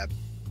meth lab.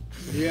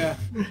 Yeah.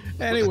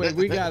 Anyway,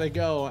 we got to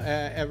go,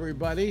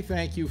 everybody.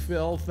 Thank you,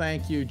 Phil.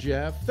 Thank you,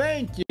 Jeff.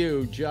 Thank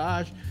you,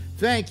 Josh.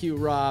 Thank you,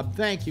 Rob.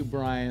 Thank you,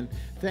 Brian.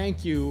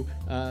 Thank you,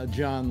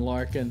 John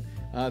Larkin.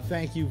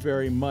 Thank you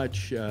very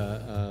much,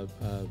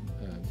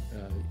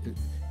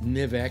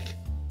 Nivek,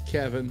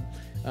 Kevin.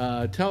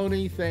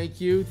 Tony, thank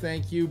you.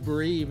 Thank you,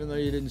 Bree, even though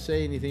you didn't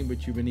say anything,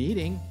 but you've been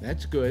eating.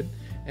 That's good.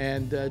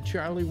 And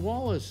Charlie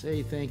Wallace,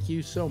 hey, thank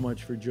you so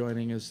much for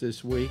joining us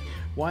this week.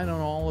 Why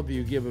don't all of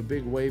you give a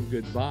big wave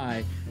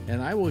goodbye,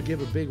 and I will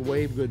give a big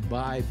wave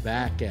goodbye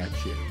back at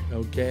you,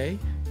 okay?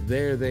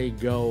 There they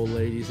go,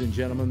 ladies and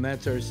gentlemen.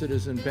 That's our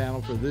citizen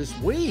panel for this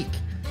week.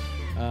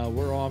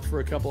 We're off for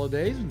a couple of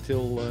days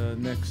until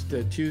next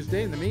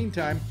Tuesday. In the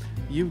meantime,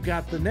 you've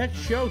got the next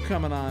show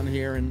coming on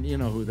here, and you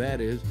know who that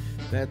is.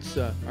 That's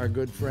our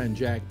good friend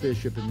Jack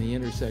Bishop in The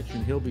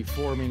Intersection. He'll be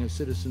forming a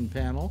citizen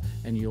panel,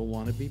 and you'll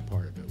want to be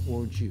part of it,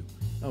 won't you?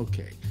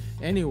 Okay.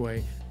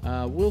 Anyway,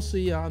 we'll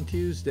see you on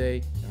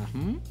Tuesday.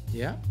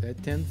 Yeah, at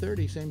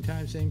 10:30, same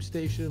time, same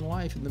station in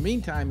life. In the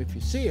meantime, if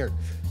you see her,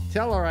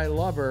 tell her I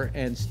love her,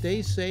 and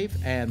stay safe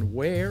and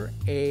wear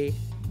a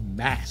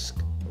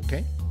mask.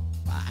 Okay?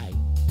 Bye.